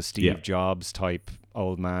modern sort of Steve Jobs type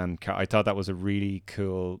old man. I thought that was a really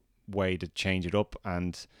cool way to change it up,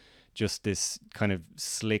 and just this kind of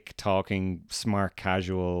slick talking, smart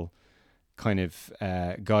casual kind of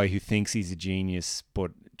guy who thinks he's a genius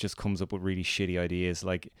but just comes up with really shitty ideas.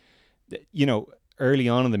 Like, you know, early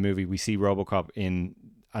on in the movie we see RoboCop in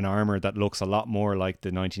an armor that looks a lot more like the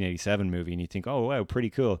 1987 movie, and you think, oh wow, pretty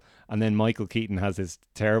cool. And then Michael Keaton has this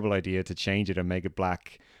terrible idea to change it and make it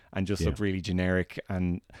black and just look really generic.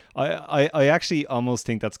 And I actually almost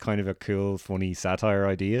think that's kind of a cool, funny satire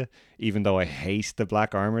idea, even though I hate the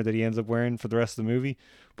black armor that he ends up wearing for the rest of the movie.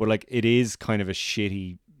 But like, it is kind of a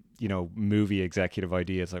shitty, you know, movie executive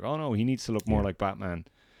idea. It's like, oh no, he needs to look more like Batman.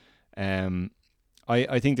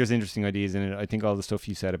 I think there's interesting ideas in it. I think all the stuff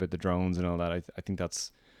you said about the drones and all that, I think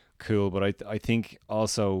that's cool. But I think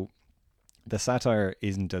also the satire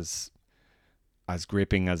isn't as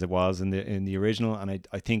gripping as it was in the original, and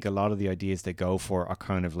I think a lot of the ideas they go for are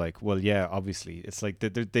kind of like, well, yeah, obviously, it's like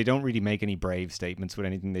they don't really make any brave statements with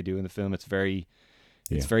anything they do in the film. It's very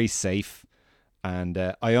safe,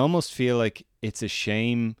 And I almost feel like it's a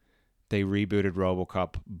shame they rebooted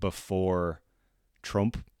RoboCop before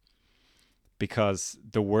Trump, because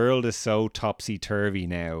the world is so topsy-turvy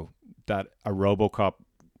now that a RoboCop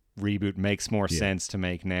reboot makes more sense to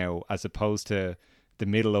make now, as opposed to the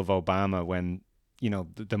middle of Obama, when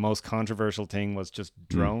the most controversial thing was just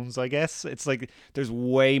drones. I guess it's like there's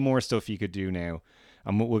way more stuff you could do now,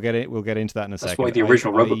 and we'll get into that in a second. That's why the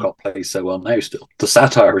original RoboCop plays so well now. Still, the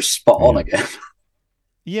satire is spot on again.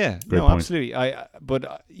 Yeah, Great point. Absolutely. I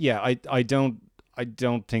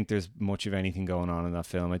don't think there's much of anything going on in that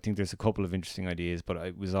film. I think there's a couple of interesting ideas, but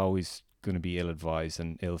it was always going to be ill-advised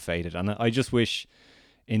and ill-fated. And I just wish,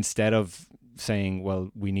 instead of saying,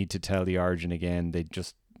 well, we need to tell the origin again, they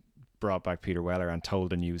just brought back Peter Weller and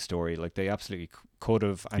told a new story. Like, they absolutely could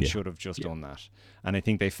have and should have just done that. And I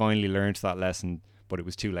think they finally learned that lesson, but it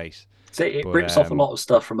was too late. So it rips off a lot of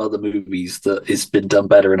stuff from other movies that has been done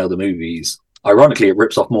better in other movies. Ironically, it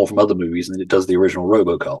rips off more from other movies than it does the original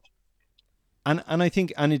RoboCop. And I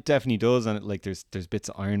think, and it definitely does, and there's bits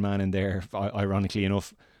of Iron Man in there, ironically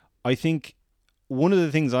enough. I think one of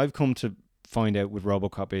the things I've come to find out with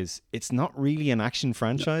RoboCop is it's not really an action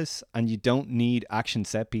franchise, and you don't need action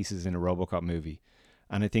set pieces in a RoboCop movie.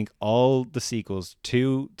 And I think all the sequels,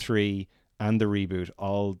 2, 3, and the reboot,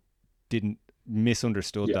 all didn't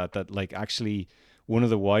misunderstood that like, actually, one of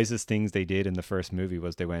the wisest things they did in the first movie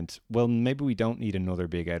was they went, well, maybe we don't need another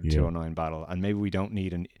big Ed 209 battle, and maybe we don't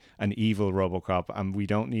need an evil RoboCop, and we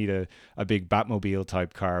don't need a big Batmobile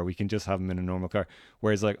type car. We can just have him in a normal car.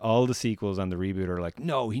 Whereas like all the sequels and the reboot are like,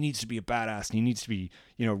 no, he needs to be a badass, and he needs to be,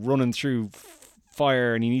 running through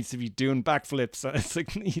fire, and he needs to be doing backflips. It's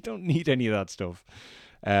like, you don't need any of that stuff.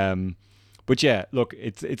 But yeah, look,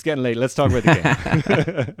 it's getting late. Let's talk about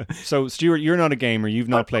the game. So, Stuart, you're not a gamer. You've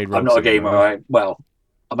not played RoboCop. I'm not a gamer.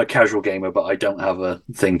 I'm a casual gamer, but I don't have a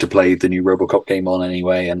thing to play the new RoboCop game on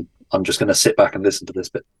anyway, and I'm just going to sit back and listen to this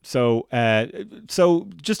bit. So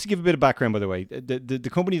just to give a bit of background, by the way, the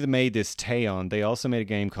company that made this, Teon, they also made a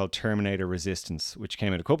game called Terminator Resistance, which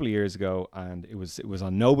came out a couple of years ago, and it was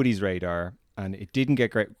on nobody's radar. And it didn't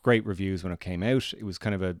get great reviews when it came out. It was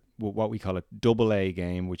kind of what we call a AA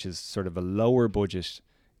game, which is sort of a lower budget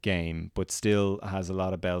game, but still has a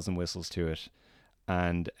lot of bells and whistles to it.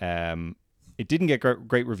 And it didn't get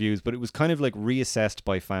great reviews, but it was kind of like reassessed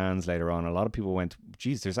by fans later on. A lot of people went,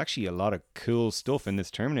 geez, there's actually a lot of cool stuff in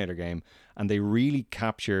this Terminator game. And they really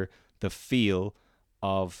capture the feel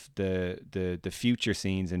of the future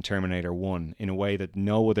scenes in Terminator 1 in a way that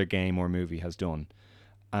no other game or movie has done.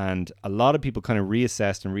 And a lot of people kind of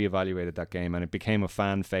reassessed and reevaluated that game, and it became a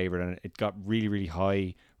fan favorite, and it got really, really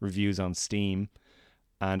high reviews on Steam.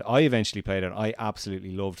 And I eventually played it. I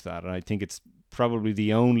absolutely loved that. And I think it's probably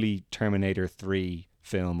the only Terminator 3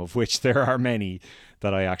 film, of which there are many,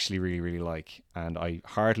 that I actually really, really like. And I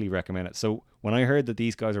heartily recommend it. So when I heard that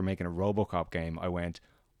these guys are making a RoboCop game, I went,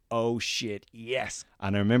 oh shit, yes.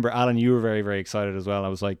 And I remember, Alan, you were very, very excited as well. I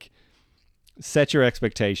was like, set your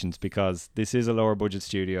expectations, because this is a lower budget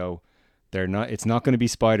studio. It's not going to be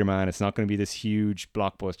Spider-Man. It's not going to be this huge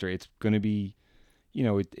blockbuster. It's going to be,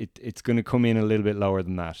 it's going to come in a little bit lower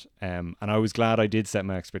than that. And I was glad I did set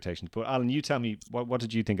my expectations. But Alan, you tell me, what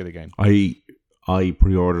did you think of the game? I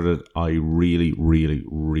pre-ordered it. I really, really,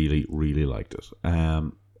 really, really liked it.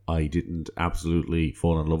 I didn't absolutely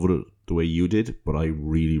fall in love with it the way you did, but I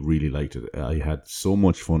really, really liked it. I had so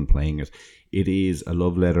much fun playing it. It is a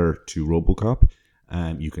love letter to RoboCop.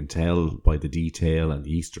 You can tell by the detail and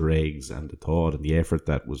the Easter eggs and the thought and the effort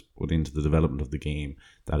that was put into the development of the game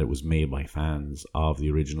that it was made by fans of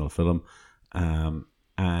the original film.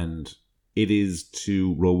 And it is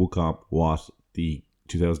to RoboCop what the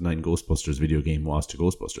 2009 Ghostbusters video game was to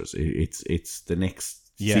Ghostbusters. It's the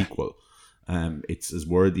next sequel. It's as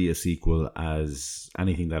worthy a sequel as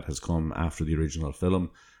anything that has come after the original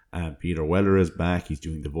film. Peter Weller is back. He's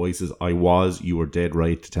doing the voices. You were dead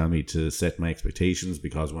right to tell me to set my expectations,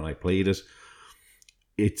 because when I played it,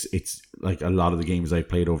 it's like a lot of the games I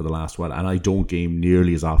played over the last while, and I don't game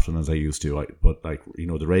nearly as often as I used to. But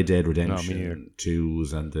the Red Dead Redemption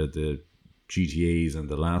 2s and the GTAs and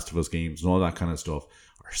the Last of Us games and all that kind of stuff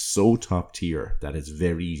are so top tier that it's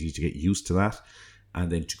very easy to get used to that.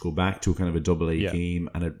 And then to go back to kind of a AA game,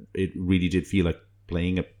 and it really did feel like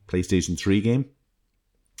playing a PlayStation 3 game.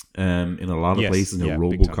 In a lot of places,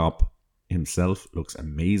 RoboCop himself looks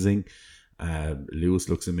amazing. Lewis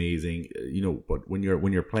looks amazing. But when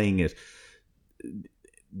you're playing it,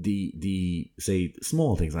 the say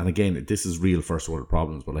small things, and again, this is real first world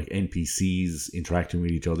problems, but like NPCs interacting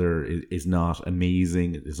with each other is not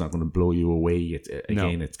amazing. It's not going to blow you away.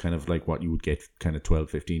 It's kind of like what you would get kind of 12,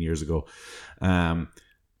 15 years ago.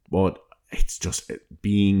 But it's just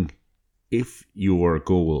being, if your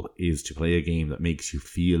goal is to play a game that makes you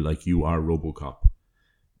feel like you are RoboCop,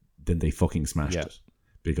 then they fucking smashed it,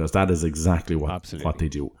 because that is exactly what they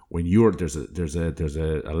do. When there's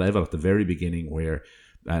a level at the very beginning where,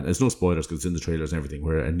 and there's no spoilers because it's in the trailers and everything,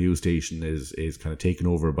 where a news station is kind of taken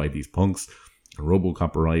over by these punks. And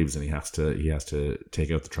RoboCop arrives and he has to take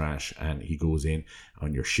out the trash, and he goes in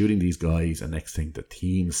and you're shooting these guys, and next thing the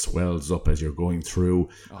team swells up as you're going through.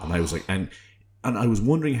 And I was like, and I was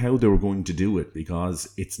wondering how they were going to do it, because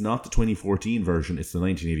it's not the 2014 version, it's the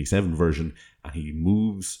 1987 version, and he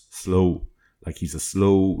moves slow. Like he's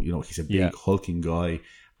he's a big hulking guy,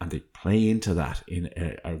 and they play into that in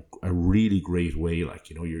a really great way. Like,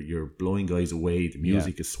 you're blowing guys away, the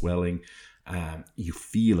music is swelling, you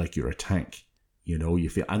feel like you're a tank. You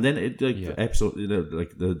feel, and then the episode,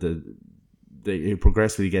 it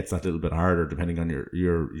progressively gets that little bit harder depending on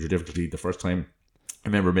your difficulty. The first time, I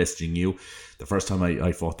remember messaging you, the first time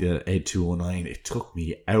I fought the Ed 209, it took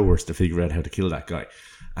me hours to figure out how to kill that guy.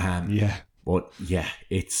 But yeah,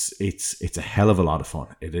 it's a hell of a lot of fun.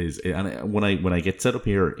 It is, and when I get set up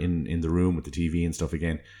here in the room with the TV and stuff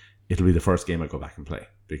again, it'll be the first game I go back and play,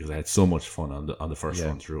 because I had so much fun on the first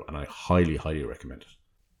run through, and I highly recommend it.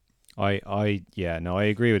 I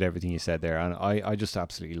agree with everything you said there, and I just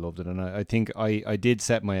absolutely loved it. And I think I did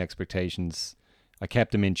set my expectations. I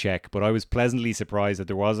kept them in check, but I was pleasantly surprised that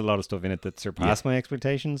there was a lot of stuff in it that surpassed my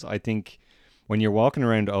expectations. I think when you're walking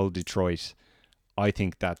around old Detroit, I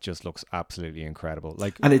think that just looks absolutely incredible.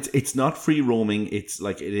 Like, and it's not free roaming. It's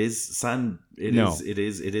like it is sand. It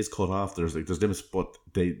is cut off. There's limits, but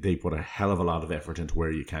they put a hell of a lot of effort into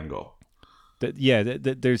where you can go.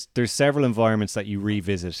 There's several environments that you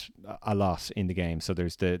revisit a lot in the game. So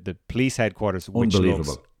there's the police headquarters, which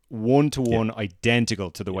looks one-to-one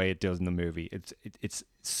identical to the way it does in the movie. It's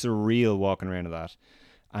surreal walking around in that.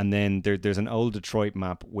 And then there's an old Detroit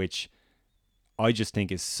map, which I just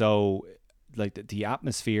think is so, like, the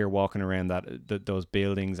atmosphere walking around those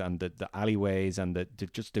buildings and the alleyways and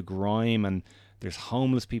the grime, and there's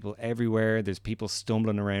homeless people everywhere. There's people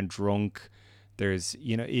stumbling around drunk. There's,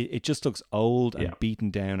 it just looks old and beaten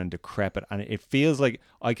down and decrepit, and it feels like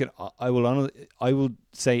I will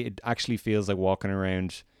say it actually feels like walking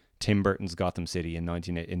around Tim Burton's Gotham City in the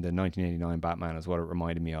 1989 Batman is what it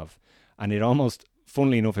reminded me of. And it almost,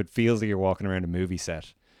 funnily enough, it feels like you're walking around a movie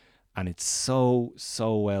set, and it's so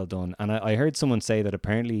well done. And I heard someone say that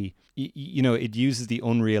apparently it uses the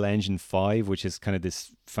Unreal Engine 5, which is kind of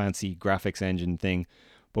this fancy graphics engine thing.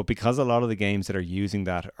 But because a lot of the games that are using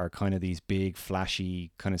that are kind of these big,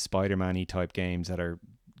 flashy, kind of Spider-Man-y type games that are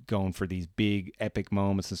going for these big, epic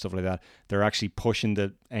moments and stuff like that, they're actually pushing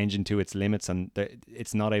the engine to its limits, and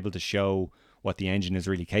it's not able to show what the engine is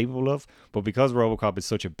really capable of. But because RoboCop is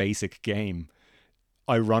such a basic game,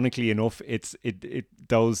 ironically enough,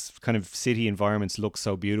 those kind of city environments look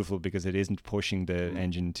so beautiful because it isn't pushing the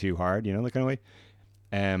engine too hard, that kind of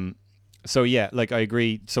way. So yeah, like I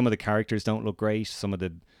agree. Some of the characters don't look great. Some of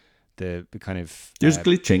the kind of there's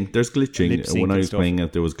glitching. There's glitching. When I was playing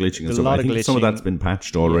it, there was glitching and stuff. I think some of that's been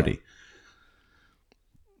patched already.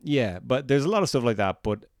 Yeah, but there's a lot of stuff like that.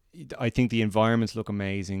 But I think the environments look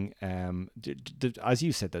amazing. As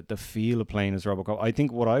you said, that the feel of playing as RoboCop. I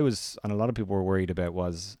think what I was, and a lot of people were worried about,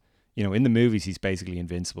 was, in the movies he's basically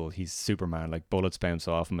invincible. He's Superman, like bullets bounce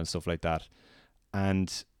off him and stuff like that.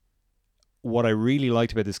 And what I really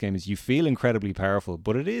liked about this game is you feel incredibly powerful,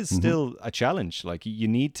 but it is still a challenge. Like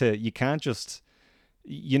you can't just,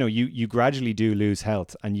 you gradually do lose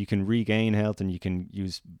health, and you can regain health, and you can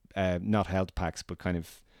use not health packs, but kind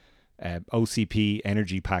of OCP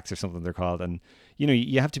energy packs or something they're called. And,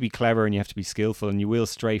 you have to be clever and you have to be skillful, and you will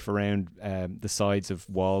strafe around the sides of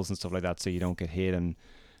walls and stuff like that so you don't get hit. And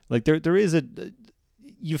like there is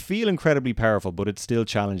you feel incredibly powerful, but it's still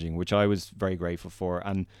challenging, which I was very grateful for.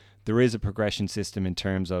 And there is a progression system in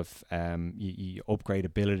terms of you upgrade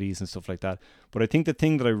abilities and stuff like that. But I think the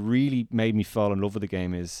thing that really made me fall in love with the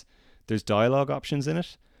game is there's dialogue options in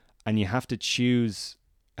it, and you have to choose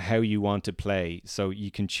how you want to play. So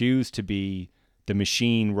you can choose to be the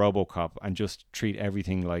machine RoboCop and just treat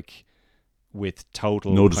everything like with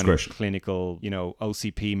total no kind discretion, of clinical,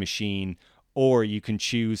 OCP machine, or you can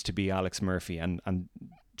choose to be Alex Murphy and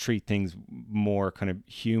treat things more kind of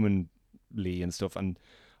humanly and stuff. And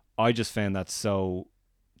I just found that so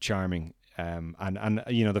charming. And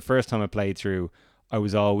the first time I played through, I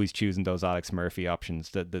was always choosing those Alex Murphy options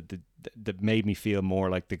that made me feel more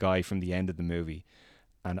like the guy from the end of the movie.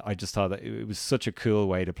 And I just thought that it was such a cool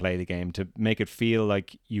way to play the game, to make it feel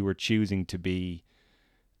like you were choosing to be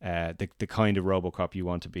the kind of RoboCop you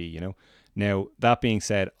want to be, you know. Now, that being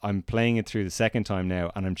said, I'm playing it through the second time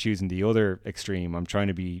now, and I'm choosing the other extreme. I'm trying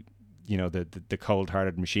to be, you know, the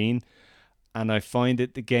cold-hearted machine, and I find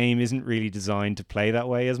that the game isn't really designed to play that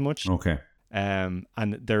way as much. Okay. And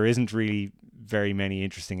there isn't really very many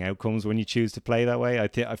interesting outcomes when you choose to play that way.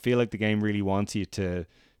 I feel like the game really wants you to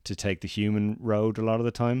take the human road a lot of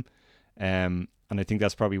the time. And I think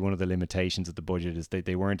that's probably one of the limitations of the budget, is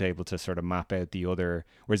they weren't able to sort of map out the other.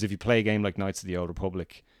 Whereas if you play a game like Knights of the Old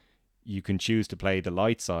Republic, you can choose to play the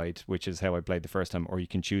light side, which is how I played the first time, or you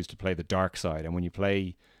can choose to play the dark side. And when you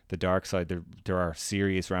play the dark side, there are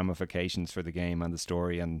serious ramifications for the game and the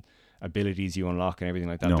story and abilities you unlock and everything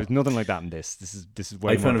like that. No. There's nothing like that in this. This is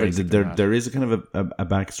way more basic than that. There is a kind of a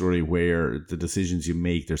backstory where the decisions you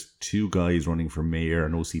make, there's two guys running for mayor,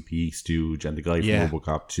 an OCP stooge and the guy from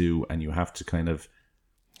RoboCop 2, and you have to kind of...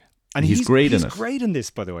 And he's great in it. He's great in this,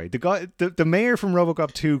 by the way. The guy, the mayor from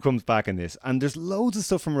RoboCop 2 comes back in this, and there's loads of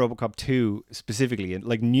stuff from RoboCop 2 specifically, and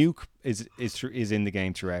like Nuke is in the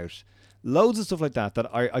game throughout. Loads of stuff like that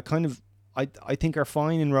I think are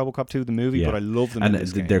fine in RoboCop 2 the movie, but I love them in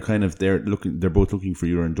this game. They're both looking for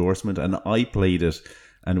your endorsement, and I played it,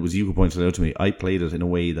 and it was you who pointed it out to me. I played it in a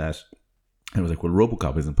way that I was like, well,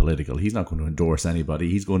 RoboCop isn't political. He's not going to endorse anybody.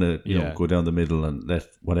 He's going to know, go down the middle and let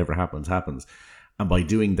whatever happens. And by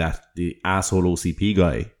doing that, the asshole OCP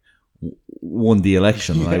guy won the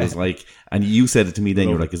election. And I was like, and you said it to me then,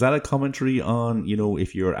 you were like, is that a commentary on, you know,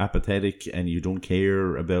 if you're apathetic and you don't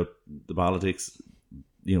care about the politics,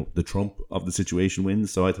 you know, the Trump of the situation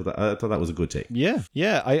wins? So I thought that was a good take. Yeah.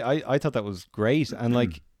 I thought that was great. And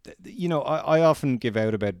like, you know, I often give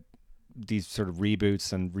out about these sort of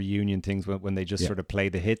reboots and reunion things when they just sort of play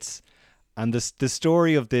the hits. And the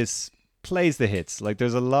story of this plays the hits. Like,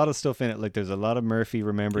 there's a lot of stuff in it. Like, there's a lot of Murphy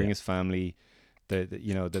remembering his family.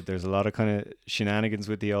 There's a lot of kind of shenanigans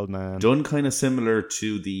with the old man. Done kind of similar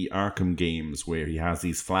to the Arkham games, where he has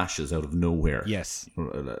these flashes out of nowhere. Yes,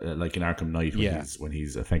 like in Arkham Knight when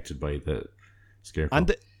he's affected by the scarecrow.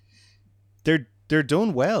 And they're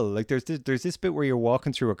done well. Like, there's this bit where you're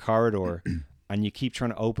walking through a corridor and you keep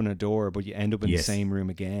trying to open a door, but you end up in the same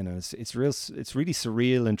room again. And it's really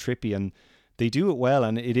surreal and trippy, and they do it well.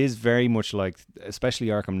 And it is very much like, especially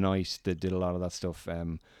Arkham Knight, that did a lot of that stuff.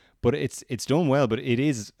 But it's done well, but it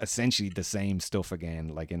is essentially the same stuff again,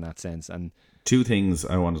 like in that sense. And two things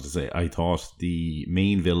I wanted to say. I thought the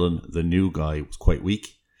main villain, the new guy, was quite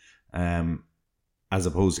weak. As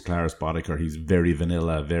opposed to Clarence Boddicker, he's very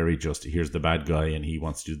vanilla, very just, here's the bad guy and he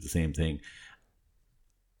wants to do the same thing.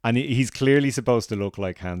 And he's clearly supposed to look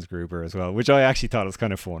like Hans Gruber as well, which I actually thought was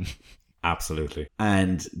kind of fun. Absolutely.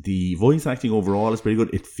 And the voice acting overall is pretty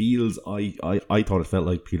good. It feels, I thought it felt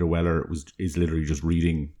like Peter Weller is literally just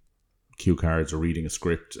reading cue cards or reading a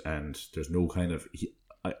script, and there's no kind of...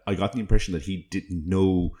 I got the impression that he didn't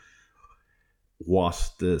know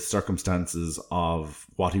what the circumstances of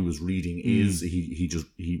what he was reading is.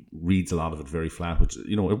 He reads a lot of it very flat, which,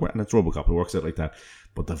 you know, and it's RoboCop, it works out like that.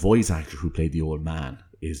 But the voice actor who played the old man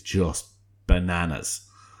is just bananas.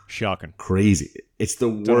 Shocking. Crazy. It's the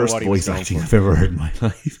worst voice acting I've ever heard in my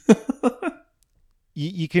life.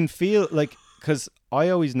 You can feel like... Because I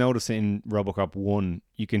always notice in RoboCop 1,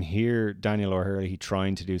 you can hear Daniel O'Hurley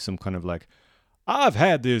trying to do some kind of like, I've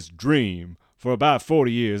had this dream for about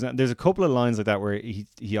 40 years. And there's a couple of lines like that where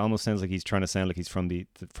he almost sounds like he's trying to sound like he's from the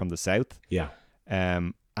South. Yeah.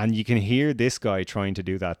 And you can hear this guy trying to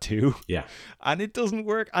do that too. Yeah. And it doesn't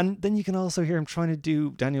work. And then you can also hear him trying to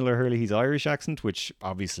do Daniel O'Hurley's Irish accent, which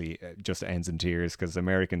obviously just ends in tears because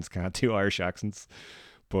Americans can't do Irish accents.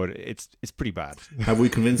 But it's pretty bad. Have we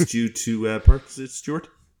convinced you to purchase it, Stuart?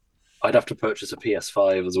 I'd have to purchase a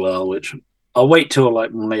PS5 as well, which I'll wait till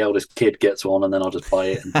like my eldest kid gets one, and then I'll just buy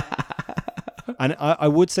it. And I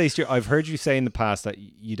would say, Stuart, I've heard you say in the past that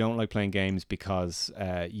you don't like playing games because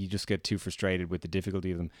you just get too frustrated with the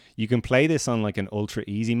difficulty of them. You can play this on like an ultra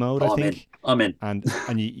easy mode, I think. I'm in.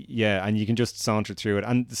 And you can just saunter through it.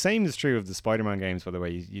 And the same is true of the Spider-Man games, by the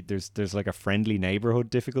way. There's like a friendly neighborhood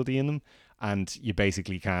difficulty in them, and you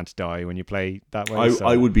basically can't die when you play that way.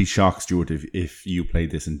 I would be shocked, Stuart, if you played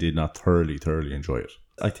this and did not thoroughly enjoy it.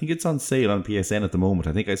 I think it's on sale on PSN at the moment.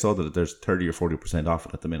 I think I saw that there's 30 or 40% off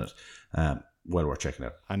it at the minute. Well worth checking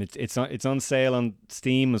out. And it's on sale on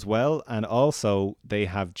Steam as well. And also they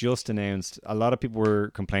have just announced, a lot of people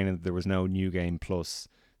were complaining that there was no New Game Plus.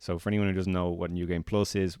 So for anyone who doesn't know what New Game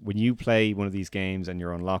Plus is, when you play one of these games and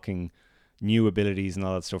you're unlocking new abilities and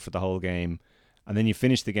all that stuff for the whole game, and then you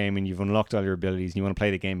finish the game and you've unlocked all your abilities and you want to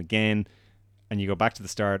play the game again, and you go back to the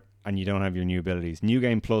start and you don't have your new abilities. New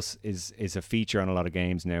Game Plus is a feature on a lot of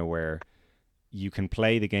games now where you can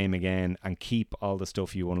play the game again and keep all the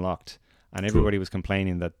stuff you unlocked. And everybody was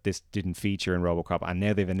complaining that this didn't feature in RoboCop, and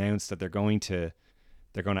now they've announced that they're going to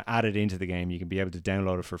add it into the game. You can be able to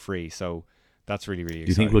download it for free. So that's really, really exciting.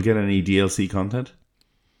 Do you think we'll get any DLC content?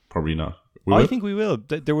 Probably not. I think we will.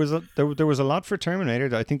 There was a lot for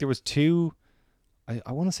Terminator. I think there was two.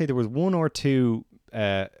 I want to say there was one or two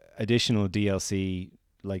additional DLC,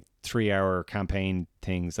 like 3-hour campaign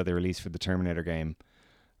things that they released for the Terminator game,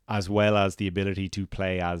 as well as the ability to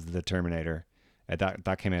play as the Terminator.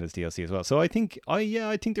 That came out as DLC as well. So I think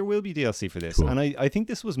there will be DLC for this, cool. And I think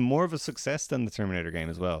this was more of a success than the Terminator game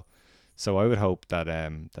as well. So I would hope that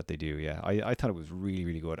that they do. Yeah, I thought it was really,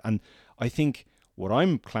 really good, and I think what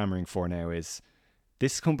I'm clamoring for now is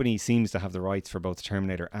this company seems to have the rights for both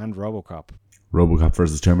Terminator and RoboCop. RoboCop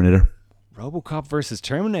versus Terminator. RoboCop versus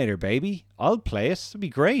Terminator, baby! I'll play it. It'd be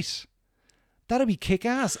great. That'd be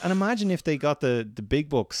kick-ass. And imagine if they got the big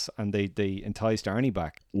bucks and they enticed Arnie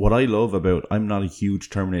back. What I love about... I'm not a huge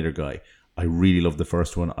Terminator guy. I really love the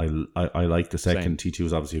first one. I like the second. Same. T2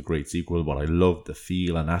 is obviously a great sequel, but I love the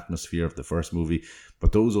feel and atmosphere of the first movie.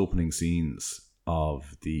 But those opening scenes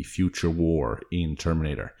of the future war in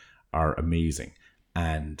Terminator are amazing.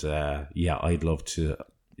 And I'd love to...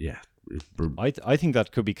 Yeah. I think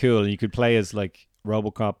that could be cool. You could play as like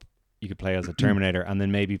RoboCop, you could play as a Terminator, and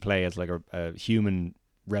then maybe play as like a human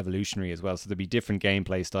revolutionary as well. So there'd be different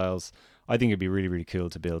gameplay styles. I think it'd be really, really cool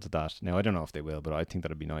to build to that. Now, I don't know if they will, but I think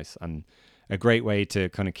that'd be nice. And a great way to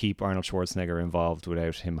kind of keep Arnold Schwarzenegger involved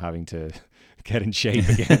without him having to get in shape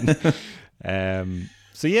again.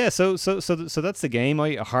 So that's the game.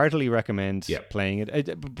 I heartily recommend playing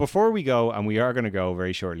it. Before we go, and we are going to go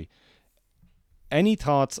very shortly, any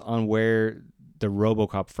thoughts on where the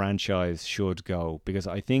RoboCop franchise should go? Because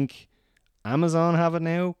I think Amazon have it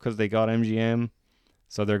now because they got MGM,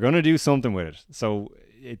 so they're going to do something with it. So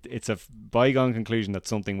it's a bygone conclusion that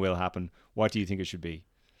something will happen. What do you think it should be,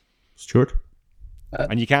 Stuart?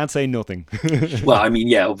 And you can't say nothing. Well, I mean,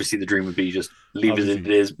 yeah, obviously the dream would be just leave it as it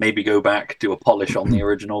is, maybe go back, do a polish on the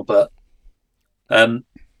original. But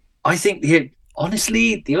I think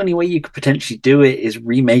honestly, the only way you could potentially do it is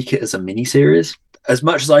remake it as a miniseries. As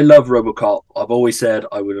much as I love RoboCop, I've always said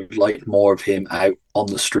I would have liked more of him out on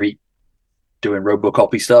the street doing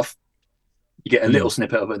RoboCop-y stuff. You get a little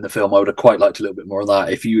snippet of it in the film. I would have quite liked a little bit more of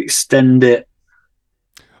that. If you extend it...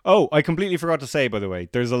 Oh, I completely forgot to say, by the way,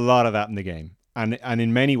 there's a lot of that in the game. And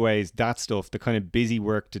in many ways, that stuff, the kind of busy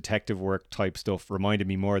work, detective work type stuff, reminded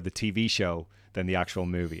me more of the TV show than the actual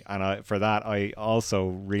movie. And for that, I also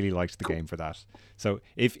really liked the game for that. So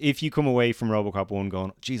if you come away from RoboCop 1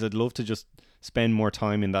 going, geez, I'd love to just spend more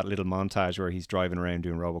time in that little montage where he's driving around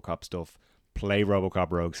doing RoboCop stuff, play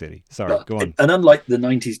RoboCop Rogue City. Sorry, go on. And unlike the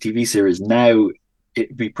 90s TV series, now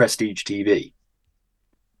it'd be prestige TV.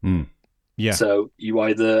 Yeah. So you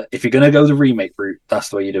either, if you're going to go the remake route, that's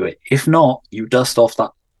the way you do it. If not, you dust off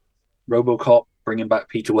that RoboCop, bringing back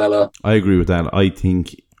Peter Weller. I agree with that. I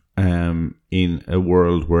think in a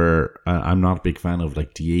world where I'm not a big fan of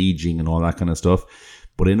like de-aging and all that kind of stuff,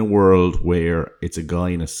 but in a world where it's a guy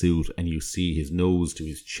in a suit and you see his nose to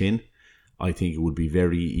his chin, I think it would be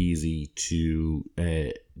very easy to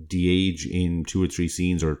de-age in 2 or 3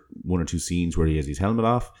 scenes or 1 or 2 scenes where he has his helmet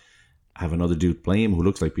off, have another dude play him who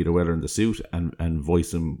looks like Peter Weller in the suit and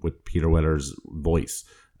voice him with Peter Weller's voice.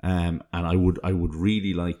 And I would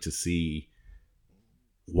really like to see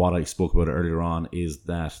what I spoke about earlier on is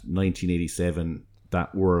that 1987,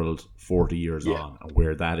 that world 40 years on, and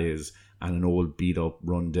where that is, and an old beat up,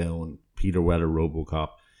 run down Peter Weller RoboCop,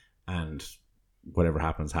 and whatever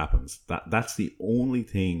happens. That's the only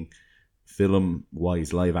thing film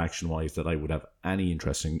wise, live action wise, that I would have any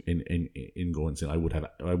interest in going to. I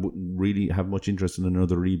wouldn't really have much interest in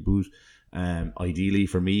another reboot. Ideally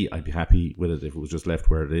for me, I'd be happy with it if it was just left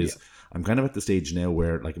where it is. I'm kind of at the stage now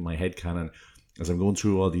where, like, in my head canon, as I'm going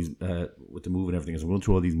through all these with the movie and everything, as I'm going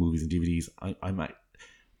through all these movies and DVDs, I'm at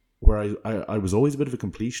where I was always a bit of a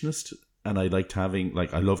completionist, and I liked having,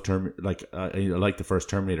 like, I like the first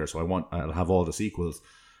Terminator, so I'll have all the sequels.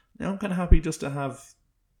 Now I'm kind of happy just to have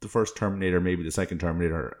the first Terminator, maybe the second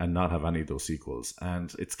Terminator, and not have any of those sequels.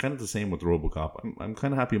 And it's kind of the same with RoboCop. I'm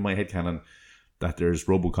kind of happy in my headcanon that there's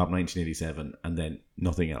RoboCop 1987 and then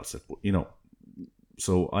nothing else, you know.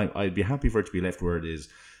 So I'd be happy for it to be left where it is.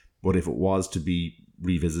 But if it was to be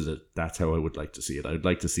revisited, that's how I would like to see it. I'd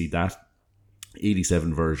like to see that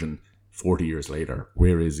 87 version 40 years later.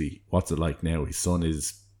 Where is he? What's it like now? His son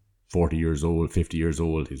is 40 years old, 50 years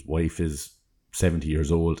old. His wife is 70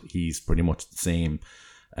 years old. He's pretty much the same.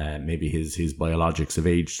 Maybe his biologics have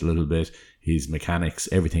aged a little bit. His mechanics,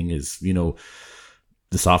 everything is, you know.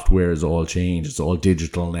 the software is all changed. It's all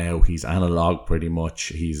digital now. He's analog pretty much.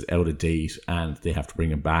 He's out of date, and they have to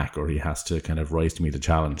bring him back, or he has to kind of rise to meet the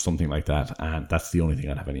challenge, something like that. And that's the only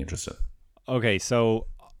thing I'd have any interest in. Okay, so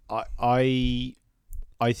I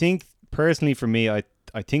think personally for me, I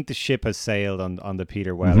think the ship has sailed on the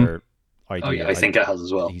Peter Weller idea. Oh yeah, I think it has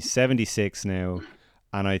as well. He's 76 now,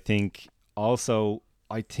 and I think also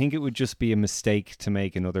it would just be a mistake to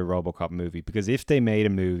make another RoboCop movie, because if they made a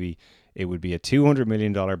movie, it would be a $200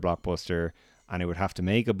 million blockbuster, and it would have to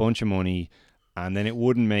make a bunch of money, and then it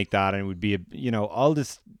wouldn't make that, and it would be all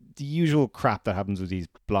this the usual crap that happens with these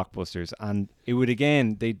blockbusters, and it would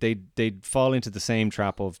again they'd fall into the same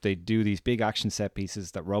trap of they do these big action set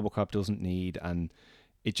pieces that RoboCop doesn't need, and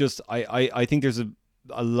it just I think there's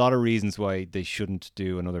a lot of reasons why they shouldn't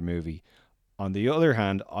do another movie. On the other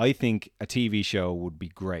hand, I think a TV show would be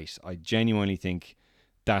great. I genuinely think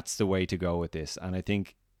that's the way to go with this, and I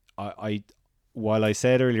think while I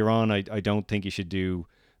said earlier on I don't think you should do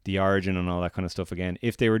the origin and all that kind of stuff again,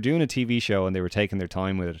 if they were doing a TV show and they were taking their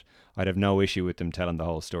time with it, I'd have no issue with them telling the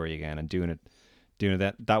whole story again and doing it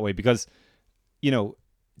that way, because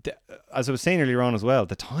as I was saying earlier on as well,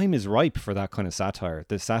 the time is ripe for that kind of satire.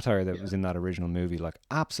 The satire that was in that original movie, like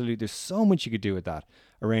absolutely, there's so much you could do with that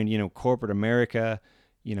around corporate America.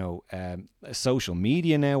 Social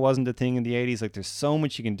media now wasn't a thing in the 80s. Like there's so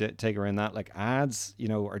much you can take around that. Like ads,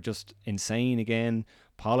 are just insane again.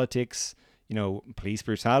 Politics, police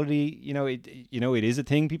brutality. It is a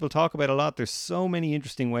thing people talk about a lot. There's so many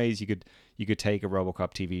interesting ways you could take a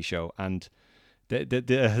RoboCop TV show. And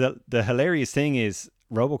the hilarious thing is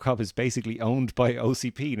RoboCop is basically owned by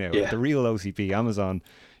OCP now. Yeah. The real OCP, Amazon.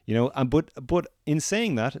 But in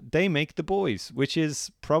saying that, they make The Boys, which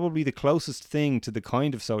is probably the closest thing to the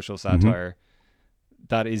kind of social satire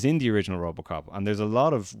that is in the original RoboCop. And there's a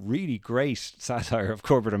lot of really great satire of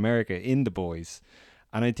corporate America in The Boys.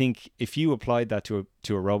 And I think if you applied that to a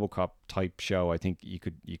RoboCop type show, I think you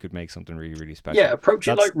could make something really, really special. Yeah, approach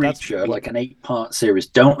it like Reacher, like an 8-part series.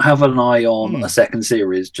 Don't have an eye on a second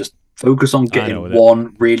series. Just focus on getting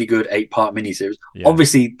one really good 8-part miniseries. Yeah.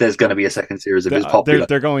 Obviously, there's going to be a second series if it's popular.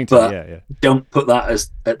 They're going to, yeah. Don't put that as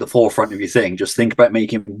at the forefront of your thing. Just think about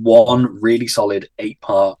making one really solid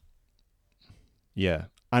 8-part. Yeah.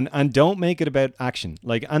 And don't make it about action.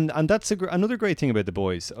 And that's another great thing about The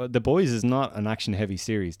Boys. The Boys is not an action-heavy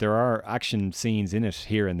series. There are action scenes in it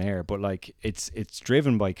here and there, but it's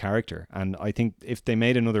driven by character. And I think if they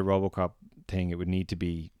made another RoboCop thing, it would need to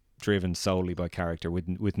be driven solely by character,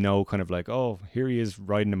 with no kind of here he is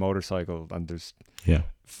riding a motorcycle and there's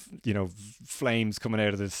flames coming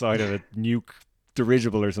out of the side of a nuke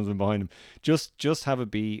dirigible or something behind him. Just have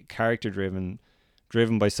it be character driven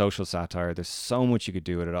by social satire. There's so much you could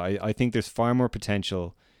do with it. I think there's far more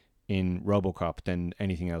potential in RoboCop than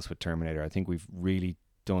anything else with Terminator. I think we've really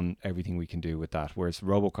done everything we can do with that. Whereas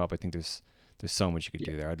RoboCop, I think there's so much you could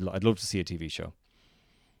do there. I'd love to see a TV show.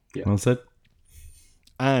 Yeah. Well said.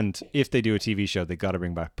 And if they do a TV show, they got to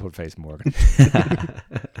bring back Putface Morgan.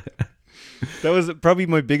 That was probably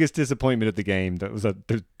my biggest disappointment at the game. That was that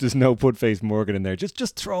there's no Putface Morgan in there.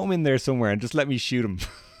 Just throw him in there somewhere and just let me shoot him.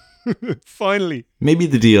 Finally. Maybe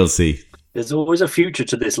the DLC. There's always a future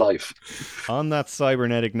to this life. On that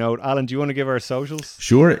cybernetic note, Alan, do you want to give our socials?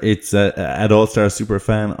 Sure. It's at All Star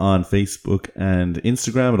Superfan on Facebook and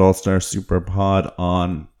Instagram, at All Star Superpod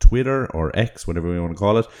on Twitter or X, whatever we want to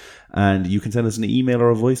call it. And you can send us an email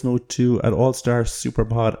or a voice note to at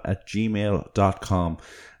allstarsuperpod@gmail.com.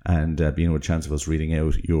 And being with a chance of us reading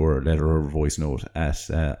out your letter or voice note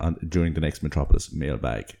during the next Metropolis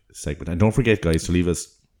mailbag segment. And don't forget, guys, to leave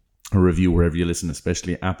us a review wherever you listen,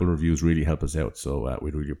 especially Apple reviews really help us out. So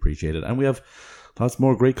we'd really appreciate it. And we have lots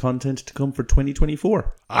more great content to come for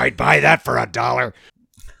 2024. I'd buy that for $1.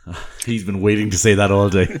 He's been waiting to say that all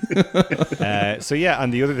day. So yeah,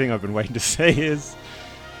 and the other thing I've been waiting to say is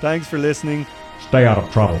thanks for listening. Stay out of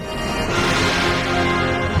trouble.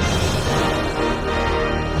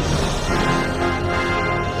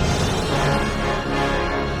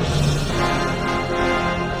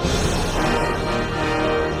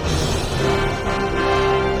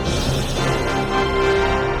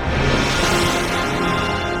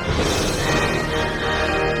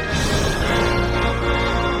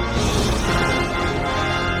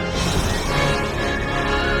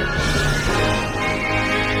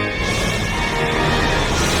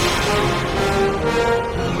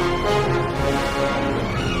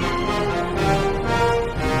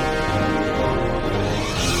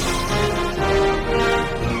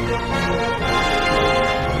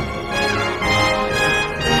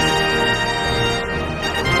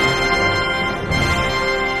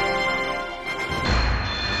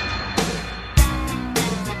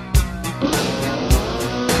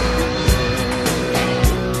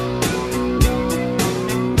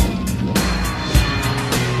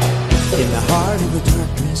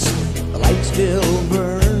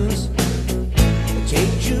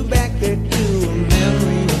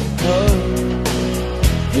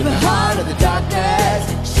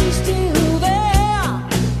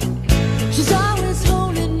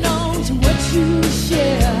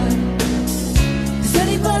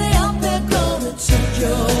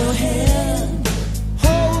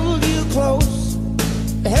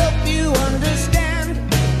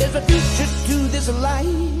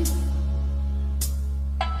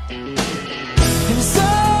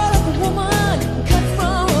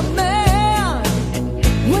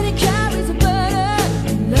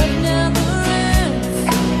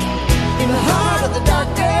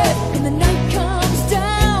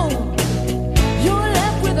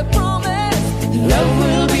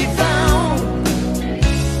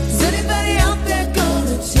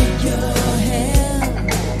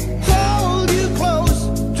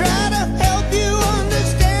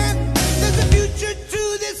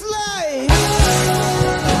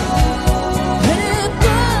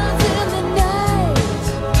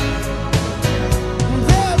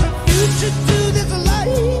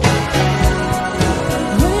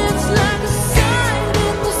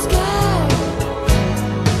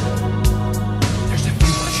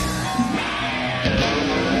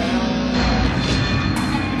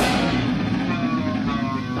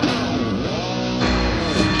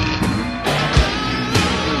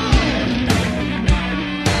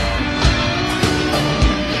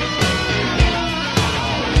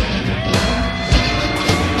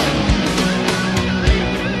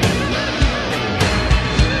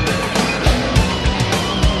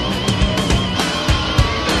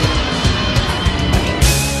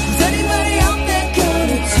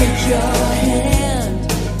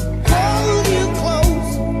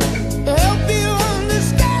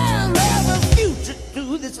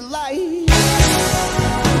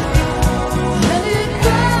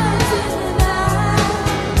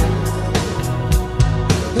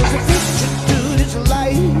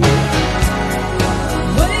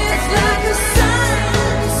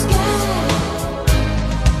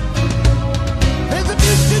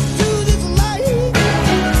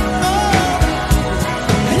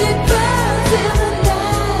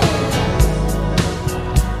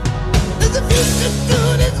 used to